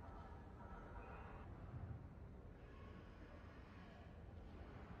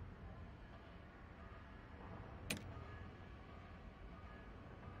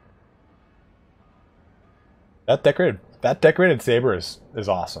 That decorated saber is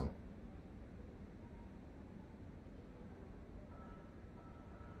awesome.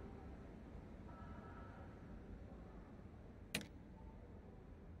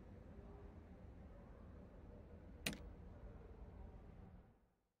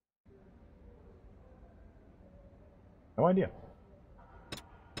 No idea.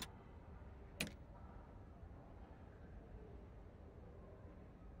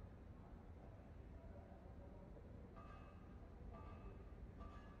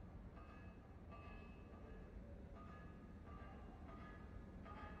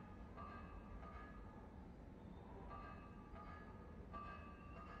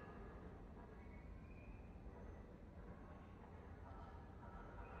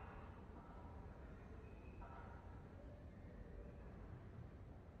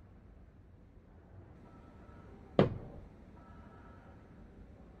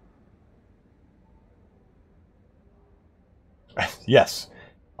 Yes,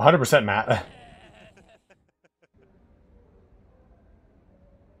 100%, Matt.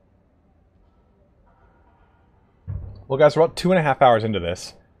 Well, guys, we're about 2.5 hours into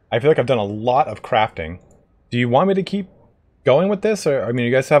this. I feel like I've done a lot of crafting. Do you want me to keep going with this, or I mean, are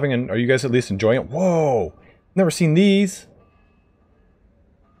you guys are you guys at least enjoying it? Whoa, never seen these.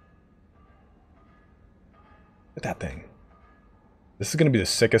 Look at that thing. This is gonna be the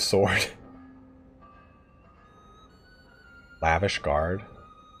sickest sword. Lavish guard,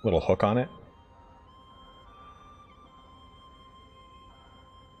 little hook on it.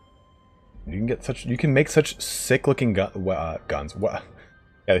 You can make such sick looking guns.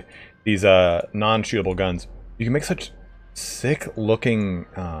 Yeah, these non-shootable guns. You can make such sick looking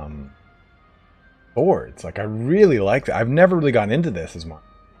swords. Like, I really like that. I've never really gotten into this as much.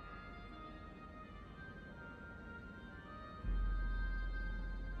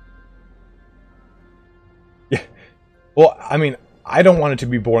 Yeah. Well, I mean, I don't want it to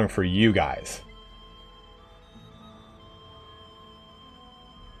be boring for you guys.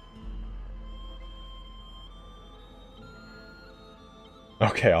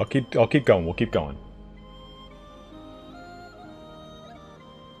 Okay, I'll keep going. We'll keep going.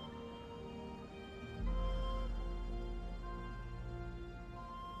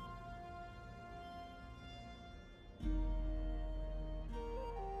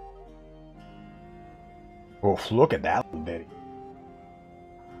 Oh, look at that little bitty.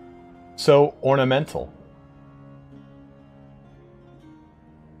 So ornamental.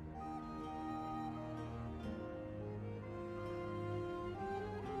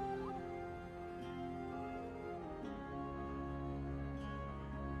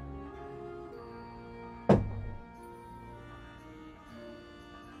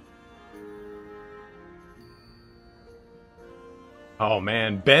 Oh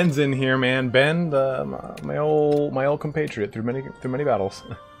man, Ben's in here, man. Ben, my old compatriot through many battles.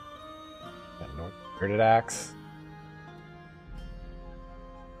 That North Bearded Axe.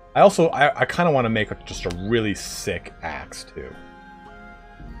 I kind of want to make just a really sick axe too,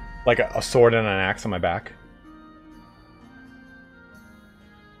 like a sword and an axe on my back.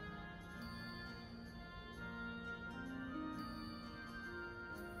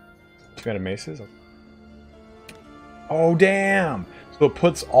 Two-handed maces. Oh, damn! So it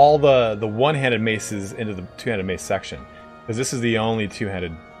puts all the one-handed maces into the two-handed mace section. Because this is the only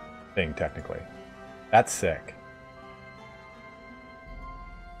two-handed thing, technically. That's sick.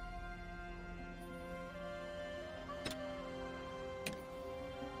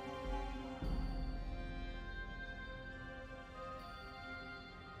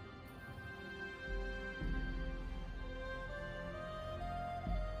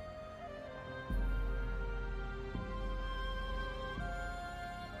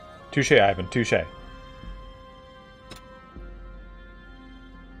 Touche, Ivan, touche.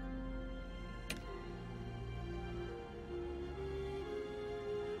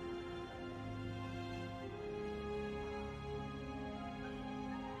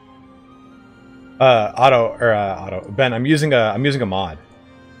 Auto. Ben, I'm using a mod.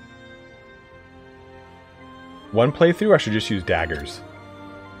 One playthrough, I should just use daggers.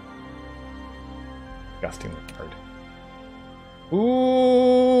 Disgustingly hard.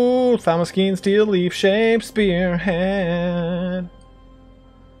 Ooh, Thaumaskeen steel leaf shaped spearhead.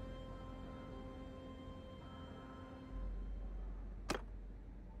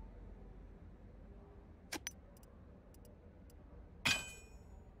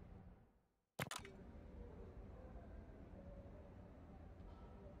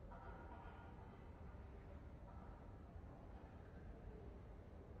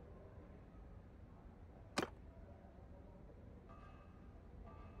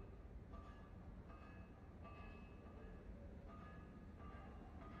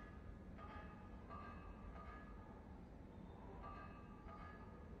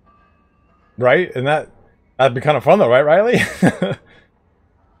 Right? And that'd be kind of fun though, right, Riley?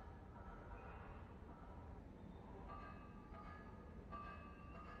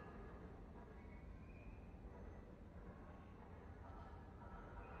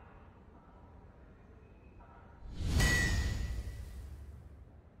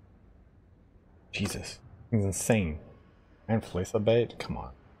 Jesus. He's insane. And Fleece bait? Come on.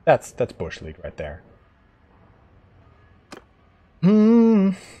 That's Bush League right there.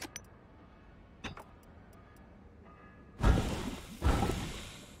 Hmm.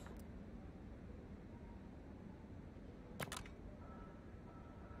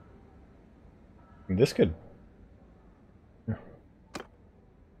 This could...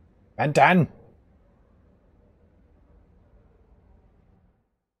 And done!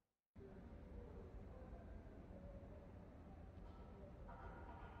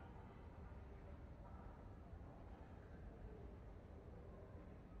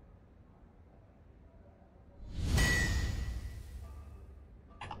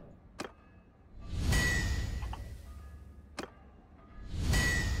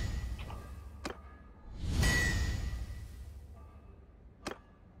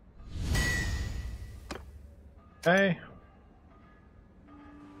 Okay.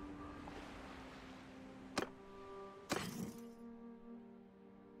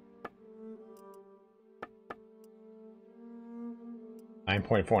 Nine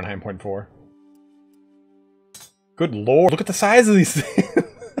 9.4. Good lord, look at the size of these things.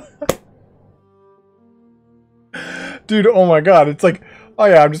 Dude, oh my god, it's like, oh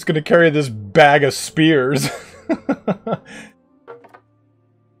yeah, I'm just gonna carry this bag of spears.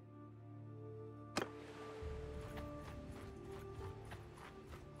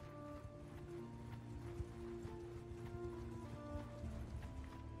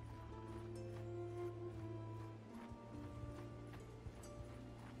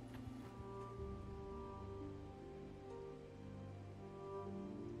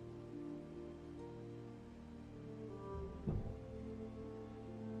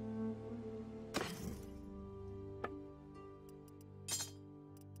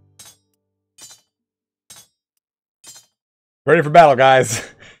 Ready for battle, guys.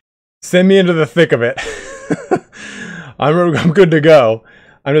 Send me into the thick of it. I'm good to go.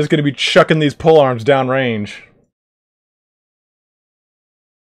 I'm just going to be chucking these pole arms down range.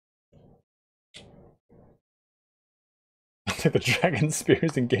 I'll take the dragon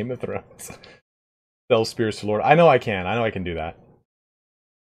spears in Game of Thrones. Sell spears to Lord. I know I can. I know I can do that.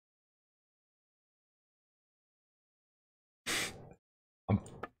 I'm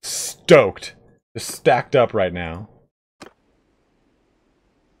stoked. Just stacked up right now.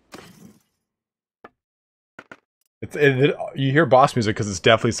 You hear boss music because it's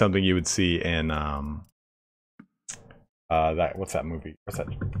definitely something you would see in what's that movie? What's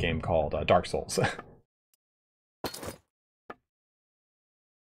that game called? Dark Souls.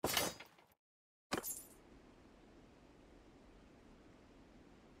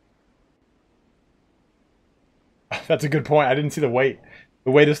 That's a good point. I didn't see the weight.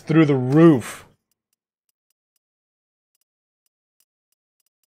 The weight is through the roof.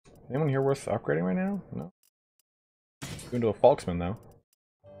 Anyone here worth upgrading right now? No. Going to a Falksman though.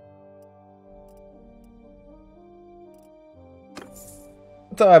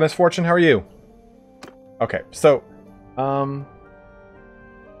 What's up, Misfortune? How are you? Okay, so no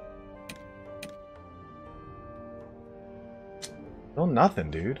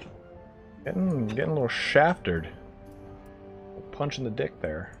nothing, dude. Getting a little shafted. Punch in the dick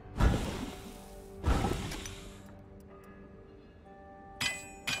there.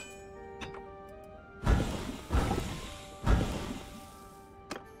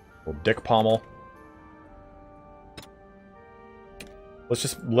 Little dick pommel. Let's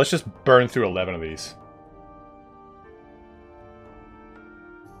just burn through 11 of these.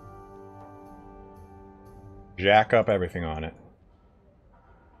 Jack up everything on it.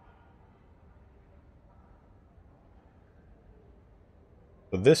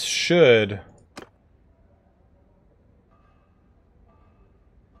 So this should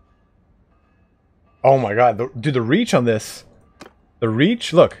Oh my god, dude, the reach on this. The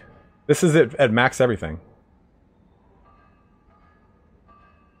reach, look. This is it at max everything.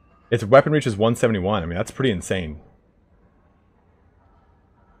 Its weapon reach is 171. I mean, that's pretty insane.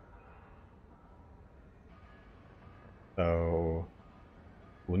 So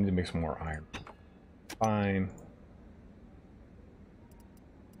we'll need to make some more iron. Fine.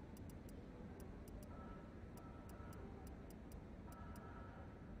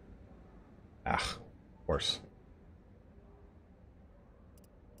 Ah, of course.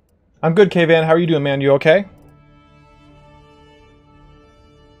 I'm good, K-Van. How are you doing, man? You okay?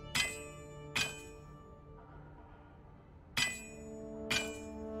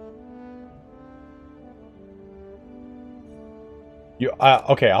 You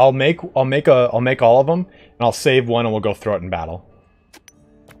okay? I'll make all of them, and I'll save one, and we'll go throw it in battle.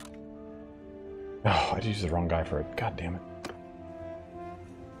 Oh, I used the wrong guy for it. God damn it.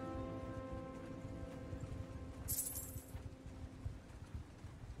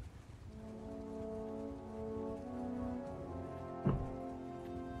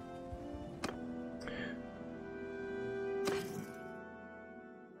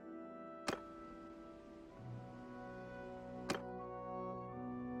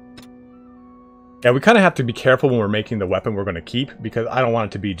 Yeah, we kind of have to be careful when we're making the weapon we're going to keep, because I don't want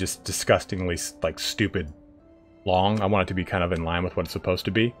it to be just disgustingly, like, stupid long. I want it to be kind of in line with what it's supposed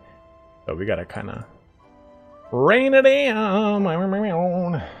to be. So we got to kind of rein it in.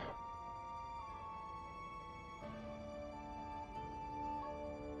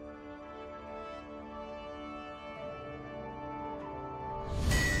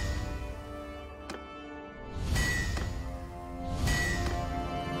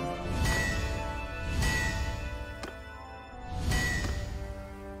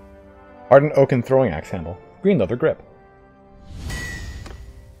 Ardent oaken throwing axe handle. Green leather grip.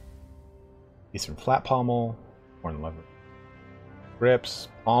 Eastern flat pommel. Horn leather. Grips.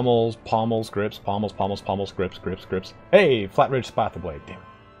 Pommels. Pommels. Grips. Pommels. Pommels. Pommels. Grips. Grips. Grips. Hey! Flat ridge spatha blade. Damn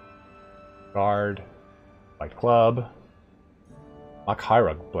it. Guard. Light club. Lock high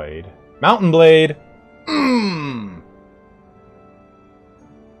rug blade. Mountain blade! Mmm!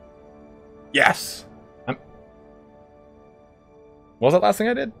 Yes! What was that last thing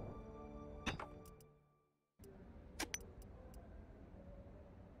I did?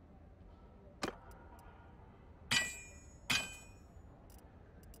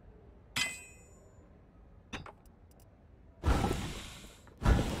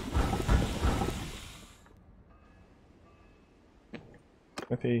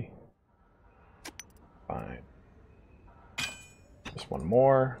 Smithy. Fine. Just one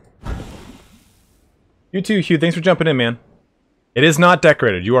more. You too, Hugh. Thanks for jumping in, man. It is not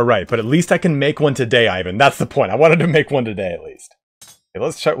decorated, you are right, but at least I can make one today, Ivan. That's the point. I wanted to make one today, at least. Okay,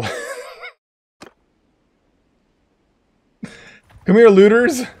 let's check. Come here,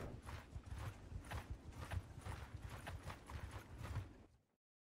 looters.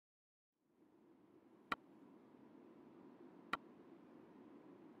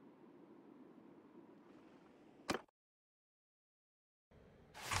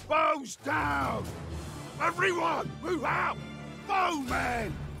 Bows down! Everyone, move out!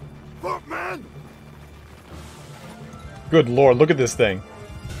 Bowmen! Footmen! Good lord, look at this thing.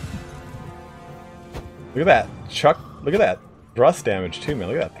 Look at that. Chuck, look at that. Thrust damage too, man.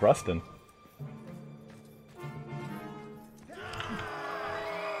 Look at that thrusting.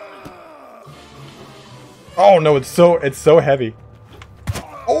 Oh no, it's so heavy.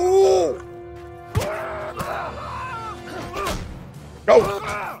 Oh! Go!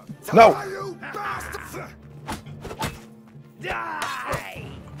 No!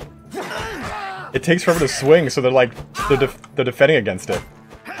 It takes forever to swing, so they're like they're defending against it.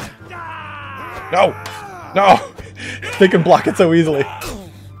 No! No! They can block it so easily.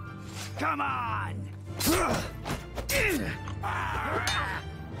 Come on!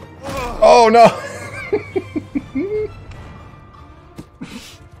 Oh no!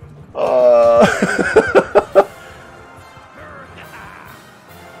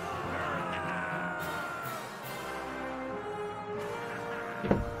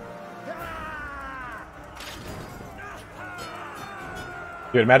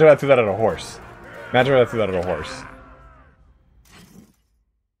 Dude, imagine if I threw that at a horse. Imagine if I threw that at a horse.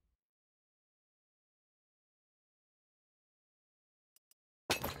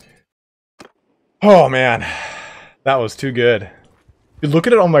 Oh man, that was too good. Dude, look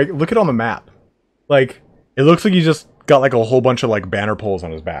at it on the map. Like, it looks like he just got like a whole bunch of like banner poles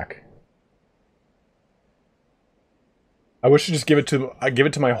on his back. I wish to just give it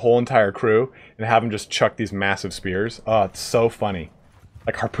to my whole entire crew and have them just chuck these massive spears. Oh, it's so funny.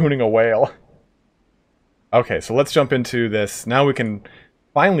 Like harpooning a whale. Okay, so let's jump into this. Now we can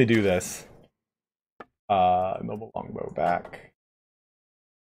finally do this. Mobile longbow back.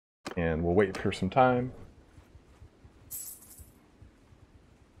 And we'll wait for some time.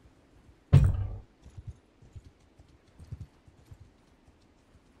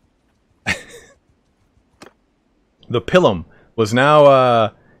 The pilum was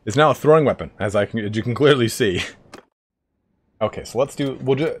now is now a throwing weapon, as you can clearly see. Okay, so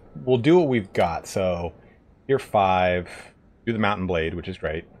we'll do what we've got. So here 5, do the mountain blade, which is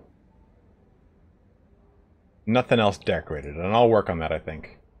great. Nothing else decorated, and I'll work on that, I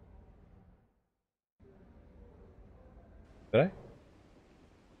think. Did I?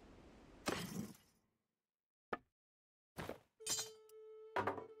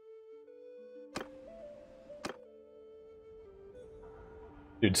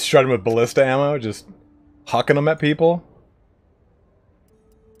 Dude, strutting with ballista ammo, just hucking them at people.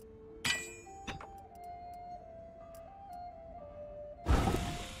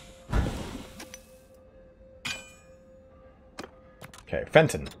 Okay,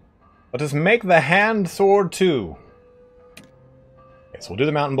 Fenton. Let us make the hand sword too. Okay, so we'll do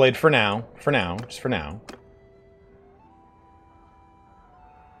the mountain blade for now. Just for now.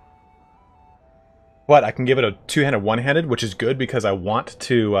 But I can give it a two-handed, one-handed, which is good because I want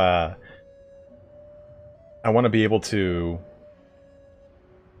to. I want to be able to.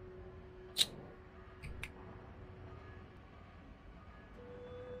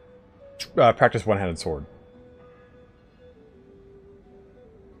 Practice one-handed sword.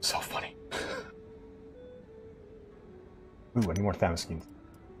 So funny. Ooh, I need more Thamaskins.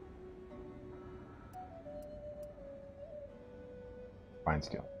 Fine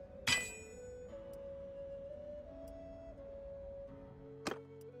steel.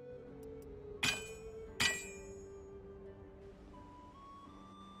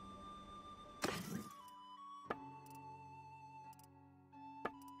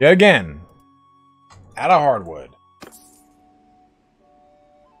 Yet again, out of hardwood.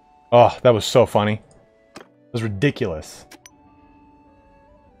 Oh, that was so funny. It was ridiculous.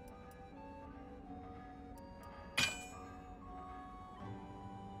 Is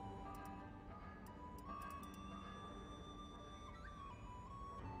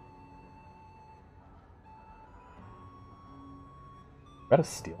that a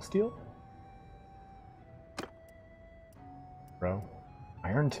steel? Bro.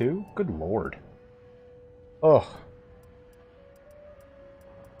 Iron 2? Good lord. Ugh.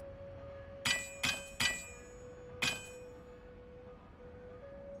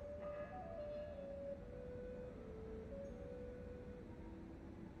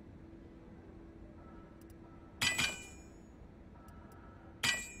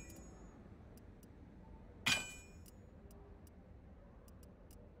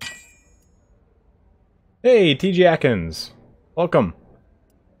 Hey, TG Atkins. Welcome.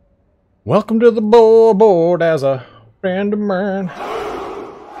 Welcome to the board as a friend of mine.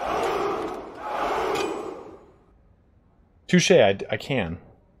 Touche, I can.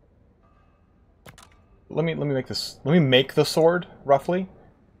 Let me make this. Let me make the sword roughly,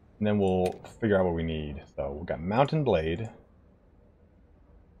 and then we'll figure out what we need. So we've got mountain blade.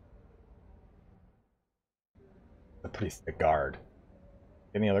 A pretty thick guard.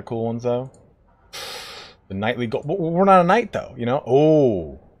 Any other cool ones though? The knightly gold. We're not a knight though, you know.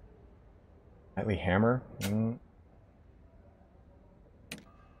 Oh. Knightly hammer. I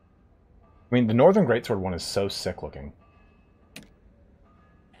mean, the Northern Greatsword one is so sick looking.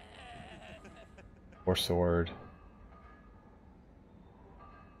 Or sword.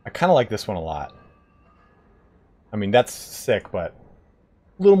 I kind of like this one a lot. I mean, that's sick, but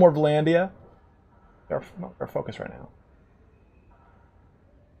a little more Valandia. Our focus right now.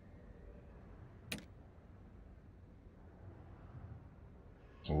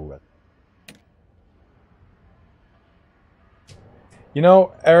 Ooh, you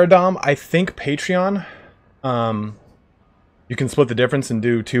know, Aerodom, I think Patreon, you can split the difference and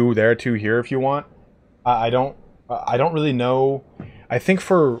do 2 there, 2 here if you want. I don't really know. I think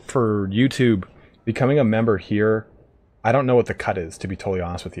for YouTube, becoming a member here, I don't know what the cut is, to be totally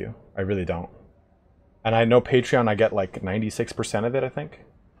honest with you. I really don't. And I know Patreon, I get like 96% of it, I think.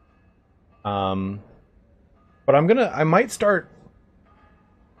 But I might start.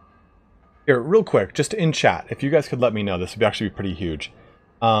 Here, real quick, just in chat, if you guys could let me know, this would actually be pretty huge.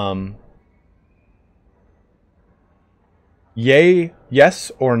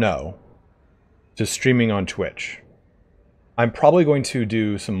 Yes or no to streaming on Twitch? I'm probably going to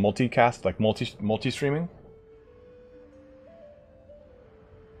do some multicast, like multi-streaming.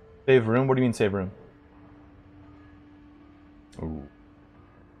 Save room? What do you mean save room? Ooh.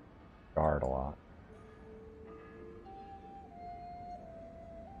 Guard a lot.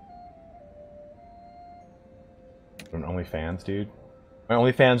 OnlyFans, dude. My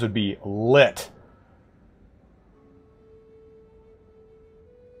OnlyFans would be lit.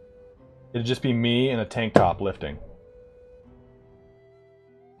 It'd just be me in a tank top lifting.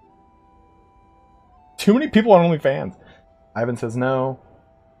 Too many people on OnlyFans. Ivan says no.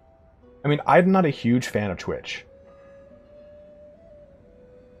 I mean, I'm not a huge fan of Twitch.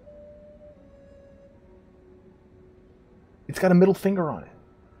 It's got a middle finger on it.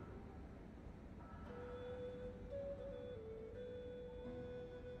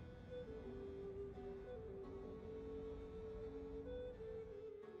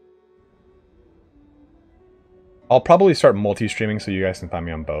 I'll probably start multi-streaming so you guys can find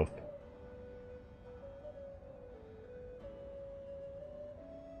me on both.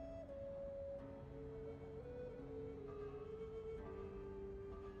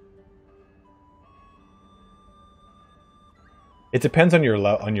 It depends on your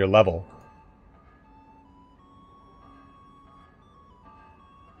level.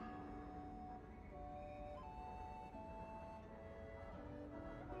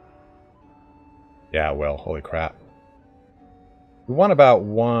 Yeah, well, holy crap. We want about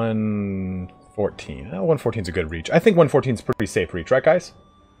 114. 114 is a good reach. I think 114 is pretty safe reach, right, guys?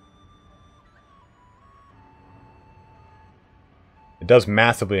 It does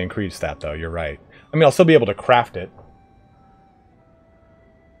massively increase that, though. You're right. I mean, I'll still be able to craft it.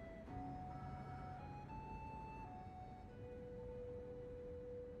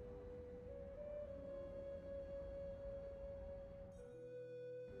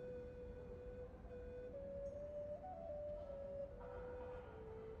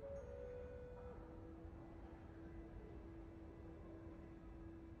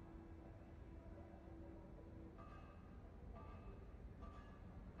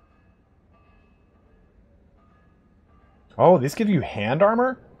 Oh, these give you hand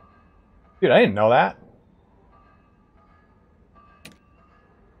armor? Dude, I didn't know that.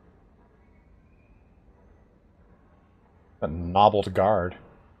 A nobbled guard.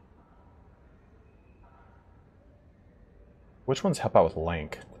 Which ones help out with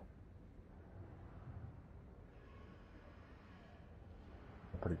length?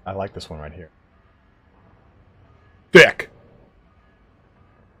 I like this one right here. Thick!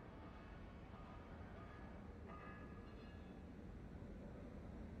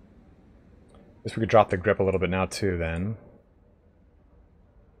 Guess we could drop the grip a little bit now too, then.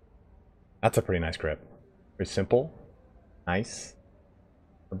 That's a pretty nice grip. Very simple. Nice.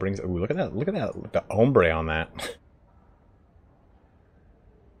 It brings. Ooh, look at that! Look at that! Look at the ombre on that.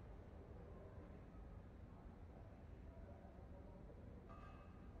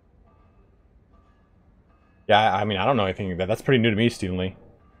 Yeah, I mean, I don't know anything. That's pretty new to me, Stephen Lee.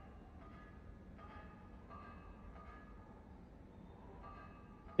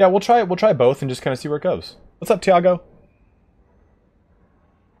 Yeah, we'll try both and just kind of see where it goes. What's up, Tiago?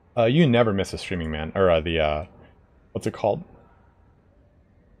 You never miss a streaming, man. Or the what's it called?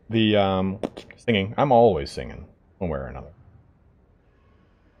 The singing. I'm always singing, one way or another.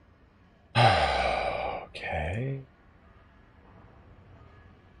 Okay.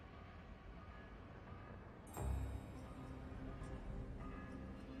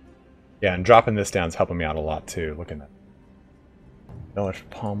 Yeah, and dropping this down is helping me out a lot too. Look at that. Miller's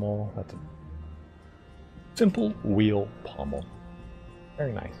pommel. That's a simple wheel pommel.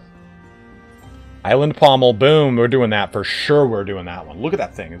 Very nice. Island pommel. Boom. We're doing that for sure. We're doing that one. Look at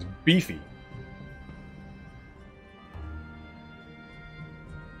that thing. It's beefy.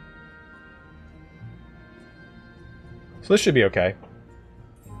 So this should be okay.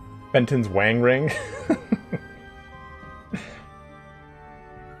 Benton's Wang Ring.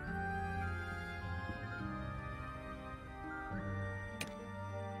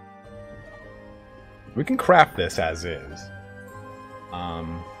 We can craft this as is.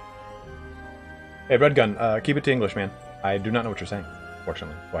 Hey, Red Gun, keep it to English, man. I do not know what you're saying,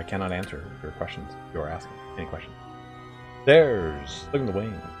 fortunately, so I cannot answer your questions if you are asking any questions. There's, look at the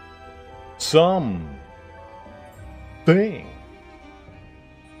wing. Some thing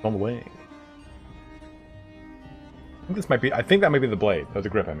on the wing. I think this might be. I think that might be the blade, or the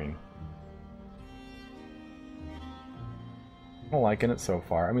grip. I mean. I'm liking it so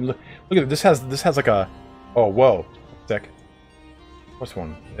far. I mean, look at it. This has like a. Oh, whoa, sick. What's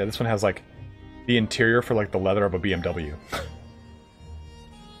one? Yeah, this one has like the interior for like the leather of a BMW.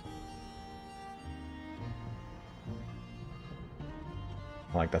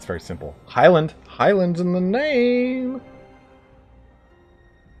 I like that's very simple. Highland, Highland's in the name.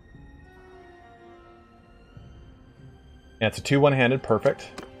 Yeah, it's a 2 one-handed, perfect.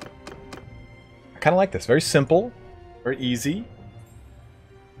 I kind of like this. Very simple, very easy.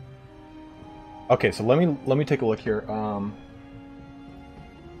 Okay, so let me take a look here.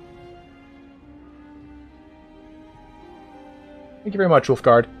 Thank you very much,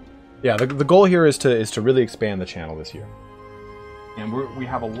 Wolfguard. Yeah, the goal here is to really expand the channel this year, and we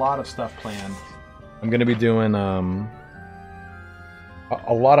have a lot of stuff planned. I'm going to be doing a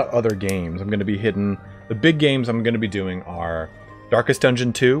lot of other games. I'm going to be hitting the big games. I'm going to be doing are Darkest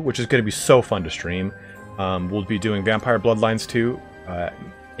Dungeon 2, which is going to be so fun to stream. We'll be doing Vampire Bloodlines 2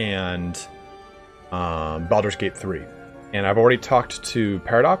 and Baldur's Gate 3. And I've already talked to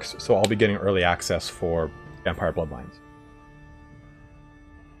Paradox, so I'll be getting early access for Vampire Bloodlines.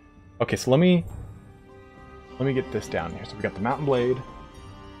 Okay, so let me get this down here. So we got the Mountain Blade.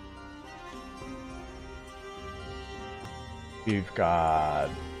 We've got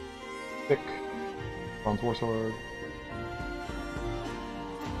thick bronze war sword.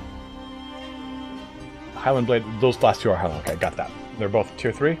 Highland Blade. Those last two are Highland. Okay, got that. They're both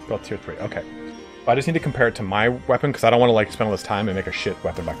tier 3? Both tier 3. Okay. I just need to compare it to my weapon because I don't want to like spend all this time and make a shit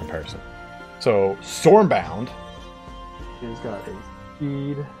weapon by comparison. So Stormbound has got a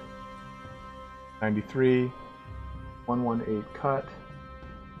speed 93, 118 cut.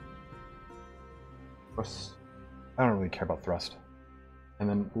 Thrust. I don't really care about thrust. And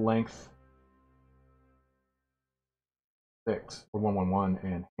then length 6 or 111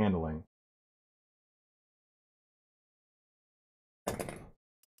 and handling.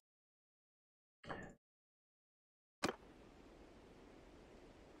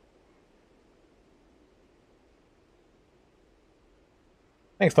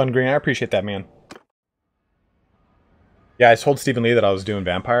 Thanks, Fun Green. I appreciate that, man. Yeah, I told Stephen Lee that I was doing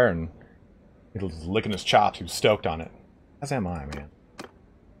Vampire, and he was licking his chops. He was stoked on it. As am I, man.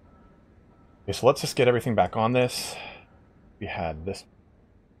 Okay, so let's just get everything back on this. We had this.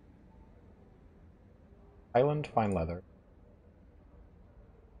 Island Fine Leather.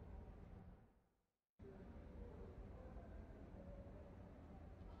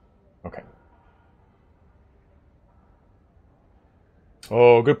 Okay.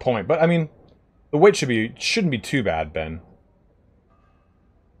 Oh, good point. But, I mean, the weight shouldn't be too bad, Ben.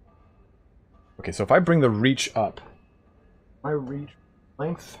 Okay, so if I bring the reach up, my reach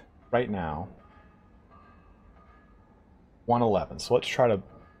length right now, 111. So let's try to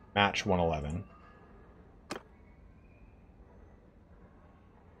match 111.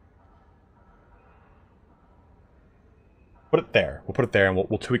 Put it there. We'll put it there, and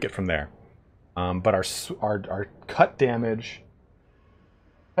we'll tweak it from there. But our cut damage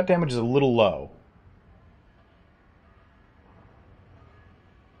is a little low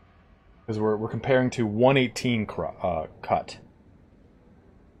because we're comparing to 118 cut.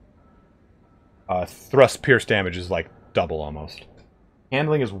 Thrust pierce damage is like double almost.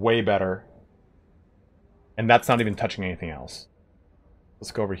 Handling is way better, and that's not even touching anything else.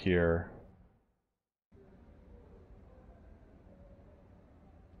 Let's go over here.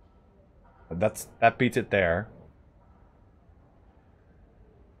 That beats it there.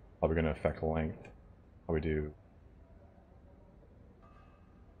 Probably going to affect length. How we do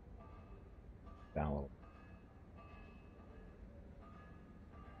down a little.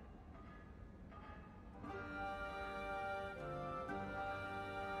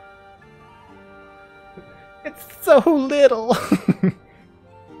 It's so little. What's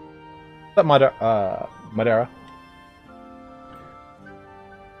up, Madera?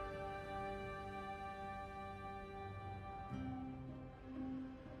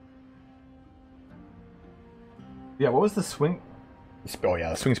 Yeah, what was the swing? Oh yeah,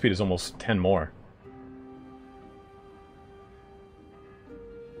 the swing speed is almost 10 more.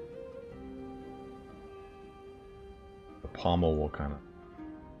 The pommel will kind of...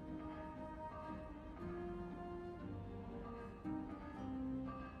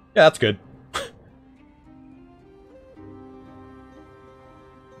 Yeah, that's good.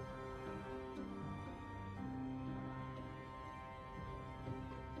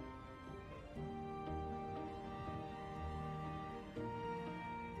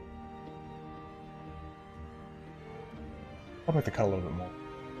 I'll make the cut a little bit more.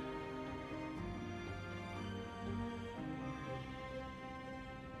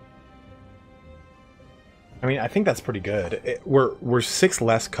 I mean, I think that's pretty good. We're 6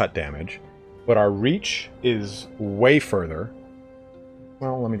 less cut damage, but our reach is way further.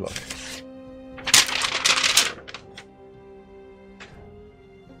 Well, let me look.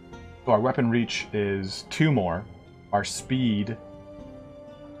 So our weapon reach is 2 more. Our speed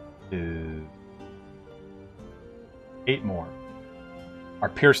is 8 more. Our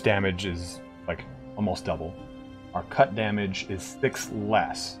pierce damage is like almost double. Our cut damage is 6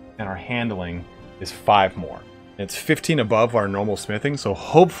 less, and our handling is 5 more. It's 15 above our normal smithing, so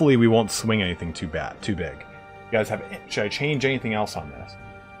hopefully we won't swing anything too big. You guys have... Should I change anything else on this?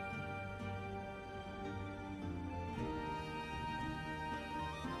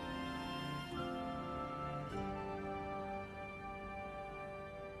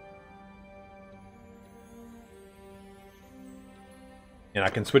 And I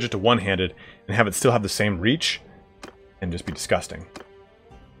can switch it to one-handed and have it still have the same reach and just be disgusting.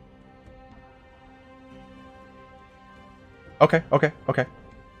 Okay, okay, okay.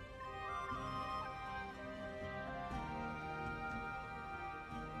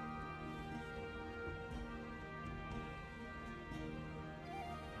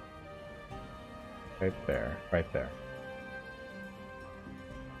 Right there, right there.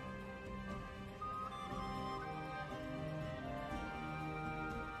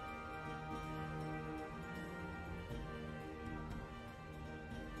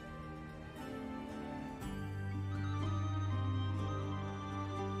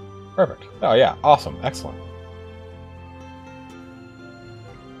 Perfect. Oh yeah, awesome, excellent.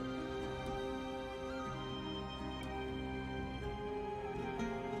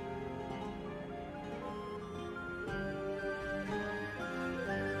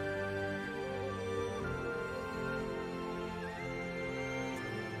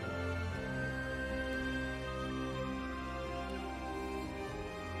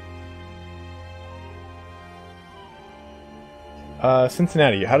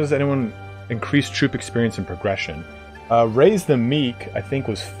 Cincinnati, how does anyone increase troop experience and progression? Raise the Meek, I think,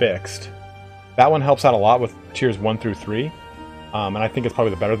 was fixed. That one helps out a lot with tiers 1 through 3. And I think it's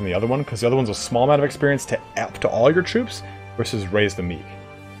probably better than the other one, because the other one's a small amount of experience to up to all your troops, versus Raise the Meek.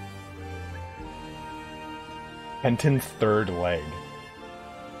 Penton's third leg.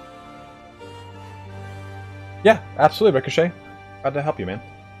 Yeah, absolutely, Ricochet. Glad to help you, man.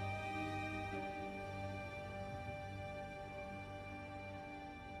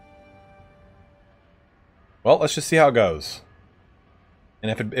 Well, let's just see how it goes. And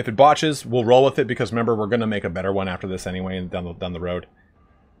if it botches, we'll roll with it, because remember, we're going to make a better one after this anyway, and down the road.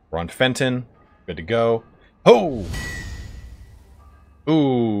 We're on Fenton. Good to go. Oh!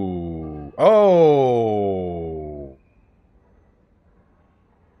 Ooh. Oh!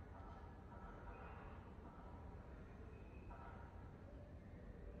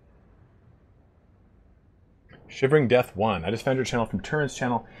 Shivering Death 1. I just found your channel from Turin's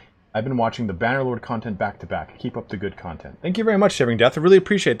channel. I've been watching the Bannerlord content back to back. Keep up the good content. Thank you very much, Shivering Death. I really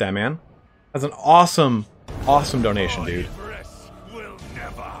appreciate that, man. That's an awesome, awesome donation, dude.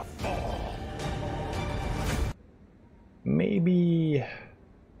 Maybe...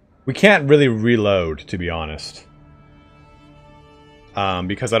 We can't really reload, to be honest.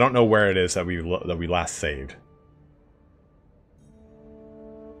 Because I don't know where it is that we last saved.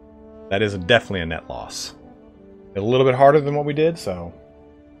 That is definitely a net loss. A little bit harder than what we did, so...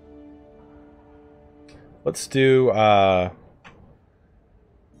 Let's do, I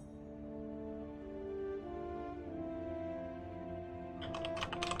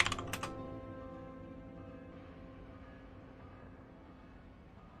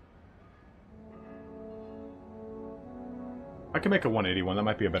can make a 181. That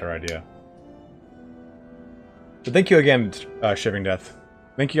might be a better idea. So thank you again, Shivering Death.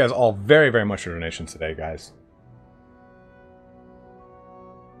 Thank you guys all very, very much for your donations today, guys.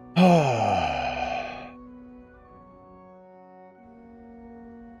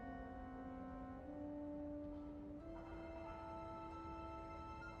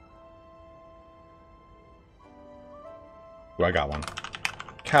 Ooh, I got one.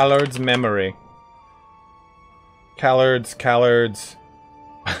 Callard's Memory. Callards.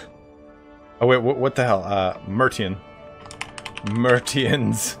 Oh wait, what the hell? Mertian.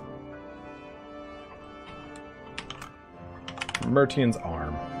 Mertian's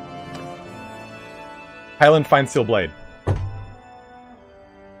arm. Highland Fine Steel Blade.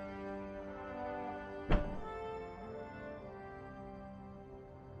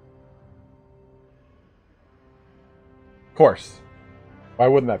 Of course. Why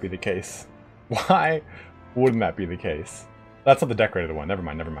wouldn't that be the case? Why wouldn't that be the case? That's not the decorated one. Never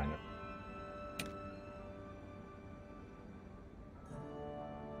mind, never mind.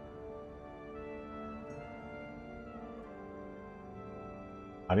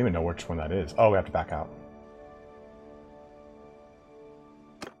 I don't even know which one that is. Oh, we have to back out.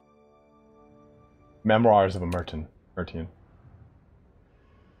 Memoirs of a Mertian. We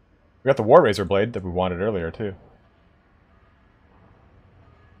got the War Razor Blade that we wanted earlier, too.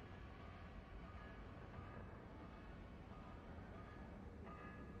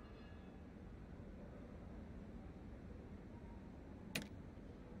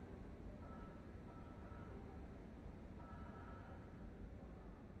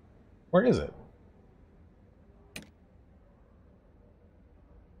 Where is it?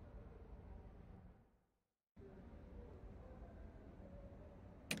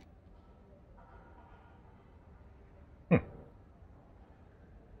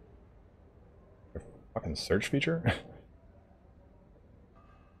 Fucking search feature?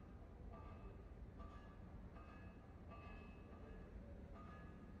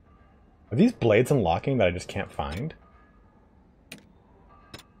 Are these blades unlocking that I just can't find?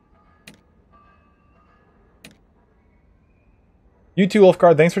 You too,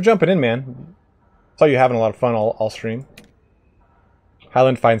 Wolfguard. Thanks for jumping in, man. Saw you having a lot of fun all stream.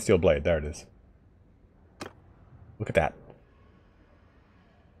 Highland Fine Steel Blade. There it is. Look at that.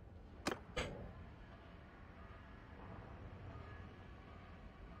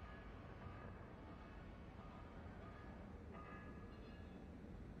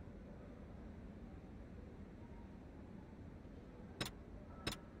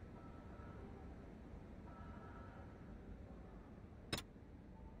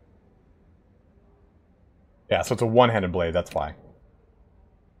 Yeah, so it's a one-handed blade, that's why.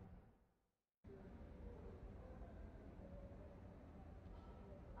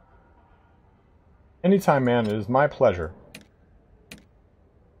 Anytime, man. It is my pleasure.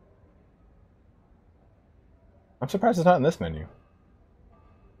 I'm surprised it's not in this menu.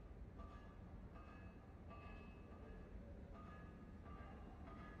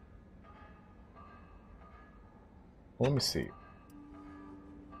 Well, let me see.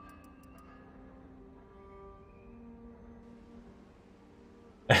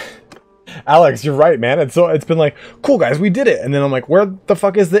 Alex, you're right, man. It's been like, cool guys, we did it, and then I'm like, where the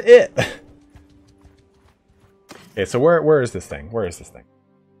fuck is the it? Okay, so where is this thing? Where is this thing?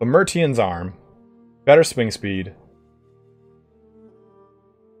 The Mertian's arm, better swing speed,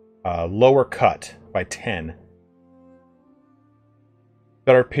 lower cut by 10,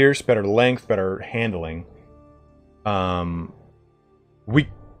 better pierce, better length, better handling. We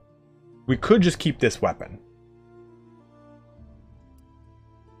could just keep this weapon.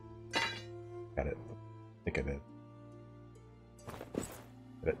 Got it. Look at it.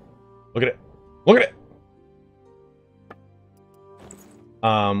 Look at it. Look at it.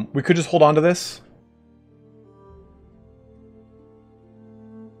 We could just hold on to this.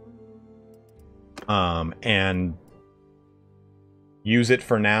 And use it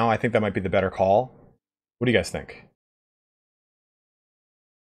for now. I think that might be the better call. What do you guys think?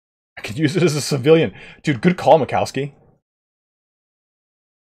 I could use it as a civilian. Dude, good call, Mikowski.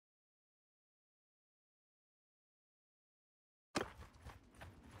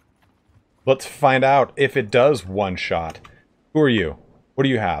 Let's find out if it does one-shot. Who are you? What do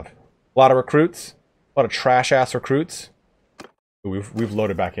you have? A lot of recruits? A lot of trash-ass recruits? Ooh, we've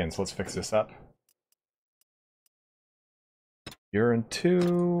loaded back in, so let's fix this up. You're in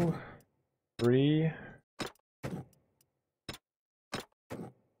 2, 3.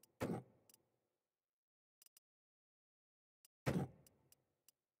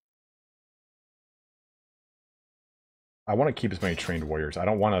 I want to keep as many trained warriors. I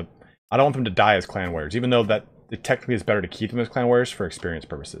don't want them to die as clan warriors, even though that it technically is better to keep them as clan warriors for experience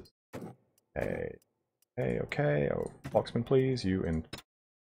purposes. Okay. Okay. Oh, Foxman, please. You in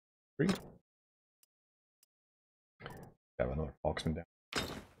 3. Have another Foxman down.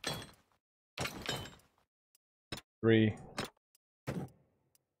 3.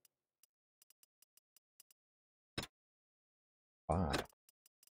 5.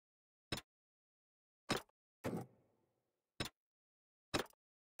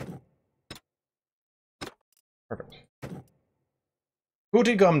 Perfect.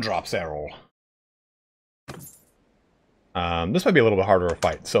 Booty gumdrops arrow. This might be a little bit harder to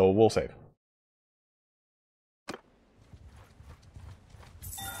fight, so we'll save.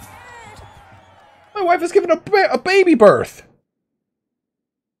 My wife has given a baby birth.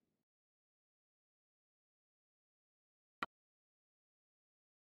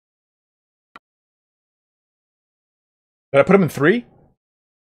 Did I put him in 3?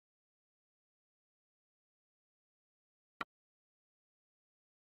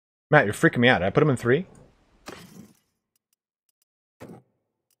 Matt, you're freaking me out. Did I put him in 3?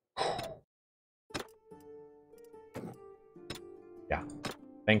 Yeah.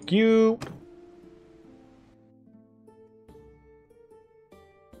 Thank you.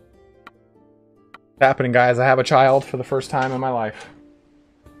 What's happening, guys? I have a child for the first time in my life.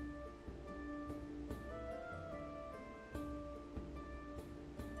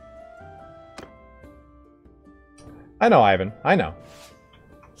 I know, Ivan. I know.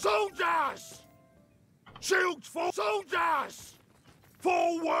 Soldiers! Shields for soldiers!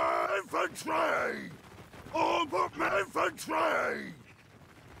 Forward infantry! Armed infantry!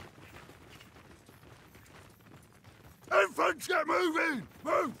 Infantry, get moving!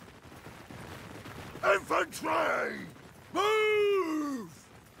 Move! Infantry! Move!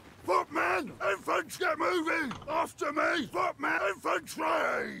 Footmen! Infantry, get moving! After me! Footmen!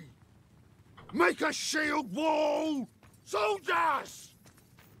 Infantry! Make a shield wall! Soldiers!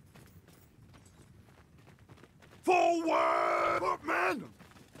 Forward! Footmen!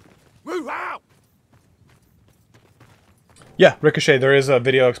 Move out! Yeah, Ricochet, there is a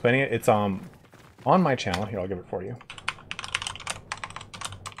video explaining it. It's on my channel. Here, I'll give it for you.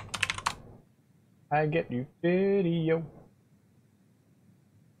 I get you video.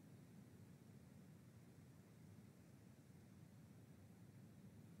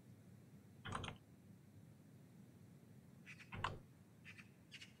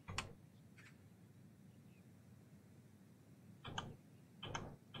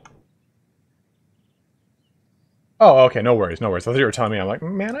 Oh, okay, no worries, no worries. I thought you were telling me. I'm like,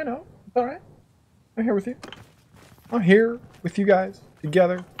 man, I know. It's all right. I'm here with you. I'm here with you guys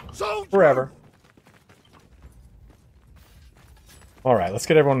together forever. All right, let's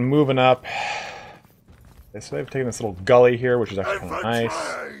get everyone moving up. Okay, so they've taken this little gully here, which is actually kind of nice.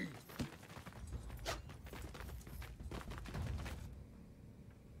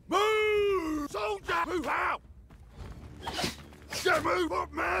 Move! Soldier! Move out! Get move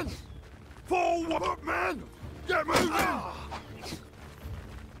up, man! Forward up, man! Get moving!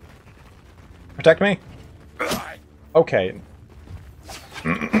 Protect me. Okay.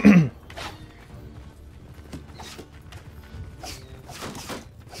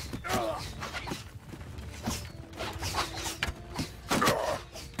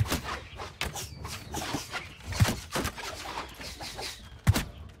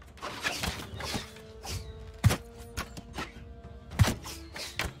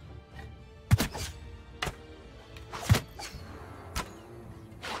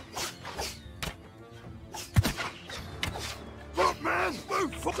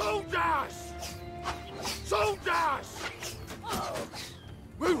 Soldiers! Soldiers!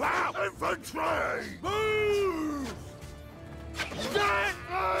 Move out! Infantry! Move! Get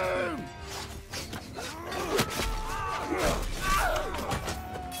them!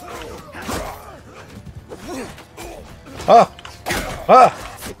 Ah! Ah!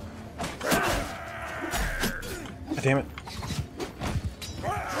 God damn it.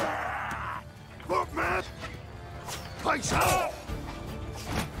 Look, man! Face up!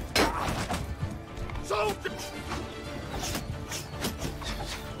 Soldiers!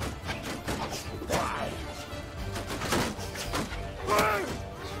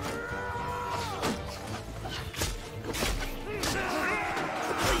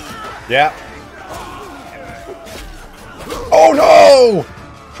 Yeah. Oh no!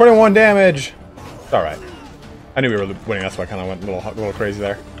 21 damage. It's all right. I knew we were winning. That's why I kind of went a little crazy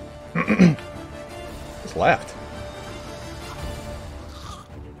there. Just left.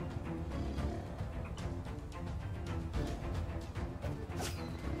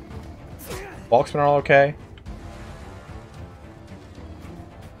 Bulksmen are all okay.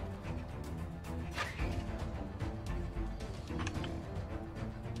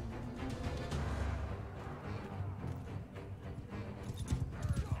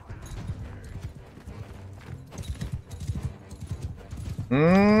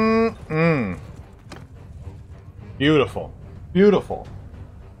 Beautiful. Beautiful.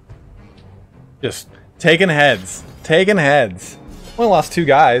 Just taking heads. Taking heads. Only lost 2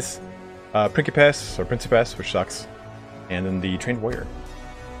 guys. Principes, or Principes, which sucks. And then the Trained Warrior.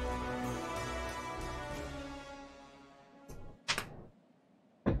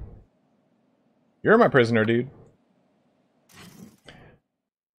 You're my prisoner, dude.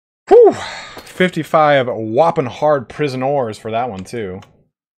 Whew! 55 whopping hard prisoners for that one, too.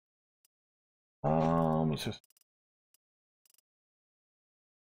 Let's just...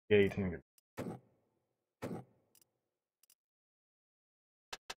 18.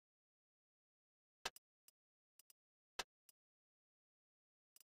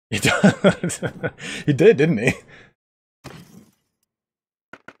 He does. He did, didn't he?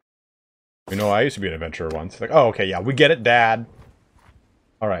 You know, I used to be an adventurer once. Like, oh, okay, yeah, we get it, Dad.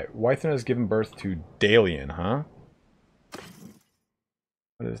 Alright, Wython has given birth to Dalian, huh?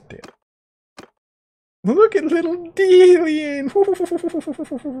 What is Dalian? Look at little Dalian!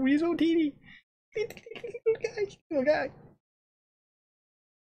 He's so teeny. Little guy.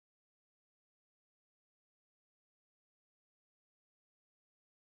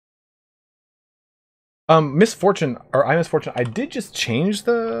 Misfortune, or I Misfortune, I did just change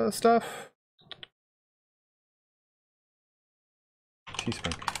the stuff.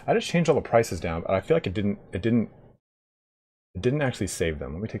 Teespring. I just changed all the prices down, but I feel like it didn't actually save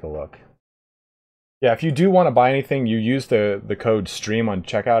them. Let me take a look. Yeah, if you do want to buy anything, you use the code STREAM on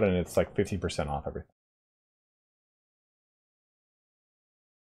checkout, and it's like 50% off everything.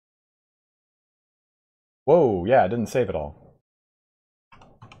 Whoa, yeah, it didn't save it all.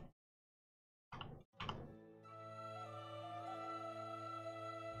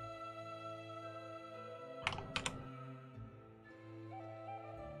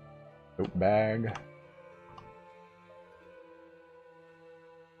 Nope, bag.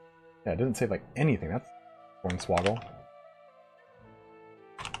 Yeah, it didn't save like anything. That's Swoggle.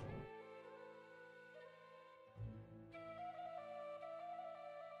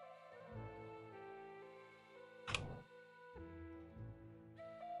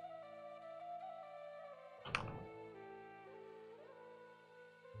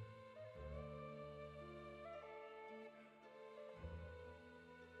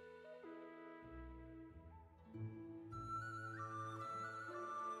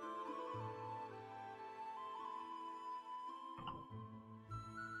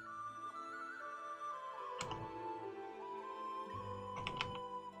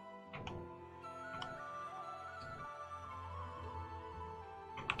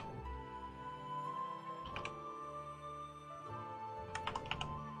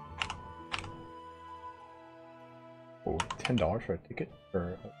 Oh, $10 for a ticket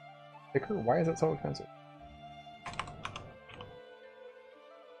for a sticker? Why is it so expensive?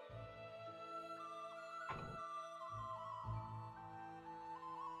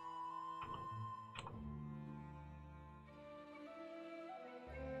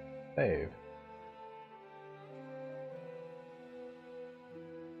 Save.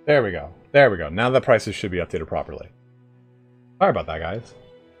 There we go. There we go. Now the prices should be updated properly. Sorry about that, guys.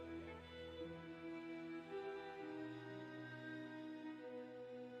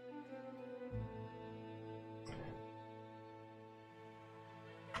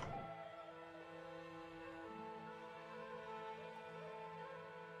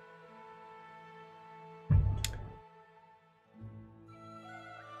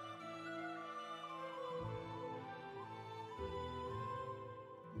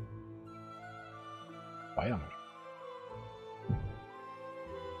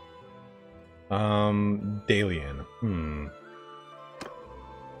 Dalian.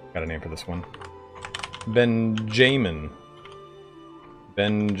 Got a name for this one. Benjamin.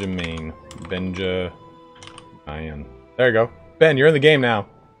 Benjamin. Benjamin. There you go. Ben, you're in the game now.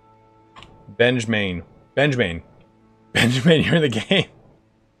 Benjamin. Benjamin. Benjamin, you're in the game.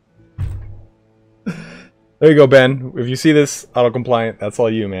 There you go, Ben. If you see this auto-compliant, that's all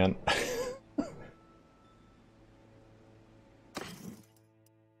you, man.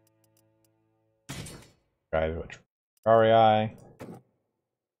 Guys, which REI.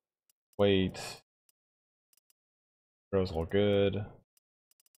 Wait. Those all good.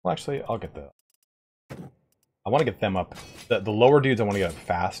 Well, actually, I'll get the. I want to get them up. The lower dudes, I want to get up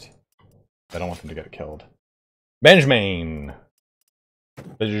fast. I don't want them to get killed. Benjamin.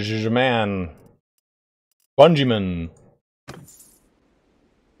 Benjamin. Bungyman.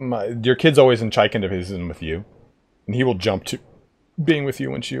 Your kid's always in Chiken if he's in with you, and he will jump to being with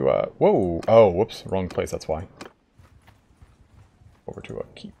you once you. Whoa! Oh, whoops! Wrong place. That's why. Over to a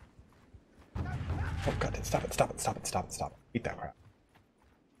keep. Oh god! Stop it! Stop it! Stop it! Stop it! Stop it! Eat that crap.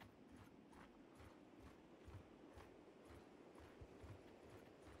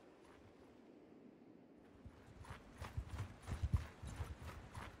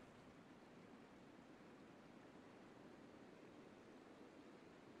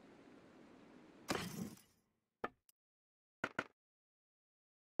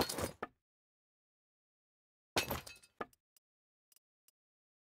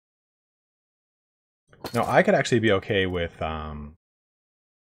 No, I could actually be okay with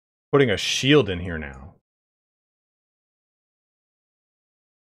putting a shield in here now.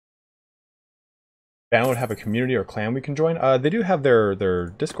 Bannerlord have a community or clan we can join? They do have their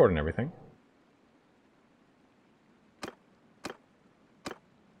Discord and everything.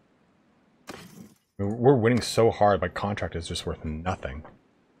 We're winning so hard, my contract is just worth nothing.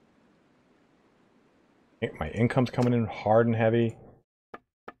 My income's coming in hard and heavy.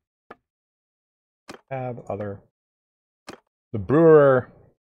 Tab, other. The brewer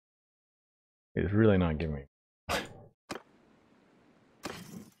is really not giving me.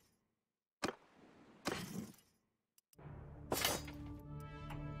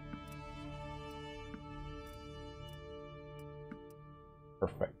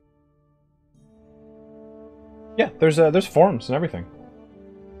 Perfect. Yeah, there's forums and everything.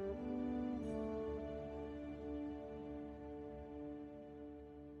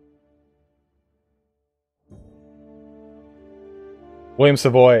 William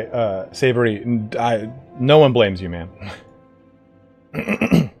Savoy, Savory, no one blames you, man.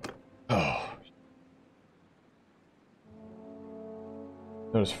 Oh.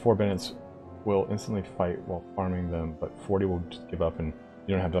 Notice 4 bandits will instantly fight while farming them, but 40 will just give up and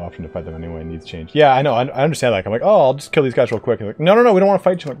you don't have the option to fight them anyway. It needs change. Yeah, I know. I understand that. I'm like, oh, I'll just kill these guys real quick. And like, no, we don't want to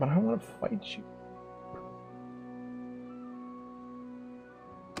fight you. I'm like, but I don't want to fight you.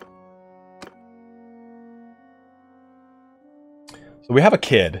 So we have a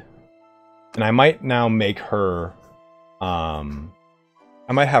kid, and I might now make her, I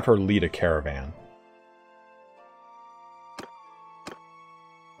might have her lead a caravan.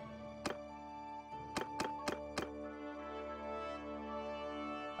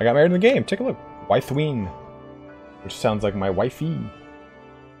 I got married in the game. Take a look. Wifeween. Which sounds like my wifey.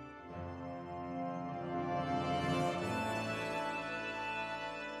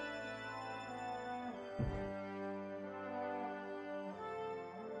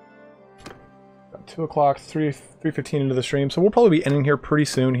 Got 2 o'clock, 3:15 into the stream. So we'll probably be ending here pretty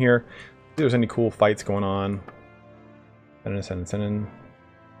soon here. If there's any cool fights going on. Send.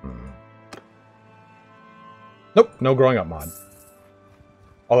 Nope, no growing up mod.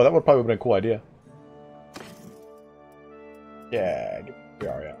 Although that would probably have been a cool idea. Yeah, we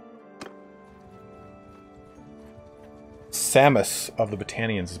are, yeah. Samus of the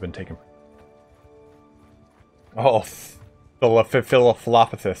Battanians has been taken. Oh,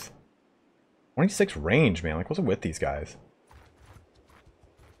 Philophathis. 26 range, man. Like, what's it with these guys?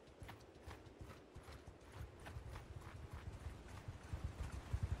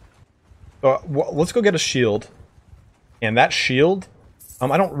 So, let's go get a shield. And that shield,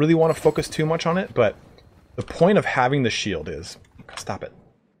 I don't really want to focus too much on it, but the point of having the shield is, stop it,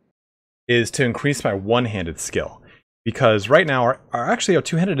 is to increase my one-handed skill. Because right now, our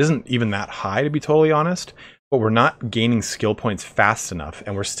two-handed isn't even that high, to be totally honest, but we're not gaining skill points fast enough,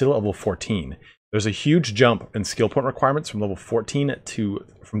 and we're still at level 14. There's a huge jump in skill point requirements from level 14 to,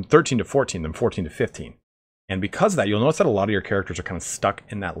 from 13 to 14, then 14 to 15. And because of that, you'll notice that a lot of your characters are kind of stuck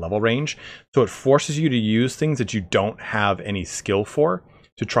in that level range. So it forces you to use things that you don't have any skill for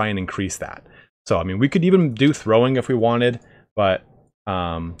to try and increase that. So, I mean, we could even do throwing if we wanted, but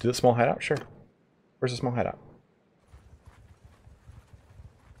do the small hideout? Sure. Where's the small hideout?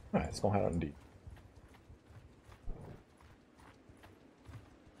 Alright, small hideout indeed.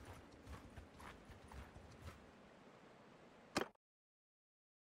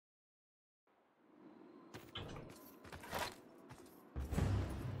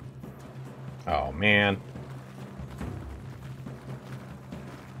 Oh, man.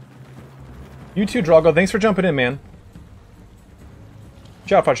 You too, Drago. Thanks for jumping in, man.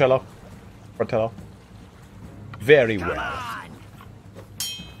 Ciao, Fratello. Very well.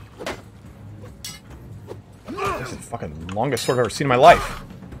 This is the fucking longest sword I've ever seen in my life.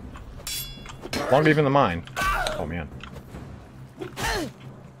 Longer even than mine. Oh, man.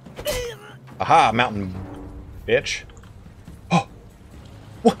 Aha, mountain bitch. Oh!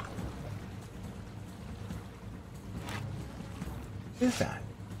 What? What is that?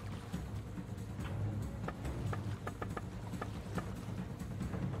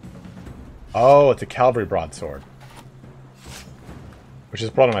 Oh, it's a cavalry broadsword. Which is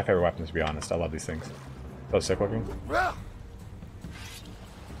probably my favorite weapon, to be honest. I love these things. So sick looking.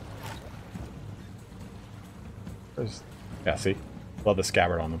 Yeah, see? Love the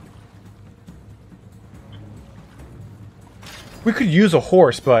scabbard on them. We could use a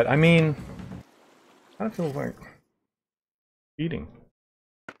horse, but, I mean... I don't feel like... eating.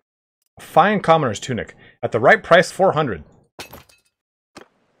 A fine commoner's tunic. At the right price, 400.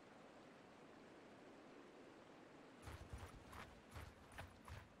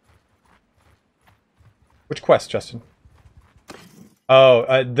 Which quest, Justin?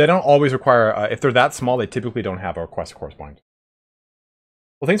 Oh, they don't always require... if they're that small, they typically don't have a quest corresponding.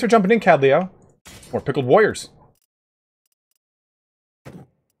 Well, thanks for jumping in, Cad Leo. More pickled warriors.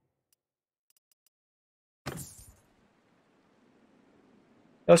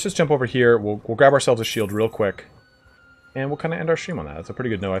 Let's just jump over here. We'll grab ourselves a shield real quick. And we'll kind of end our stream on that. That's a pretty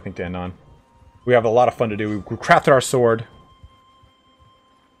good note, I think, to end on. We have a lot of fun to do. We crafted our sword.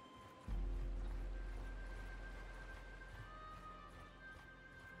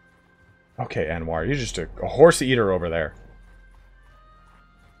 Okay, Anwar, you're just a horse eater over there.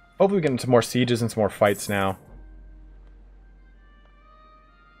 Hopefully we get into more sieges and some more fights now.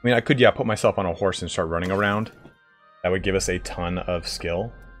 I mean, I could, yeah, put myself on a horse and start running around. That would give us a ton of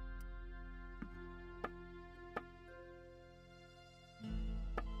skill.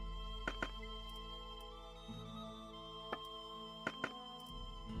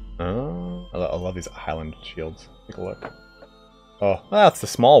 I love these Highland shields. Take a look. Oh, that's the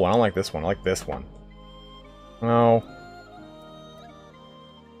small one. I don't like this one. I like this one. No.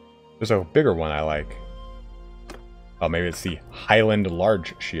 There's a bigger one I like. Oh, maybe it's the Highland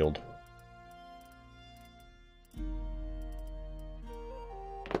Large Shield.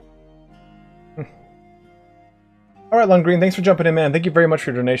 Alright, Lundgreen, thanks for jumping in, man. Thank you very much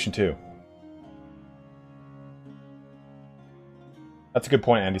for your donation, too. That's a good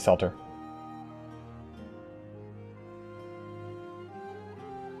point, Andy Salter.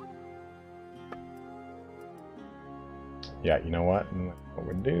 Yeah, you know what? What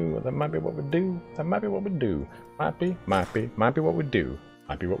we do, that might be what we do. That might be what we do. Might be what we do.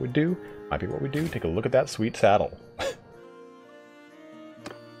 Might be what we do. Might be what we do. Take a look at that sweet saddle.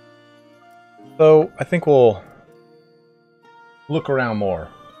 So, I think we'll look around more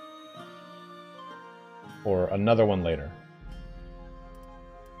for another one later.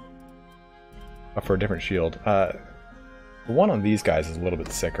 For a different shield. The one on these guys is a little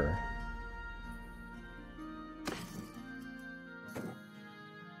bit sicker.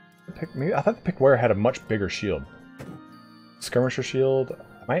 Maybe I thought the Pick Warrior had a much bigger shield. Skirmisher shield.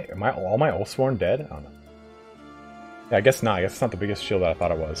 Am I all my Oathsworn dead? I don't know. Yeah, I guess not. I guess it's not the biggest shield that I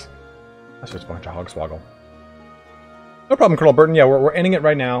thought it was. That's just a bunch of hogswoggle. No problem, Colonel Burton. Yeah, we're ending it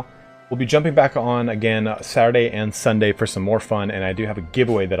right now. We'll be jumping back on again Saturday and Sunday for some more fun, and I do have a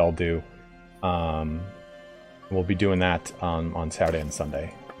giveaway that I'll do. We'll be doing that on Saturday and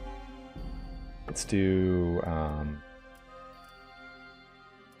Sunday. Let's do...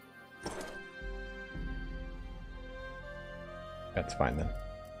 That's fine then.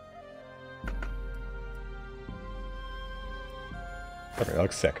 Okay, that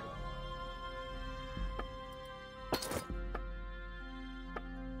looks sick.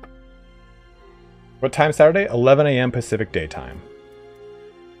 What time Saturday? 11 a.m. Pacific Daytime.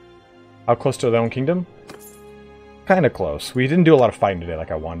 How close to the own kingdom? Kind of close. We didn't do a lot of fighting today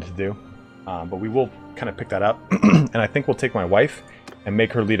like I wanted to do. But we will kind of pick that up. And I think we'll take my wife and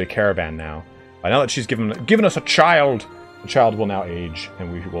make her lead a caravan now. Now that she's given us a child, the child will now age,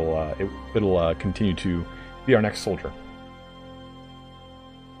 and we will it'll continue to be our next soldier.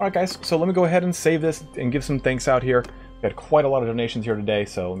 Alright guys, so let me go ahead and save this and give some thanks out here. We had quite a lot of donations here today,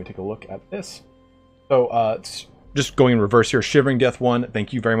 so let me take a look at this. So, just going in reverse here, Shivering Death 1,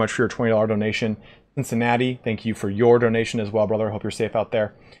 thank you very much for your $20 donation. Cincinnati, thank you for your donation as well, brother. I hope you're safe out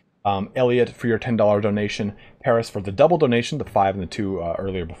there. Elliot for your $10 donation. Paris for the double donation, the 5 and the 2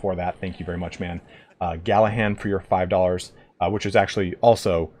 earlier before that. Thank you very much, man. Gallahan for your $5, which is actually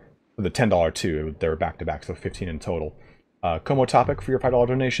also for the $10 too. They were back to back, so 15 in total. Como Topic for your $5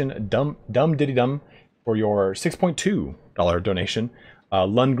 donation. Dum Diddy Dum for your $6.2 donation.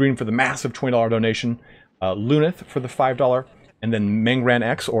 Lundgreen for the massive $20 donation. Lunith for the $5. And then Mangran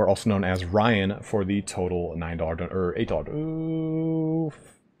X, or also known as Ryan, for the total $9 or $8. Ooh,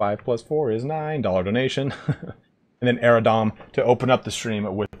 5 plus 4 is $9 donation. And then Aradom to open up the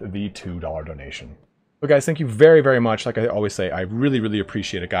stream with the $2 donation. So guys, thank you very, very much. Like I always say, I really, really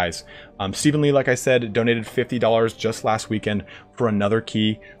appreciate it, guys. Stephen Lee, like I said, donated $50 just last weekend for another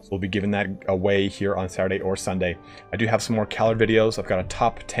key. So we'll be giving that away here on Saturday or Sunday. I do have some more Callard videos. I've got a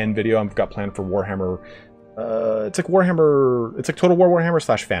top 10 video I've got planned for Warhammer. It's like Warhammer, it's like Total War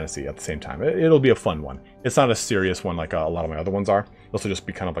Warhammer / fantasy at the same time. It'll be a fun one. It's not a serious one like a lot of my other ones are. It'll also just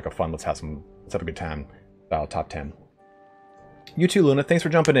be kind of like a fun, let's have a good time style top 10. You too, Luna. Thanks for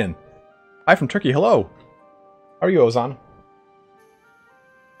jumping in. Hi from Turkey. Hello. How are you, Ozan?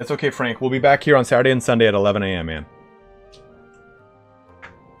 It's okay, Frank. We'll be back here on Saturday and Sunday at 11 a.m., man.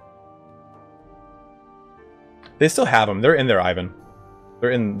 They still have them. They're in there, Ivan.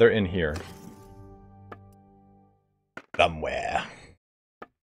 They're in here. Somewhere.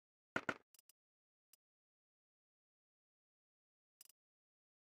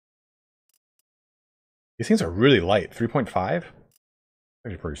 These things are really light. 3.5?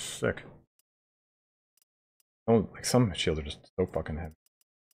 Actually pretty sick. Oh, like some shields are just so fucking heavy.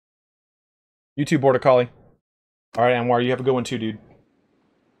 You too, Border Collie. Alright, Anwar, you have a good one too, dude.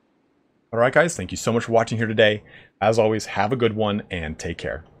 Alright, guys, thank you so much for watching here today. As always, have a good one and take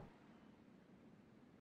care.